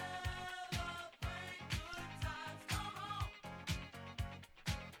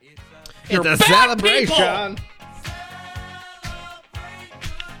 It's a celebration.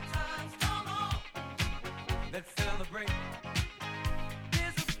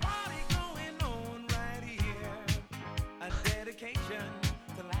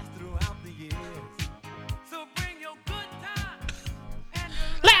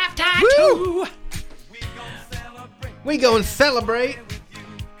 Woo! We go and celebrate.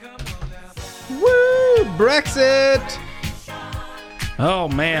 Woo! Brexit. Oh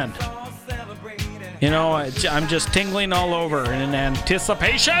man. You know, I'm just tingling all over in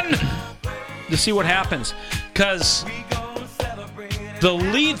anticipation to see what happens. Because the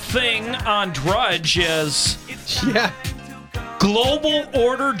lead thing on Drudge is global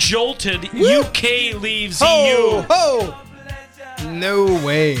order jolted. Woo! UK leaves EU. Oh! No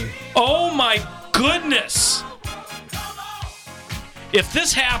way. Oh my goodness. If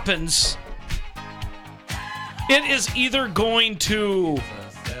this happens, it is either going to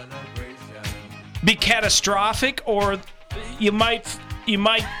be catastrophic, or people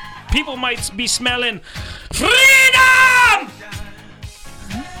might be smelling freedom.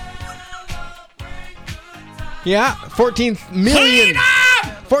 Yeah,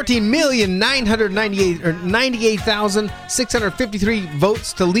 98,653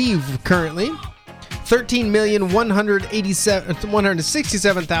 votes to leave currently.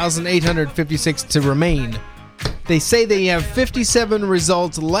 13,167,856 to remain. They say they have 57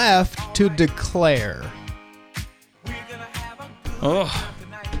 results left to declare.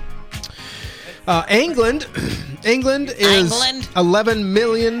 England is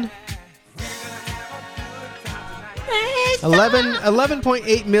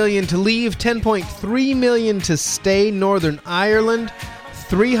 11.8 million to leave, 10.3 million to stay. Northern Ireland,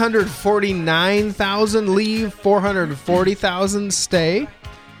 349,000 leave, 440,000 stay.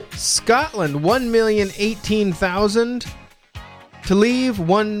 Scotland, 1,018,000 to leave,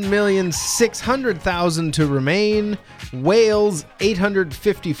 1,600,000 to remain. Wales,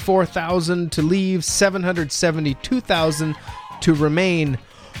 854,000 to leave, 772,000 to remain.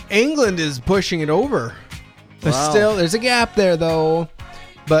 England is pushing it over. But still, there's a gap there, though.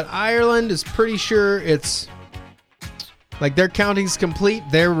 But Ireland is pretty sure it's like their counting's complete.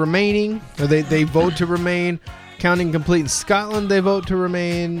 They're remaining, or they vote to remain. Counting complete in Scotland, they vote to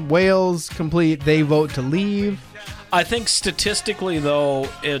remain. Wales complete, they vote to leave. I think statistically, though,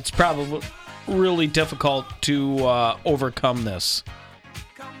 it's probably really difficult to overcome this.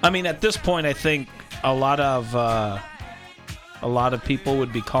 I mean, at this point, I think a lot of people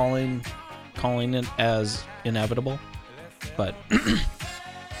would be calling it as inevitable. But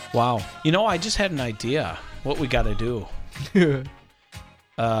wow, you know, I just had an idea what we got to do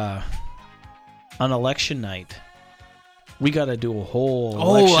on election night. We got to do a whole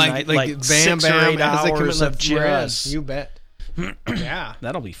election night, like 6 or 8 hours of just. You bet. Yeah,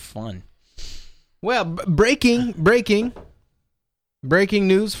 that'll be fun. Well, breaking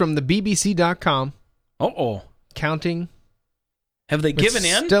news from the BBC.com. Counting. Have they given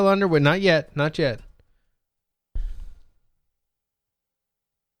in? Still underway. Not yet.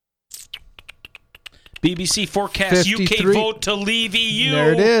 BBC forecasts UK vote to leave EU.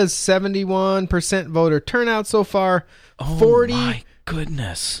 There it is. 71% voter turnout so far. Oh, my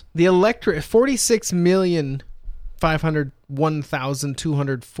goodness. The electorate,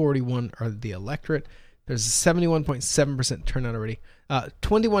 46,501,241 are the electorate. There's a 71.7% turnout already.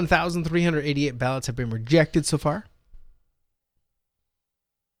 21,388 ballots have been rejected so far.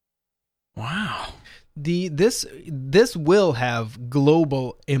 Wow. This will have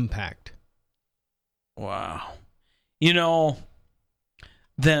global impact. Wow. You know,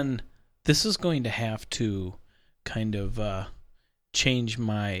 then this is going to have to kind of change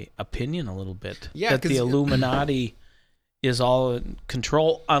my opinion a little bit. Yeah, that the Illuminati is all in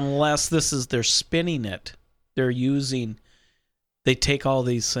control, unless they're spinning it. They take all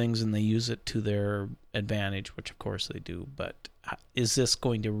these things and they use it to their advantage, which of course they do. But is this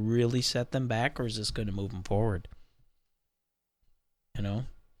going to really set them back, or is this going to move them forward? You know?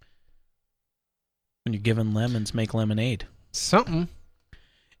 When you giving lemons make lemonade. Something.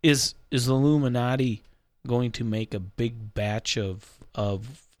 Is the Illuminati going to make a big batch of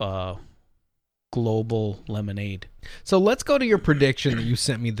global lemonade? So let's go to your prediction that you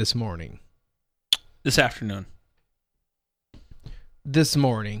sent me this morning. This afternoon. This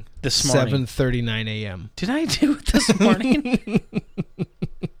morning. 7:39 a.m. Did I do it this morning?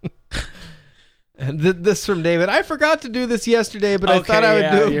 And this from David. I forgot to do this yesterday, but I thought I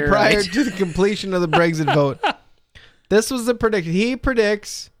would do it prior to the completion of the Brexit vote. This was the prediction. He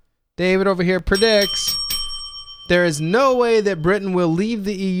predicts, David over here predicts, there is no way that Britain will leave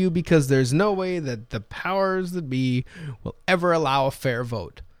the EU because there's no way that the powers that be will ever allow a fair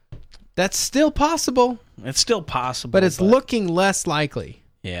vote. That's still possible. It's still possible. But it's looking less likely.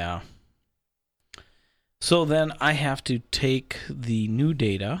 Yeah. So then I have to take the new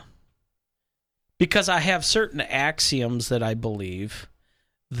data, because I have certain axioms that I believe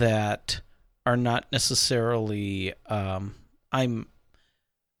that are not necessarily, I'm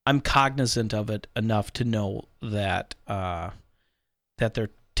cognizant of it enough to know that that they're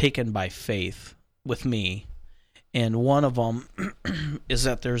taken by faith with me. And one of them is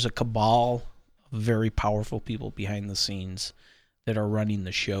that there's a cabal of very powerful people behind the scenes that are running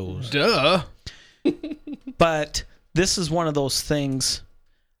the shows. Duh. But this is one of those things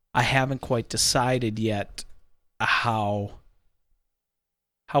I haven't quite decided yet how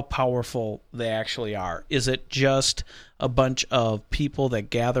powerful they actually are. Is it just a bunch of people that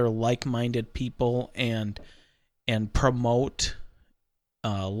gather like-minded people and promote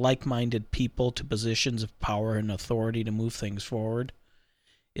like-minded people to positions of power and authority to move things forward?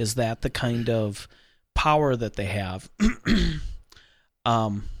 Is that the kind of power that they have?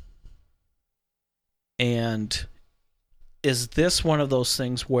 And is this one of those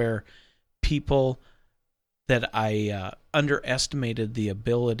things where people that I underestimated the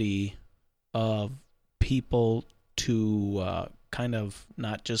ability of people to kind of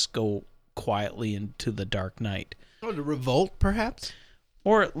not just go quietly into the dark night? Oh, to revolt, perhaps?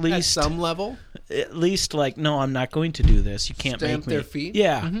 Or at least... At some level? At least, like, no, I'm not going to do this. You can't Stamp make me. their feet?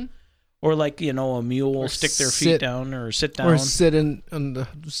 Yeah. Mm-hmm. Or like, a mule will stick their feet down or sit down. Or sit on the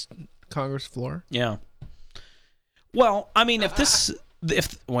Congress floor. Yeah. Well, I mean,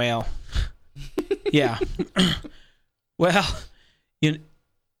 yeah. Well,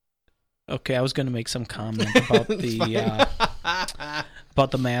 okay, I was going to make some comment about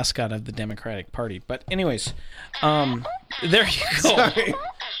the mascot of the Democratic Party, but anyways, there you go. Sorry.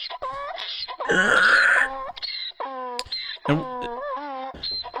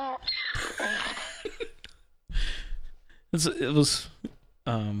 It was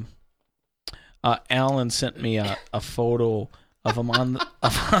Alan sent me a photo of them on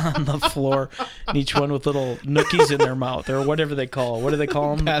the floor, and each one with little nookies in their mouth, or whatever they call it. What do they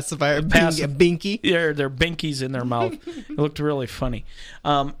call them? Pacifier, binky. Yeah, they're binkies in their mouth. It looked really funny.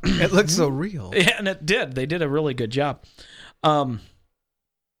 It looked so real. Yeah, and it did. They did a really good job.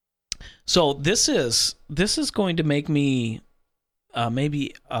 So this is going to make me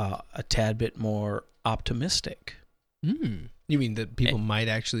maybe a tad bit more optimistic. You mean that people might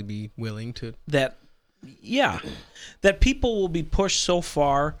actually be willing to... That people will be pushed so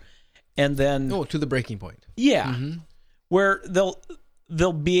far, and then... Oh, to the breaking point. Yeah. Mm-hmm. Where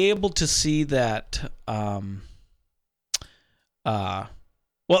they'll be able to see that... one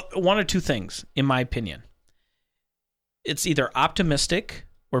or two things, in my opinion. It's either optimistic,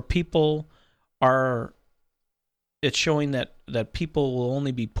 where people are... It's showing that people will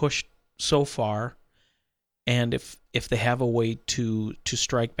only be pushed so far, and if they have a way to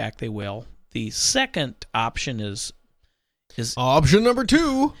strike back, they will. The second option is option number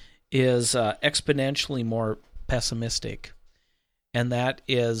 2 is exponentially more pessimistic, and that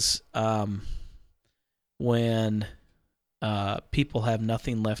is when people have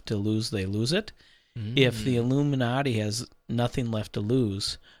nothing left to lose, they lose it. If the Illuminati has nothing left to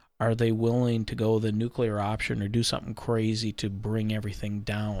lose, are they willing to go the nuclear option or do something crazy to bring everything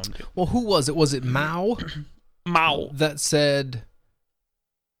down? Well, who was it? Was it Mao? Mao. That said,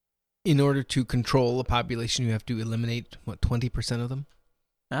 in order to control a population, you have to eliminate, 20% of them?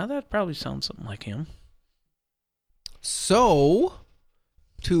 That probably sounds something like him. So,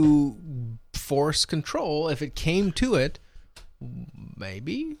 to force control, if it came to it,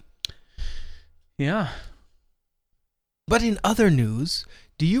 maybe? Yeah. But in other news,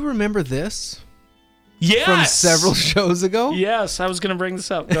 do you remember this? Yes! From several shows ago? Yes, I was going to bring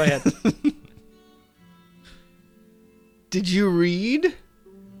this up. Go ahead. Did you read?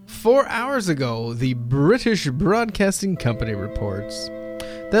 4 hours ago, the British Broadcasting Company reports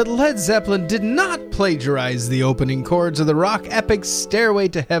that Led Zeppelin did not plagiarize the opening chords of the rock epic Stairway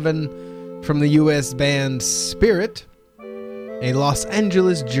to Heaven from the U.S. band Spirit, a Los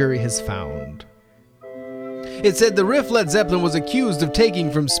Angeles jury has found. It said the riff Led Zeppelin was accused of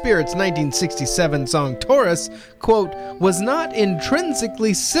taking from Spirit's 1967 song Taurus, quote, was not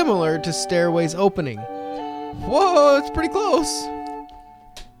intrinsically similar to Stairway's opening. Whoa, it's pretty close.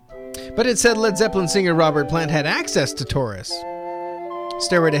 But it said Led Zeppelin singer Robert Plant had access to Taurus.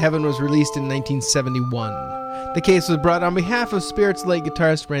 Stairway to Heaven was released in 1971. The case was brought on behalf of Spirit's late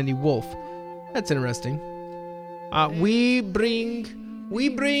guitarist Randy Wolf. That's interesting. We bring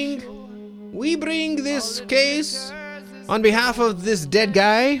this case on behalf of this dead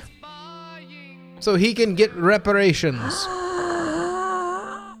guy so he can get reparations.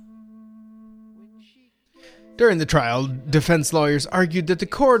 During the trial, defense lawyers argued that the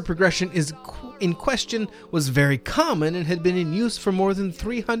chord progression in question was very common and had been in use for more than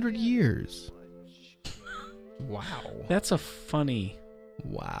 300 years. Wow. That's a funny...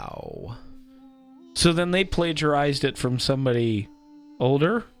 Wow. So then they plagiarized it from somebody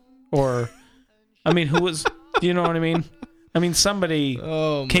older? Or, I mean, who was... Do you know what I mean? I mean, somebody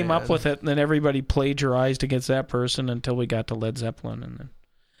came up with it, and then everybody plagiarized against that person until we got to Led Zeppelin, and then...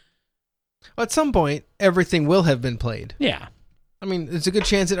 Well, at some point, everything will have been played. Yeah. I mean, there's a good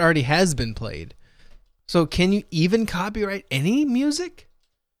chance it already has been played. So can you even copyright any music?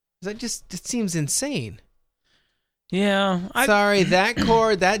 It seems insane. Yeah. Sorry, that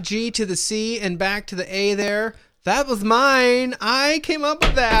chord, that G to the C and back to the A there, that was mine. I came up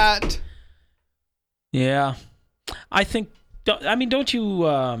with that. Yeah. I think, I mean, don't you,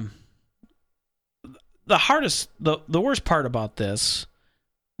 the worst part about this,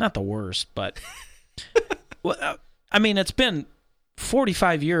 not the worst, but, I mean, it's been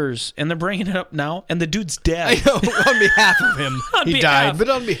 45 years, and they're bringing it up now, and the dude's dead. I know, on behalf of him. He died, but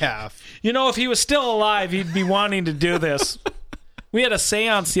on behalf. You know, if he was still alive, he'd be wanting to do this. We had a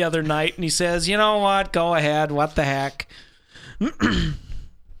seance the other night, and he says, you know what, go ahead, what the heck. The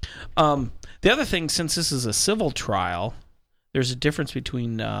other thing, since this is a civil trial, there's a difference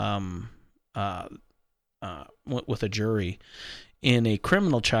between with a jury. In a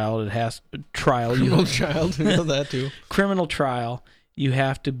criminal trial, you know that too. Criminal trial, you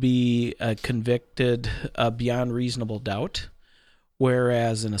have to be convicted beyond reasonable doubt,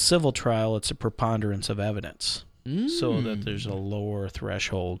 whereas in a civil trial, it's a preponderance of evidence, so that there's a lower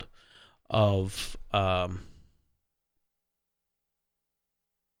threshold of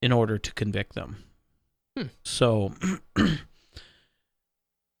in order to convict them. So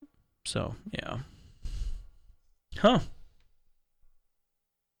yeah, huh.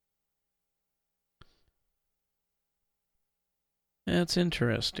 That's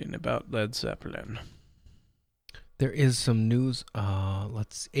interesting about Led Zeppelin. There is some news.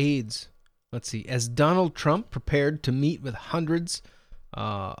 AIDS. Let's see. As Donald Trump prepared to meet with hundreds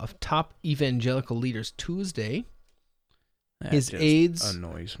of top evangelical leaders Tuesday, his aides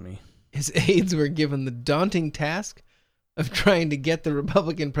annoys me. His aides were given the daunting task of trying to get the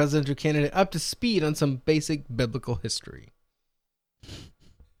Republican presidential candidate up to speed on some basic biblical history.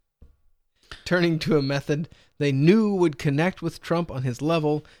 Turning to a method they knew would connect with Trump on his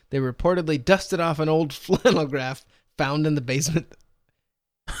level, they reportedly dusted off an old flannel graph found in the basement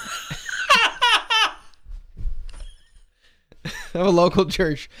of a local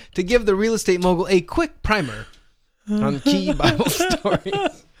church to give the real estate mogul a quick primer on key Bible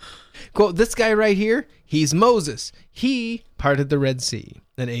stories. Quote, this guy right here, he's Moses. He parted the Red Sea.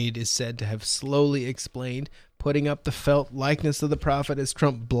 An aide is said to have slowly explained, putting up the felt likeness of the prophet as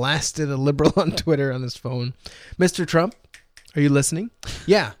Trump blasted a liberal on Twitter on his phone. Mr. Trump, are you listening?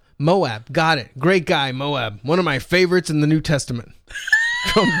 Yeah, Moab, got it. Great guy, Moab. One of my favorites in the New Testament.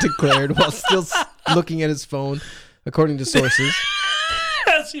 Trump declared while still looking at his phone, according to sources.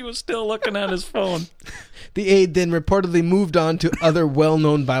 As he was still looking at his phone. The aide then reportedly moved on to other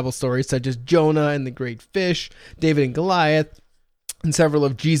well-known Bible stories such as Jonah and the Great Fish, David and Goliath, and several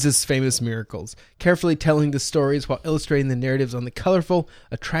of Jesus' famous miracles, carefully telling the stories while illustrating the narratives on the colorful,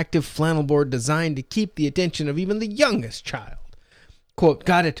 attractive flannel board designed to keep the attention of even the youngest child. Quote,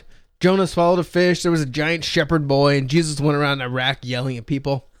 got it. Jonah swallowed a fish, there was a giant shepherd boy, and Jesus went around Iraq yelling at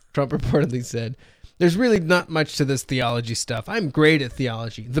people, Trump reportedly said. There's really not much to this theology stuff. I'm great at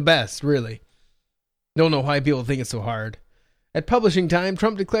theology. The best, really. Don't know why people think it's so hard. At publishing time,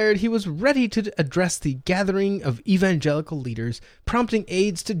 Trump declared he was ready to address the gathering of evangelical leaders, prompting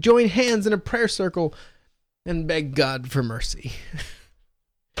aides to join hands in a prayer circle and beg God for mercy.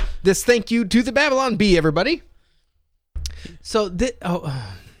 This thank you to the Babylon Bee, everybody. So,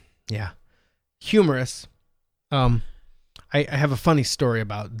 yeah. Humorous. I have a funny story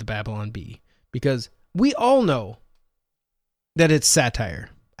about the Babylon Bee, because we all know that it's satire,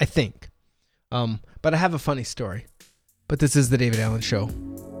 I think. But I have a funny story. But this is the David Allen Show.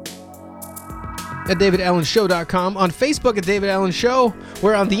 At davidallenshow.com. On Facebook at David Allen Show.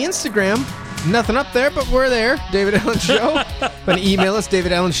 We're on the Instagram. Nothing up there, but we're there. David Allen Show. But email us,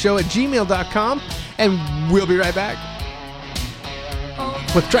 davidallenshow@gmail.com. And we'll be right back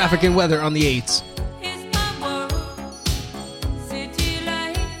with traffic and weather on the 8s.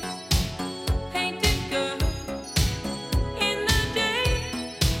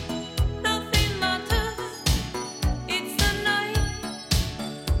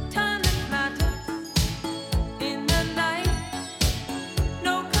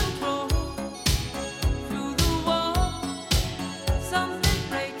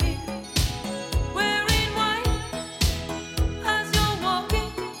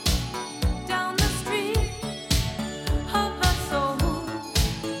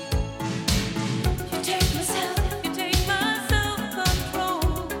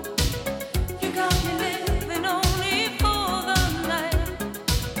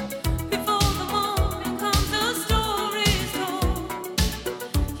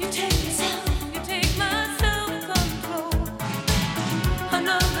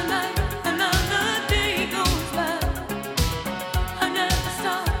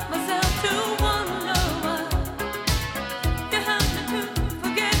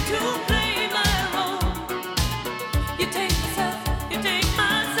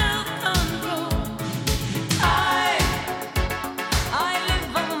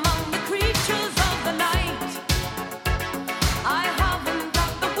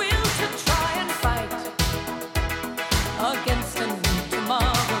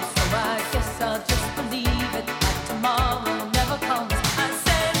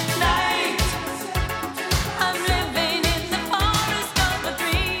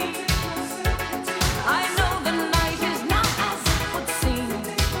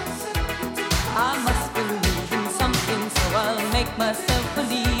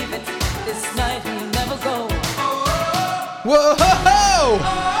 Whoa! Whoa!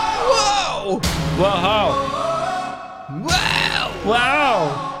 Whoa! Wow!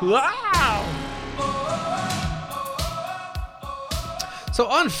 Wow! Wow! So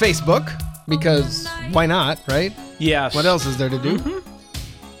on Facebook, because why not, right? Yes. What else is there to do?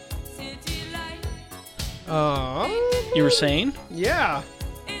 You were saying? Yeah.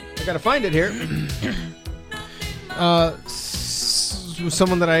 I gotta find it here.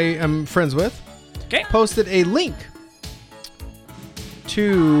 Someone that I am friends with posted a link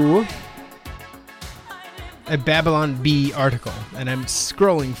to a Babylon Bee article, and I'm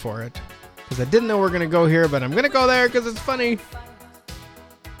scrolling for it because I didn't know we were gonna go here, but I'm gonna go there because it's funny.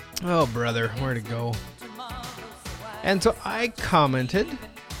 Oh, brother, where'd it go? And so I commented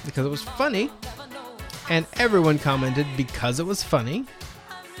because it was funny, and everyone commented because it was funny.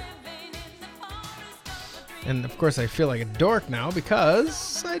 And of course I feel like a dork now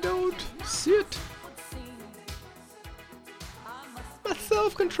because I don't see it. My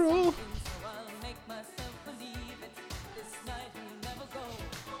self-control.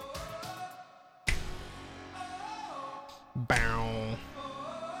 Bow.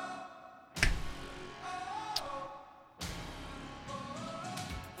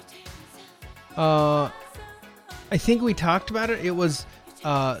 I think we talked about it. It was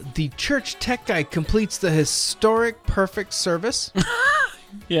the church tech guy completes the historic perfect service.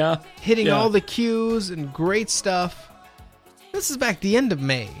 Yeah. Hitting all the cues and great stuff. This is back the end of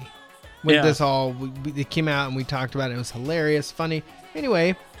May when this all it came out and we talked about it. It was hilarious, funny.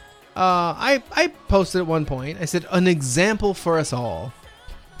 Anyway, I posted at one point. I said, an example for us all.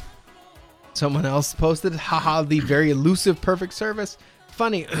 Someone else posted, haha, the very elusive perfect service.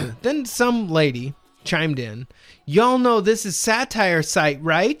 Funny. Then some lady chimed in, y'all know this is satire site,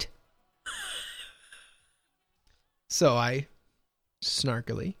 right? So I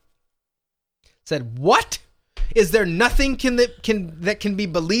snarkily said, what? Is there nothing that can be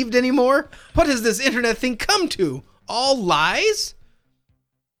believed anymore? What has this internet thing come to? All lies?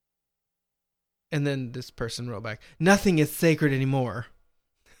 And then this person wrote back, nothing is sacred anymore.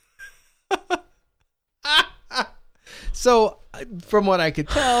 So, from what I could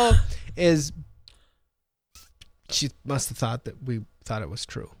tell, is she must have thought that we thought it was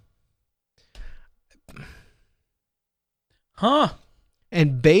true. Huh.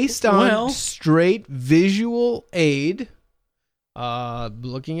 And based on straight visual aid,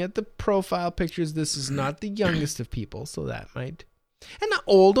 looking at the profile pictures, this is not the youngest of people, so that might... And not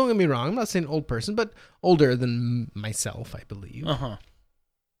old, don't get me wrong. I'm not saying old person, but older than myself, I believe. Uh-huh.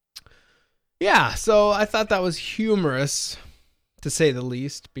 Yeah, so I thought that was humorous, to say the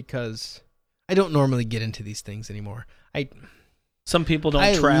least, because I don't normally get into these things anymore. Some people don't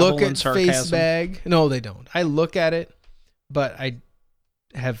I travel look in at sarcasm. Facebag. No, they don't. I look at it, but I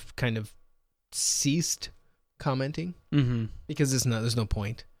have kind of ceased commenting because there's no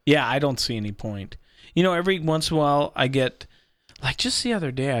point. Yeah, I don't see any point. Every once in a while I get, like, just the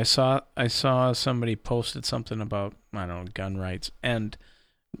other day I saw somebody posted something about, I don't know, gun rights and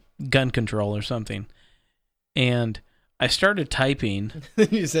gun control or something, and I started typing.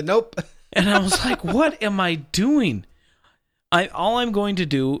 You said nope, and I was like, "What am I doing? All I'm going to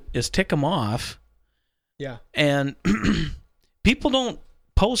do is tick them off." Yeah, and people don't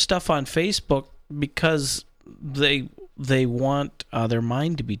post stuff on Facebook because they want their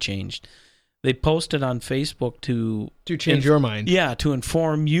mind to be changed. They post it on Facebook to change your mind. Yeah, to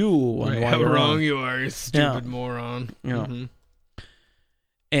inform you on why how you're wrong you are, you stupid moron.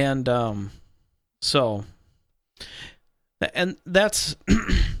 And so, and that's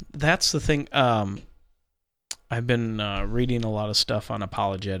the thing. I've been reading a lot of stuff on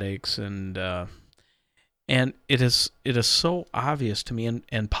apologetics, and it is so obvious to me,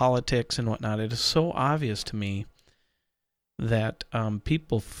 and politics and whatnot. It is so obvious to me that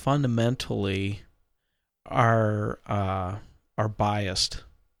people fundamentally are biased.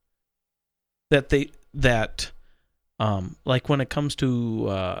 That like when it comes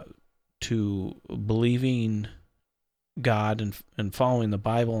to believing God and following the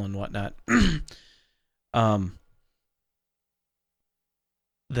Bible and whatnot,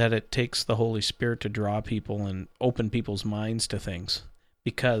 that it takes the Holy Spirit to draw people and open people's minds to things,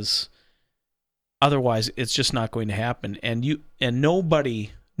 because otherwise it's just not going to happen. And nobody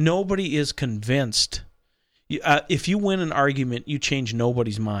is convinced. If you win an argument, you change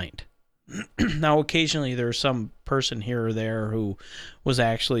nobody's mind. Now, occasionally there's some person here or there who was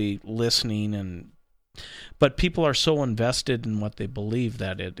actually listening, but people are so invested in what they believe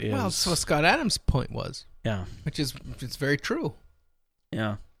that it is. Well, that's what Scott Adams' point was. Yeah, it's very true.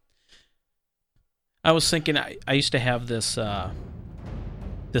 Yeah. I was thinking, I used to have this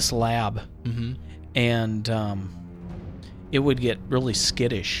this lab, and it would get really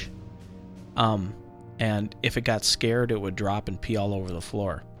skittish. And if it got scared, it would drop and pee all over the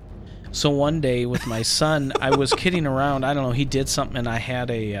floor. So one day with my son, I was kidding around. I don't know. He did something, and I had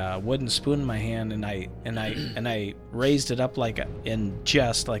a wooden spoon in my hand, and I raised it up in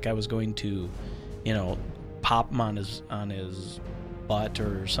jest, like I was going to, pop him on his butt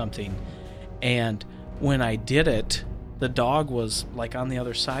or something. And when I did it, the dog was like on the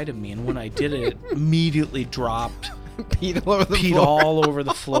other side of me, and when I did it, it immediately dropped, peed all over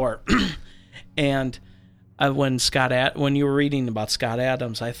the floor. And when you were reading about Scott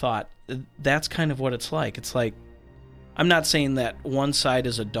Adams, I thought that's kind of what it's like. It's like, I'm not saying that one side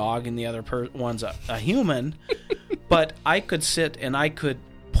is a dog and the other one's a human, but I could sit and I could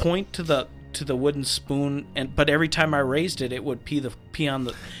point to the wooden spoon, but every time I raised it, it would pee on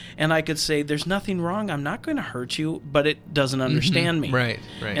the, and I could say, "There's nothing wrong. I'm not going to hurt you," but it doesn't understand me. Right.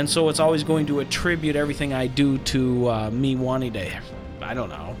 And so it's always going to attribute everything I do to me wanting to, I don't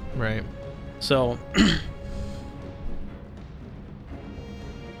know. Right. So.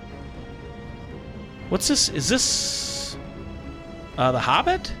 What's this? Is this The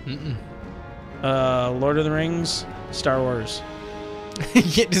Hobbit? Lord of the Rings? Star Wars? You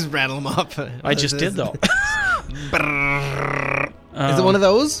can't just rattle them off. I just did, though. Is it one of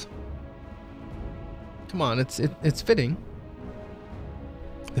those? Come on, it's fitting.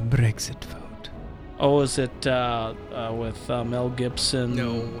 The Brexit vote. Oh, is it with Mel Gibson?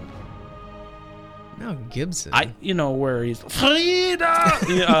 No. Mel Gibson? Where he's...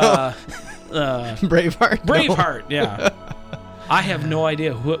 Frida! Braveheart? Braveheart, yeah. I have no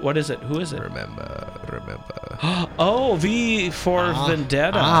idea. What is it? Who is it? Remember. Oh, V for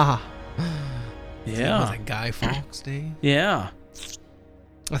Vendetta. Yeah. Was it Guy Fawkes Day? Yeah.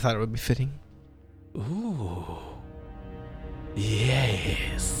 I thought it would be fitting. Ooh.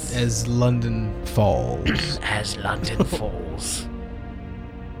 Yes. As London falls. As London falls.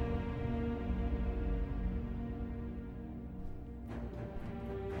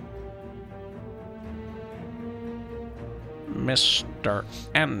 Mr.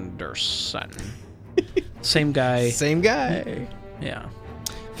 Anderson. Same guy. Same guy. Yeah.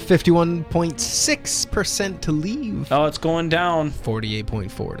 51.6% to leave. Oh, it's going down.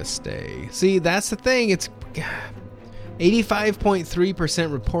 48.4% to stay. See, that's the thing. It's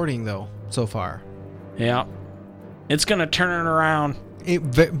 85.3% reporting, though, so far. Yeah. It's going to turn it around.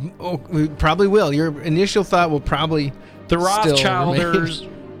 It probably will. Your initial thought will probably The Rothschilders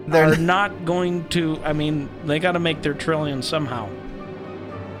are not going to... I mean, they got to make their trillion somehow.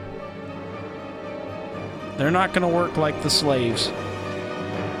 They're not going to work like the slaves.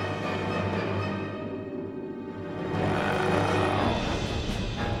 Wow.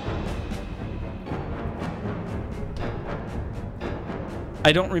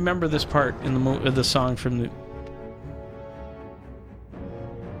 I don't remember this part in the song from the...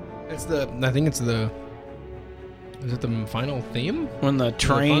 It's the... I think it's the... Is it the final theme? When the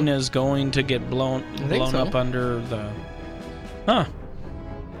train is going to get blown so. up under the... Huh.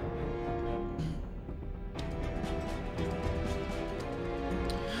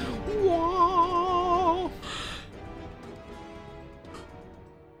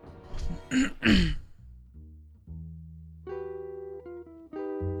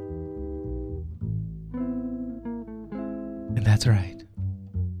 And that's right.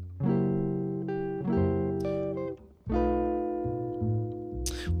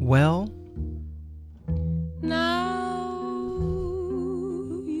 Well, now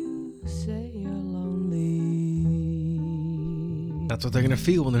you say you're lonely. that's what they're going to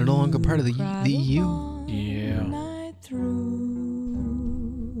feel when they're no longer part of the EU. Yeah. Night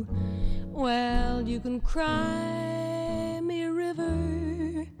through. Well, you can cry me a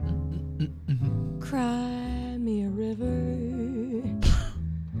river. Cry me a river.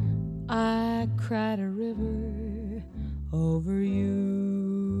 I cried a river over you.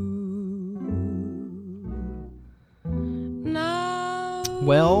 Now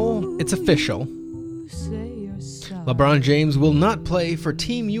Well, it's official. LeBron James will not play for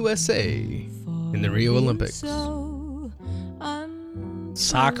Team USA in the Rio Olympics.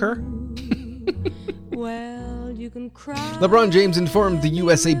 Soccer? Well, you can cry. LeBron James informed the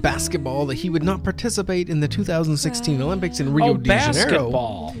USA Basketball that he would not participate in the 2016 Olympics in Rio de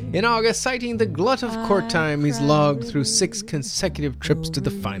basketball. Janeiro in August, citing the glut of court time he's logged through 6 consecutive trips to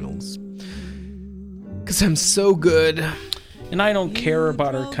the finals. Because I'm so good. And I don't care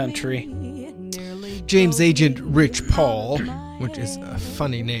about our country. James' agent, Rich Paul, which is a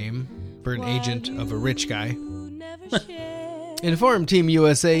funny name for an agent of a rich guy, informed Team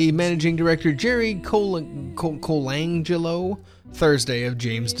USA managing director Jerry Colangelo Thursday of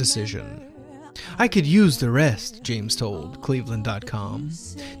James' decision. I could use the rest, James told Cleveland.com.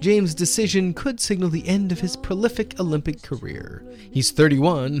 James' decision could signal the end of his prolific Olympic career. He's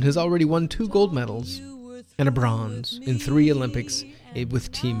 31 and has already won 2 gold medals and a bronze in 3 Olympics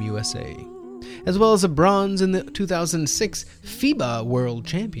with Team USA, as well as a bronze in the 2006 FIBA World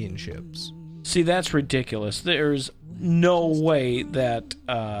Championships. See, that's ridiculous. There's no way that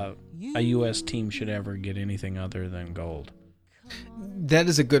a U.S. team should ever get anything other than gold. That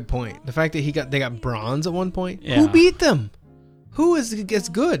is a good point. The fact that they got bronze at one point. Yeah. Who beat them? Who is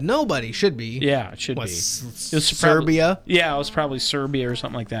good? Nobody should be. Yeah, it should be. It was Serbia? Yeah, it was probably Serbia or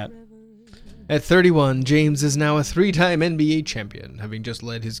something like that. At 31, James is now a 3-time NBA champion, having just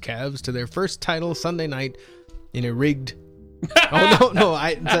led his Cavs to their first title Sunday night in a rigged... Oh, no,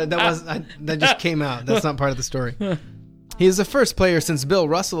 that just came out. That's not part of the story. He is the first player since Bill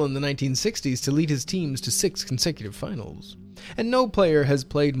Russell in the 1960s to lead his teams to 6 consecutive finals. And no player has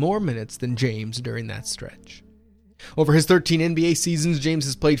played more minutes than James during that stretch. Over his 13 NBA seasons, James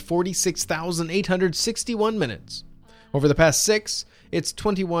has played 46,861 minutes. Over the past 6, it's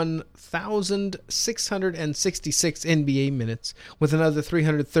 21,666 NBA minutes, with another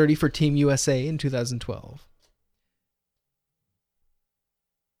 330 for Team USA in 2012.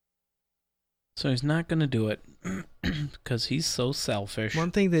 So he's not going to do it because he's so selfish.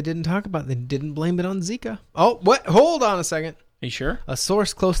 One thing they didn't talk about, they didn't blame it on Zika. Oh, what? Hold on a second. Are you sure? A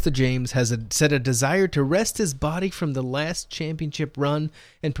source close to James has said a desire to rest his body from the last championship run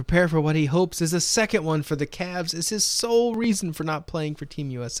and prepare for what he hopes is a second one for the Cavs is his sole reason for not playing for Team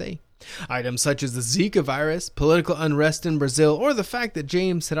USA. Items such as the Zika virus, political unrest in Brazil, or the fact that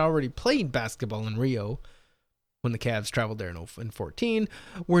James had already played basketball in Rio when the Cavs traveled there in 2014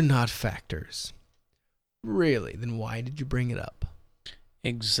 were not factors. Really? Then why did you bring it up?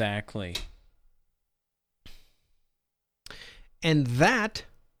 Exactly. And that's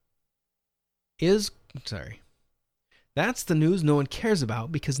the news no one cares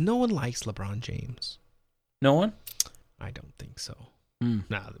about because no one likes LeBron James. No one? I don't think so.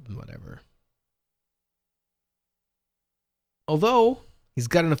 Nah, whatever. Although, he's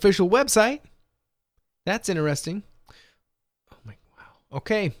got an official website. That's interesting. Oh my, wow.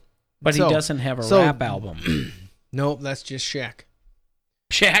 Okay. But he doesn't have a rap album. Nope, that's just Shaq.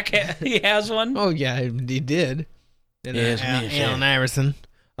 Shaq, he has one? Oh, yeah, he did. And Yes, Allen Iverson.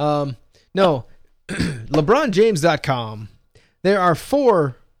 No, LeBronJames.com. There are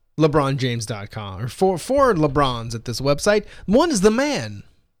 4 LeBronJames.com, or four LeBrons at this website. One is the man.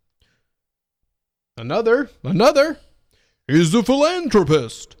 Another is the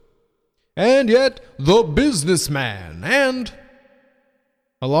philanthropist. And yet, the businessman. And,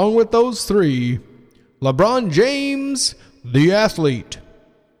 along with those 3, LeBron James, the athlete.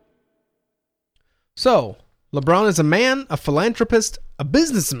 So, LeBron is a man, a philanthropist, a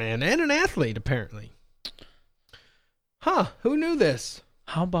businessman, and an athlete, apparently. Huh, who knew this?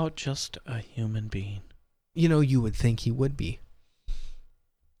 How about just a human being? You know, you would think he would be.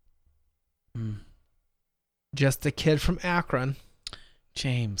 Just a kid from Akron.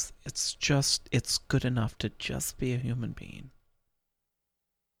 James, it's good enough to just be a human being.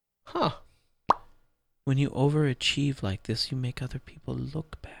 Huh. When you overachieve like this, you make other people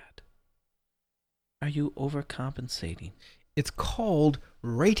look bad. Are you overcompensating? It's called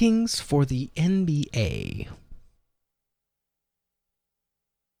ratings for the NBA.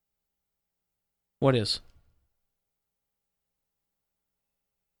 What is?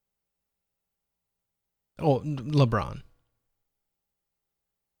 Oh, LeBron.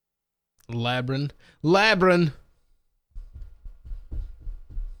 Labrin.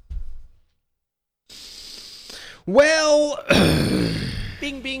 Well,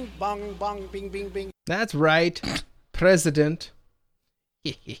 Bing, bing, bong, bong, bing, bing, bing. That's right, President.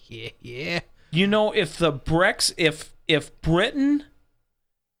 Yeah. You know, if Britain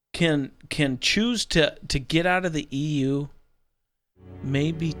can choose to get out of the EU,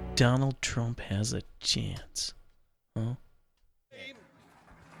 maybe Donald Trump has a chance. Huh?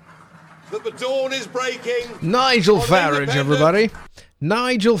 That the dawn is breaking. Nigel Farage, everybody.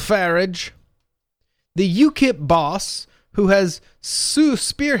 Nigel Farage, the UKIP boss who has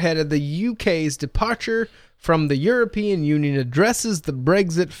spearheaded the UK's departure from the European Union, addresses the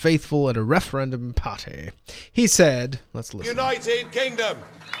Brexit faithful at a referendum party. He said, let's listen. United Kingdom.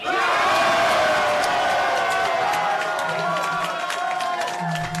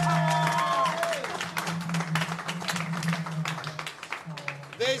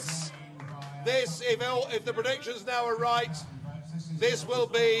 This, if the predictions now are right, this will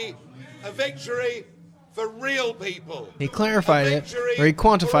be a victory for real people. He clarified it, or he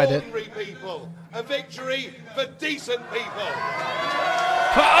quantified it. Ordinary people. A victory for decent people.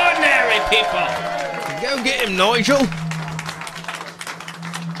 For ordinary people. Go get him, Nigel.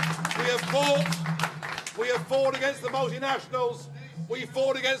 We have fought against the multinationals. We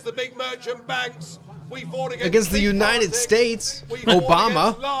fought against the big merchant banks. We fought against the United States. We fought Obama.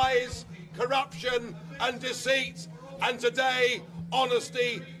 against lies, corruption, and deceit. And today,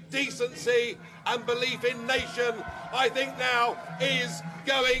 honesty, decency, and belief in nation, I think now is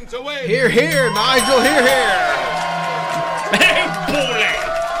going to win. Hear, hear, Nigel, hear, hear.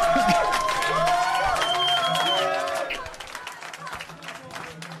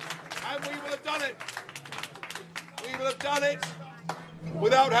 And we will have done it. We will have done it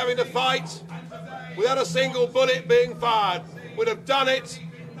without having to fight, without a single bullet being fired. We'd have done it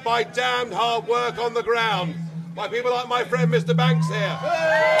by damned hard work on the ground, by people like my friend Mr. Banks here.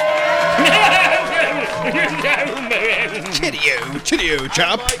 Chitty-o,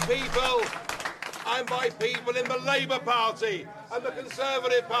 chap. And by people in the Labour Party and the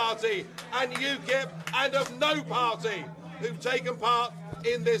Conservative Party and UKIP and of no party who've taken part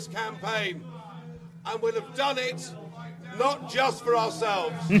in this campaign. And we'll have done it not just for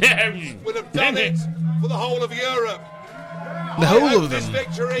ourselves. We'll have done it for the whole of Europe. The whole of them. This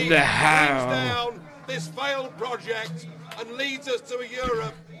victory brings down this failed project and leads us to a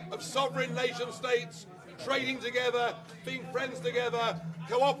Europe of sovereign nation states trading together, being friends together,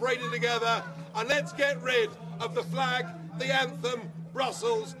 cooperating together, and let's get rid of the flag, the anthem,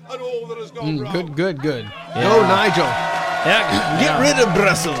 Brussels, and all that has gone wrong. Good. Yeah. Go, Nigel. Yeah. Get rid of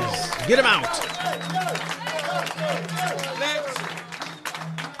Brussels. Get him out.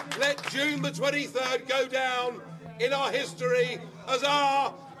 Let June the 23rd go down in our history as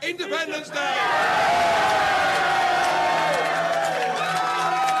our Independence Day.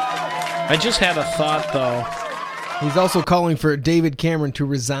 I just had a thought, though. He's also calling for David Cameron to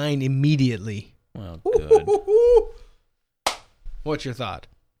resign immediately. Well, good. What's your thought?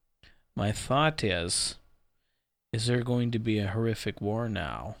 My thought is there going to be a horrific war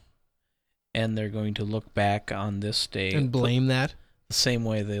now? And they're going to look back on this day and blame that? The same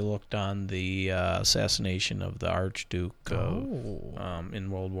way they looked on the assassination of the Archduke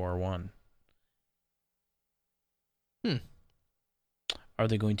in World War I. Are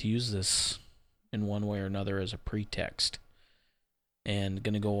they going to use this in one way or another as a pretext and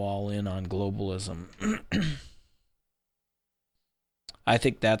going to go all in on globalism? I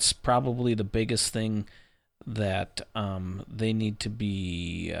think that's probably the biggest thing that they need to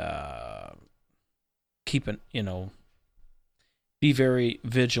be keeping, be very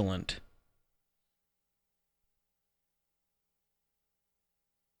vigilant.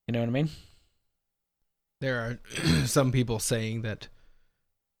 You know what I mean? There are some people saying that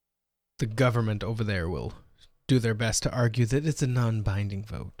the government over there will do their best to argue that it's a non-binding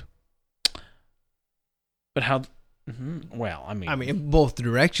vote. But how? Well, I mean, both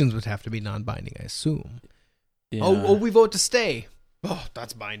directions would have to be non-binding, I assume. Yeah. Oh, we vote to stay. Oh,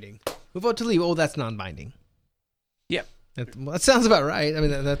 that's binding. We vote to leave. Oh, that's non-binding. Yep. That sounds about right. I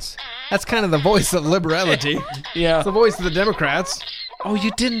mean, that's kind of the voice of liberality. Yeah. It's the voice of the Democrats. Oh,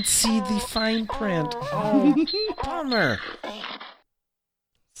 you didn't see the fine print. Oh, bummer.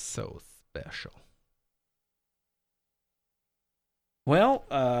 So special. Well,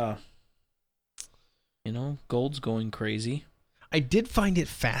 gold's going crazy. I did find it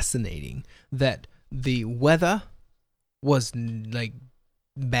fascinating that the weather was like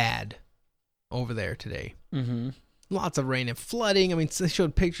bad over there today. Mm-hmm. Lots of rain and flooding. I mean, they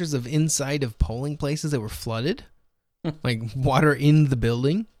showed pictures of inside of polling places that were flooded, like water in the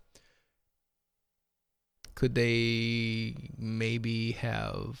building. Could they maybe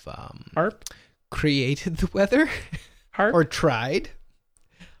have created the weather? HARP? Or tried?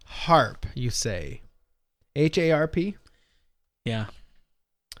 HARP, you say. HARP? Yeah.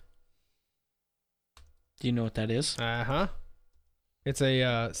 Do you know what that is? Uh-huh. It's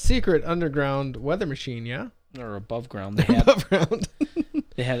a secret underground weather machine, yeah? Or above ground. They had above ground.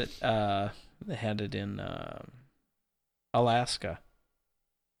 They had it in Alaska.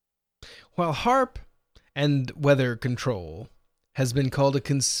 While HARP and weather control has been called a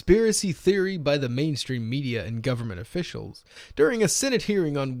conspiracy theory by the mainstream media and government officials, during a Senate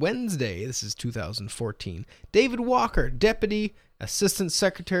hearing on Wednesday, this is 2014, David Walker, Deputy Assistant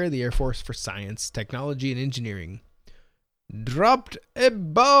Secretary of the Air Force for Science, Technology, and Engineering, dropped a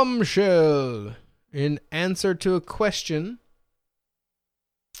bombshell in answer to a question.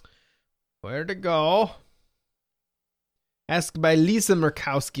 Where to go? Asked by Lisa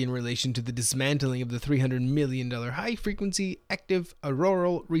Murkowski in relation to the dismantling of the $300 million high-frequency active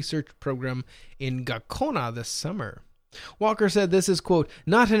auroral research program in Gakona this summer. Walker said this is, quote,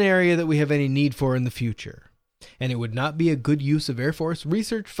 not an area that we have any need for in the future, and it would not be a good use of Air Force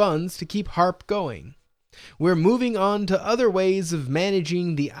research funds to keep HARP going. We're moving on to other ways of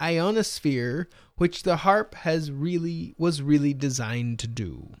managing the ionosphere, which the HARP was really designed to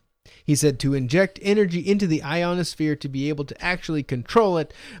do. He said to inject energy into the ionosphere to be able to actually control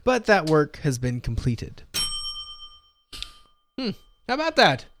it, but that work has been completed. How about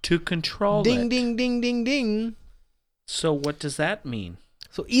that? To control ding, it. Ding, ding, ding, ding. So what does that mean?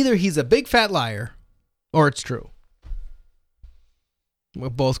 So either he's a big fat liar, or it's true. Well,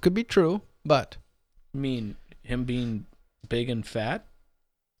 both could be true, but... You mean him being big and fat?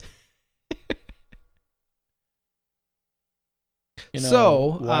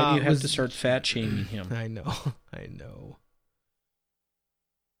 So why do you have to start fat shaming him? I know.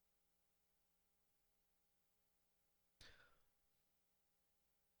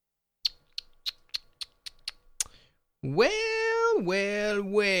 Well.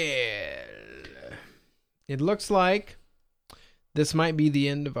 It looks like this might be the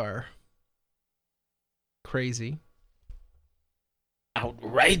end of our crazy.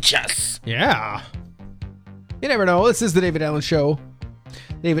 Outrageous. Yeah. You never know. This is the David Allen Show.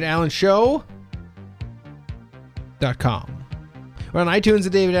 DavidAllenShow.com. We're on iTunes, The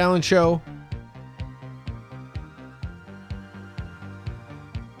David Allen Show.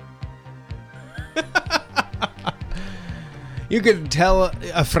 You can tell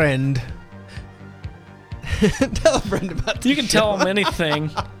a friend. Tell a friend about the You can show. tell them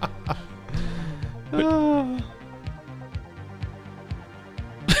anything.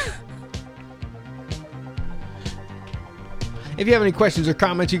 If you have any questions or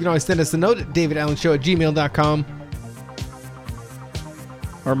comments, you can always send us a note at davidallenshow@gmail.com.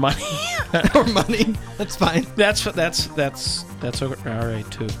 Or money. Or money. That's fine. That's all right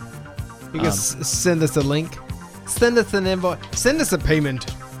too. You can send us a link. Send us an invoice. Send us a payment.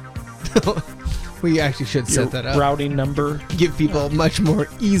 We actually should set that up. Routing number. Give people a much more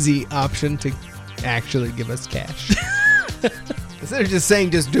easy option to actually give us cash. Instead of just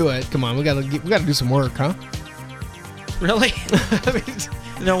saying, just do it. Come on, we gotta do some work, huh? Really? I mean,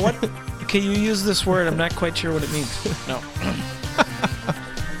 you know what? Can you use this word? I'm not quite sure what it means. No.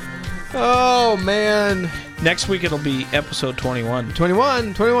 Oh, man. Next week it'll be episode 21.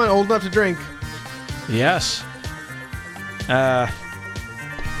 21, old enough to drink. Yes.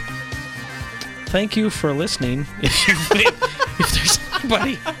 Thank you for listening. If there's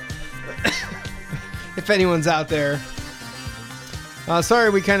anybody. If anyone's out there. Sorry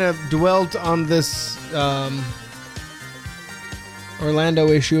we kind of dwelt on this Orlando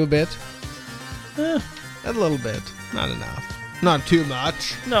issue a bit. A little bit. Not enough. Not too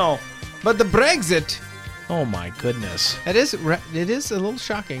much. No. But the Brexit. Oh my goodness. It is a little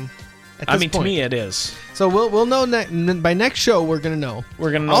shocking. I mean, to me it is. So we'll know by next show. We're gonna know.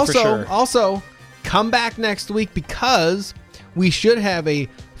 We're gonna know for sure. Also, come back next week because we should have a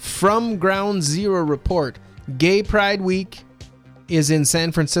From Ground Zero report. Gay Pride Week is in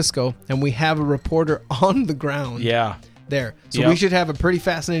San Francisco, and we have a reporter on the ground. Yeah. There. So we should have a pretty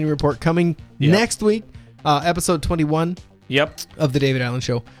fascinating report coming next week, episode 21 of the David Allen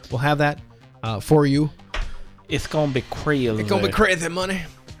Show. We'll have that for you. It's going to be crazy. It's going to be crazy money.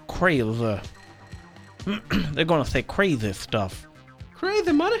 Crazy. They're going to say crazy stuff.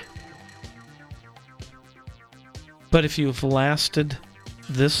 Crazy money. But if you've lasted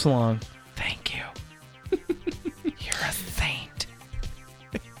this long, thank you. You're a saint.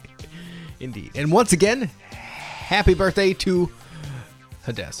 Indeed. And once again, happy birthday to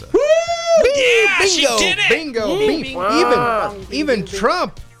Hadessa. Woo! Yeah, bingo, she did it. Bingo. Bing, Bing. bing, Even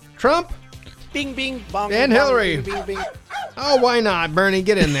Trump. Bing, bing, bong. And bong, Hillary. Bing, bing, bing. Oh, why not, Bernie?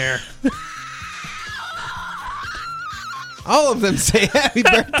 Get in there. All of them say happy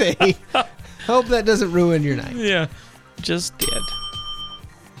birthday. Hope that doesn't ruin your night. Yeah, just did.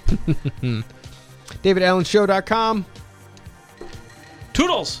 DavidAllenShow.com.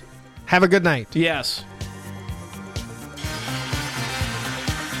 Toodles. Have a good night. Yes.